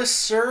read your list,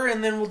 sir,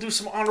 and then we'll do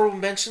some honorable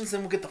mentions.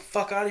 Then we'll get the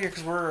fuck out of here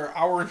because we're an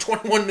hour and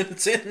 21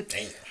 minutes in.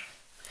 Damn.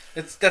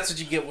 That's what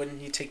you get when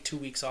you take 2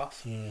 weeks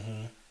off.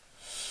 Mm-hmm.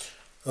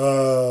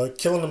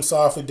 Killing Them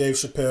Softly, Dave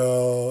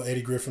Chappelle,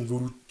 Eddie Griffin,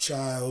 Voodoo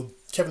Child,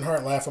 Kevin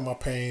Hart, Laugh at My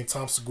Pain,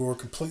 Tom Segura,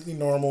 Completely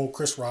Normal,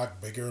 Chris Rock,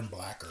 Bigger and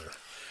Blacker.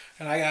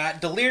 And I got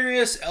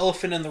Delirious,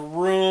 Elephant in the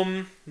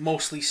Room,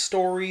 Mostly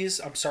Stories,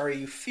 I'm Sorry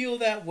You Feel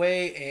That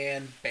Way,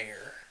 and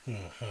Bear.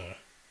 Mm-hmm.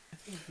 I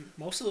think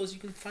most of those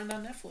you can find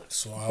on Netflix.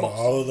 So out of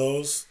all of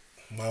those,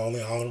 my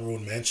only honorable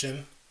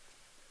mention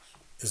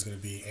is going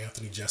to be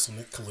Anthony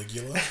Jeselnik,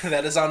 Caligula.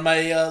 That is on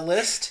my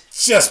list.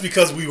 Just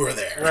because we were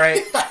there.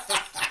 Right.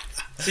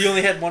 So you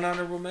only had one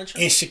honorable mention?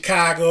 In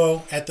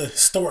Chicago at the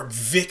historic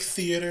Vic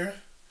Theater.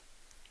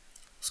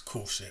 It's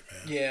cool shit,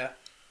 man. Yeah.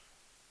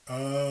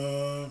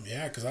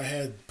 Yeah, because I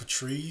had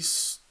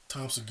Patrice,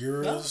 Tom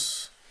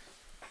Segura's,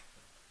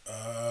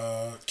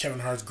 Kevin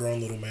Hart's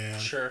Grown Little Man.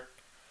 Sure.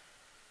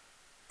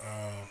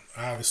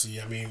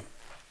 Obviously, I mean,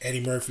 Eddie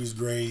Murphy's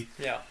great.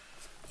 Yeah.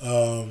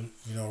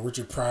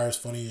 Richard Pryor's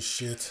funny as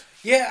shit.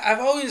 Yeah,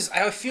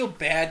 I feel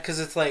bad because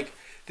it's like,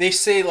 they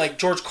say like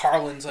George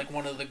Carlin's like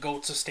one of the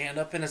goats of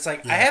stand-up, and it's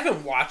like I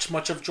haven't watched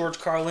much of George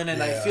Carlin,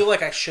 and I feel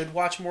like I should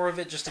watch more of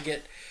it just to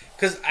get,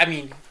 because I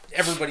mean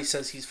everybody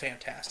says he's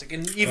fantastic,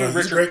 and even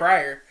Richard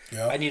Pryor,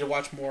 I need to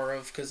watch more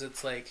of because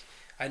it's like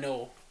I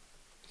know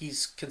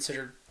he's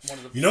considered one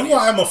of the. You know who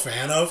I'm a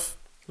fan of?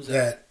 Who's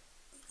that?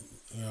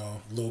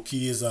 Low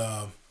key is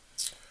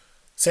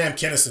Sam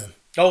Kinison.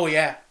 Oh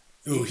yeah.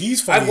 Ooh,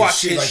 he's funny. I've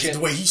watched as shit. his Like shit. the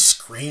way he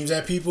screams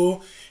at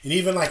people, and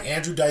even like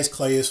Andrew Dice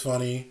Clay is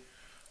funny.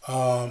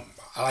 I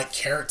like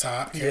Carrot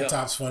Top. Carrot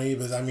Top's funny,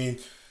 but I mean,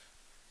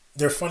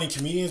 they're funny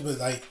comedians, but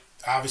like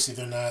obviously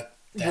they're not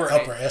that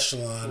upper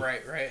echelon.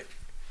 Right.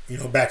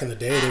 Back in the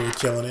day they were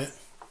killing it.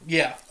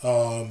 Yeah.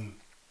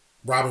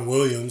 Robin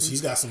Williams,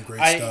 he's got some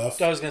great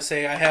stuff. I was gonna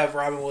say I have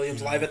Robin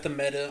Williams Live at the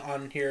Met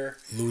on here.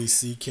 Louis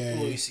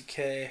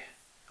C.K.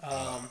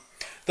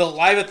 The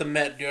Live at the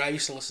Met, dude, I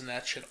used to listen to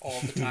that shit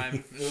all the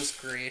time. It was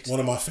great. One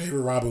of my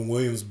favorite Robin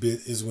Williams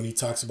bit is when he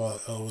talks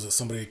about, was it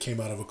somebody that came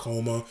out of a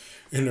coma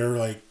and they're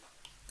like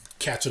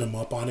catching him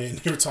up on it, and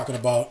they were talking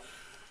about,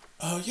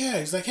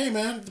 he's like, hey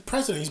man, the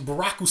president, he's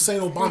Barack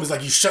Hussein Obama. He's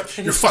like,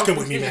 you're fucking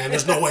with me, man.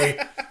 There's no way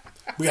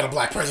we got a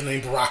black president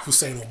named Barack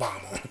Hussein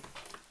Obama.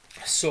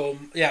 So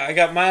yeah, I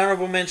got my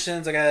honorable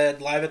mentions. I got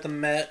Live at the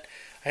Met.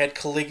 I had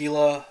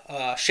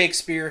Caligula,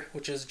 Shakespeare,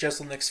 which is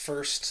Jeselnik's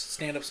first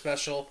stand-up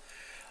special.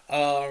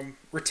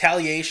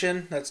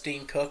 Retaliation, that's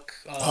Dane Cook.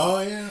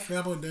 I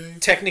forgot about Dane.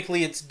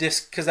 Technically, it's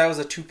disc because that was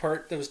a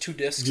two-part. There was 2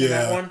 discs in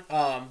that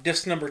one.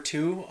 Disc number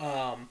 2,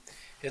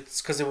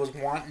 it's because it was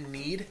Want and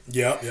Need.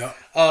 Yeah.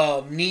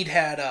 Need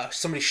had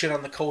somebody shit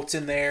on the coats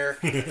in there.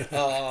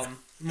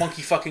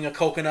 Monkey fucking a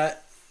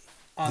coconut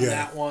on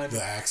that one.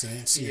 The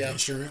accident,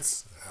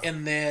 insurance.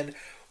 And then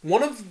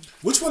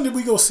which one did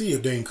we go see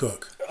of Dane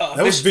Cook?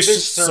 That was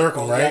Vicious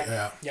Circle, right?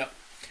 Yeah. Yep.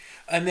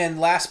 And then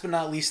last but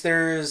not least,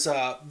 there's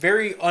a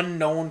very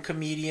unknown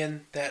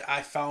comedian that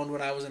I found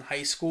when I was in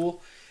high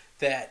school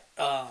that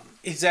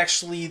is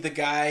actually the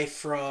guy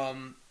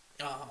from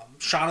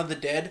Shaun of the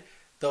Dead,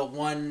 the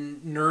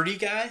one nerdy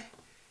guy.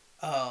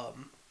 I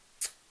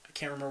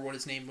can't remember what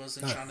his name was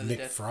in Shaun of the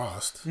Dead. Nick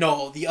Frost.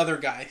 No, the other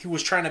guy who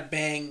was trying to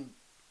bang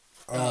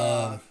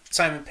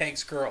Simon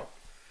Pegg's girl.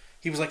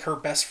 He was like her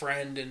best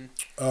friend, and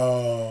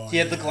he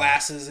had the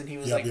glasses, and he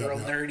was real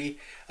nerdy.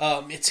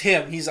 It's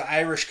him. He's an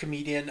Irish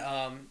comedian.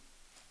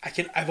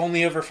 I've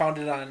only ever found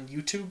it on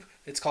YouTube.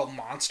 It's called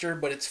Monster,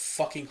 but it's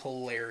fucking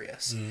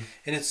hilarious.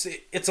 And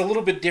it's a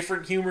little bit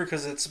different humor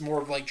because it's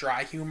more of like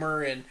dry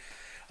humor, and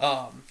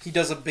he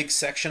does a big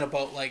section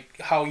about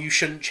like how you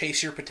shouldn't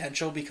chase your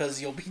potential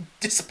because you'll be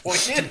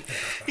disappointed.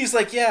 He's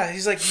like,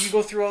 you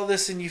go through all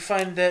this and you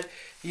find that,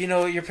 you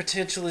know, your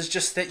potential is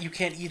just that you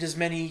can't eat as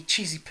many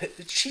cheesy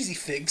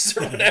figs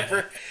or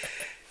whatever.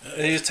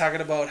 And he was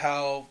talking about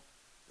how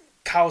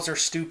cows are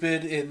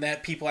stupid and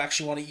that people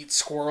actually want to eat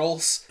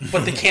squirrels,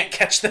 but they can't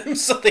catch them,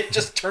 so they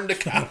just turn to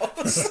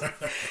cows.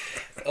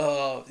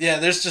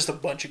 There's just a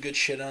bunch of good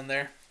shit on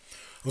there.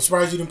 I'm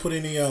surprised you didn't put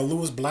any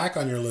Lewis Black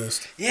on your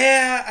list.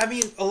 Yeah, I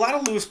mean, a lot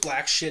of Lewis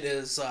Black shit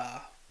is...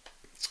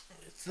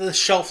 the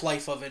shelf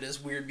life of it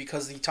is weird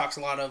because he talks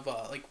a lot of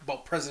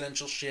about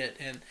presidential shit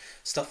and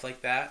stuff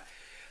like that.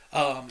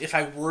 If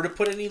I were to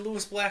put any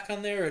Lewis Black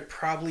on there, it'd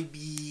probably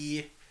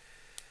be...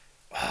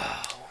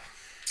 I'm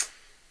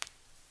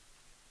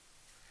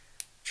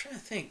trying to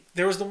think.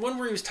 There was the one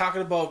where he was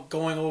talking about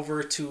going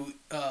over to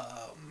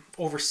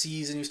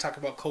overseas, and he was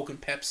talking about Coke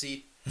and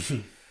Pepsi.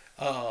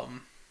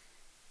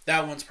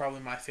 That one's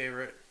probably my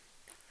favorite.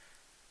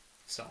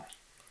 So...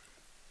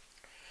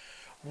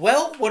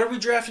 Well, what are we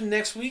drafting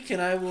next week? And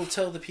I will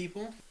tell the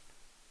people.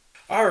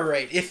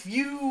 Alright, if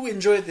you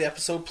enjoyed the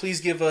episode,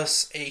 please give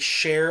us a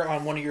share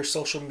on one of your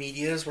social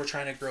medias. We're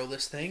trying to grow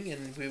this thing,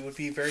 and we would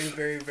be very,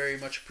 very, very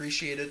much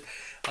appreciated.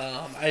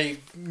 I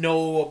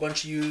know a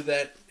bunch of you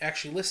that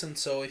actually listen,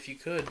 so if you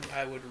could,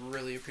 I would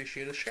really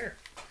appreciate a share.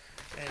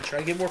 And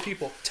try to get more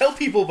people. Tell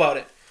people about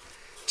it.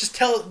 Just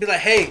be like,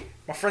 hey,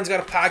 my friend's got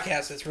a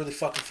podcast that's really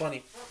fucking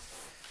funny.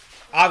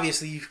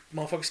 Obviously, you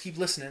motherfuckers keep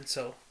listening,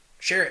 so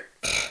share it.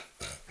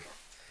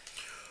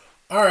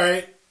 All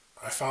right,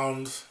 I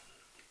found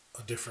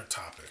a different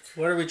topic.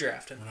 What are we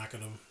drafting? We're not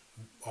going to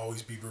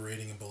always be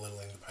berating and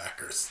belittling the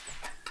Packers.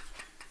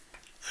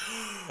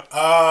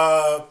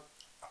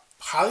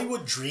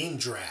 Hollywood Dream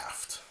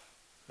Draft.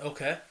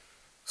 Okay.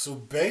 So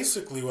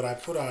basically what I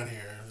put on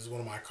here, this is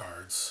one of my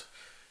cards.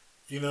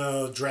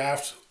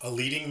 Draft a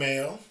leading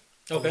male,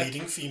 a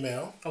leading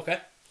female. Okay.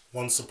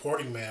 One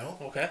supporting male.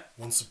 Okay.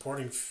 One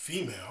supporting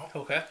female.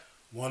 Okay.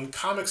 One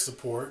comic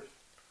support.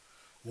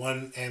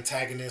 One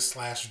antagonist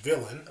 /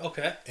 villain.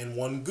 Okay. And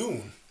one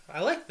goon.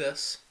 I like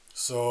this.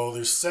 So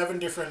there's 7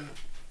 different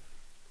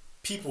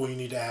people you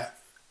need to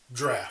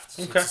draft.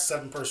 So it's a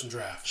 7-person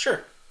draft.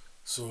 Sure.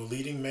 So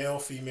leading male,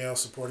 female,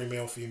 supporting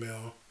male,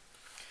 female.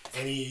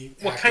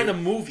 What kind of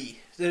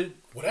movie?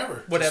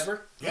 Whatever.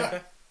 Whatever? Yeah.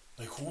 Okay.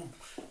 Like who...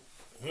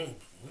 We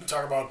can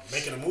talk about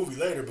making a movie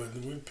later, but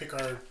we pick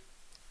our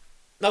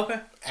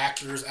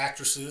actors,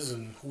 actresses,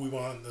 and who we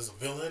want as a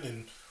villain,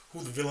 and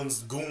who the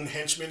villain's goon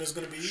henchman is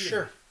going to be.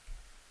 Sure.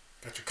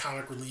 Got your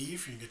comic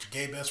relief. You get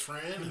your gay best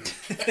friend.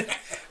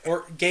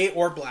 Or gay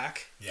or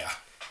black. Yeah.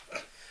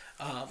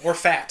 Or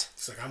fat.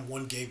 It's like I'm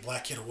one gay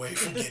black kid away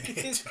from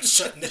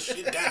shutting this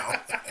shit down.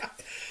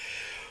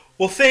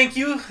 Well, thank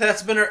you.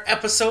 That's been our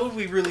episode.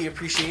 We really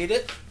appreciate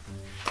it.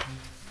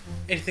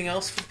 Anything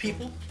else for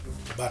people?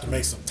 About to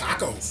make some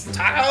tacos.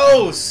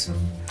 Tacos!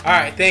 All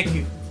right, thank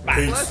you. Bye.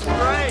 Peace. That's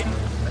great.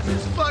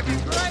 That's fucking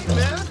great,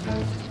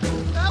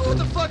 man. Now what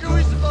the fuck are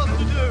we supposed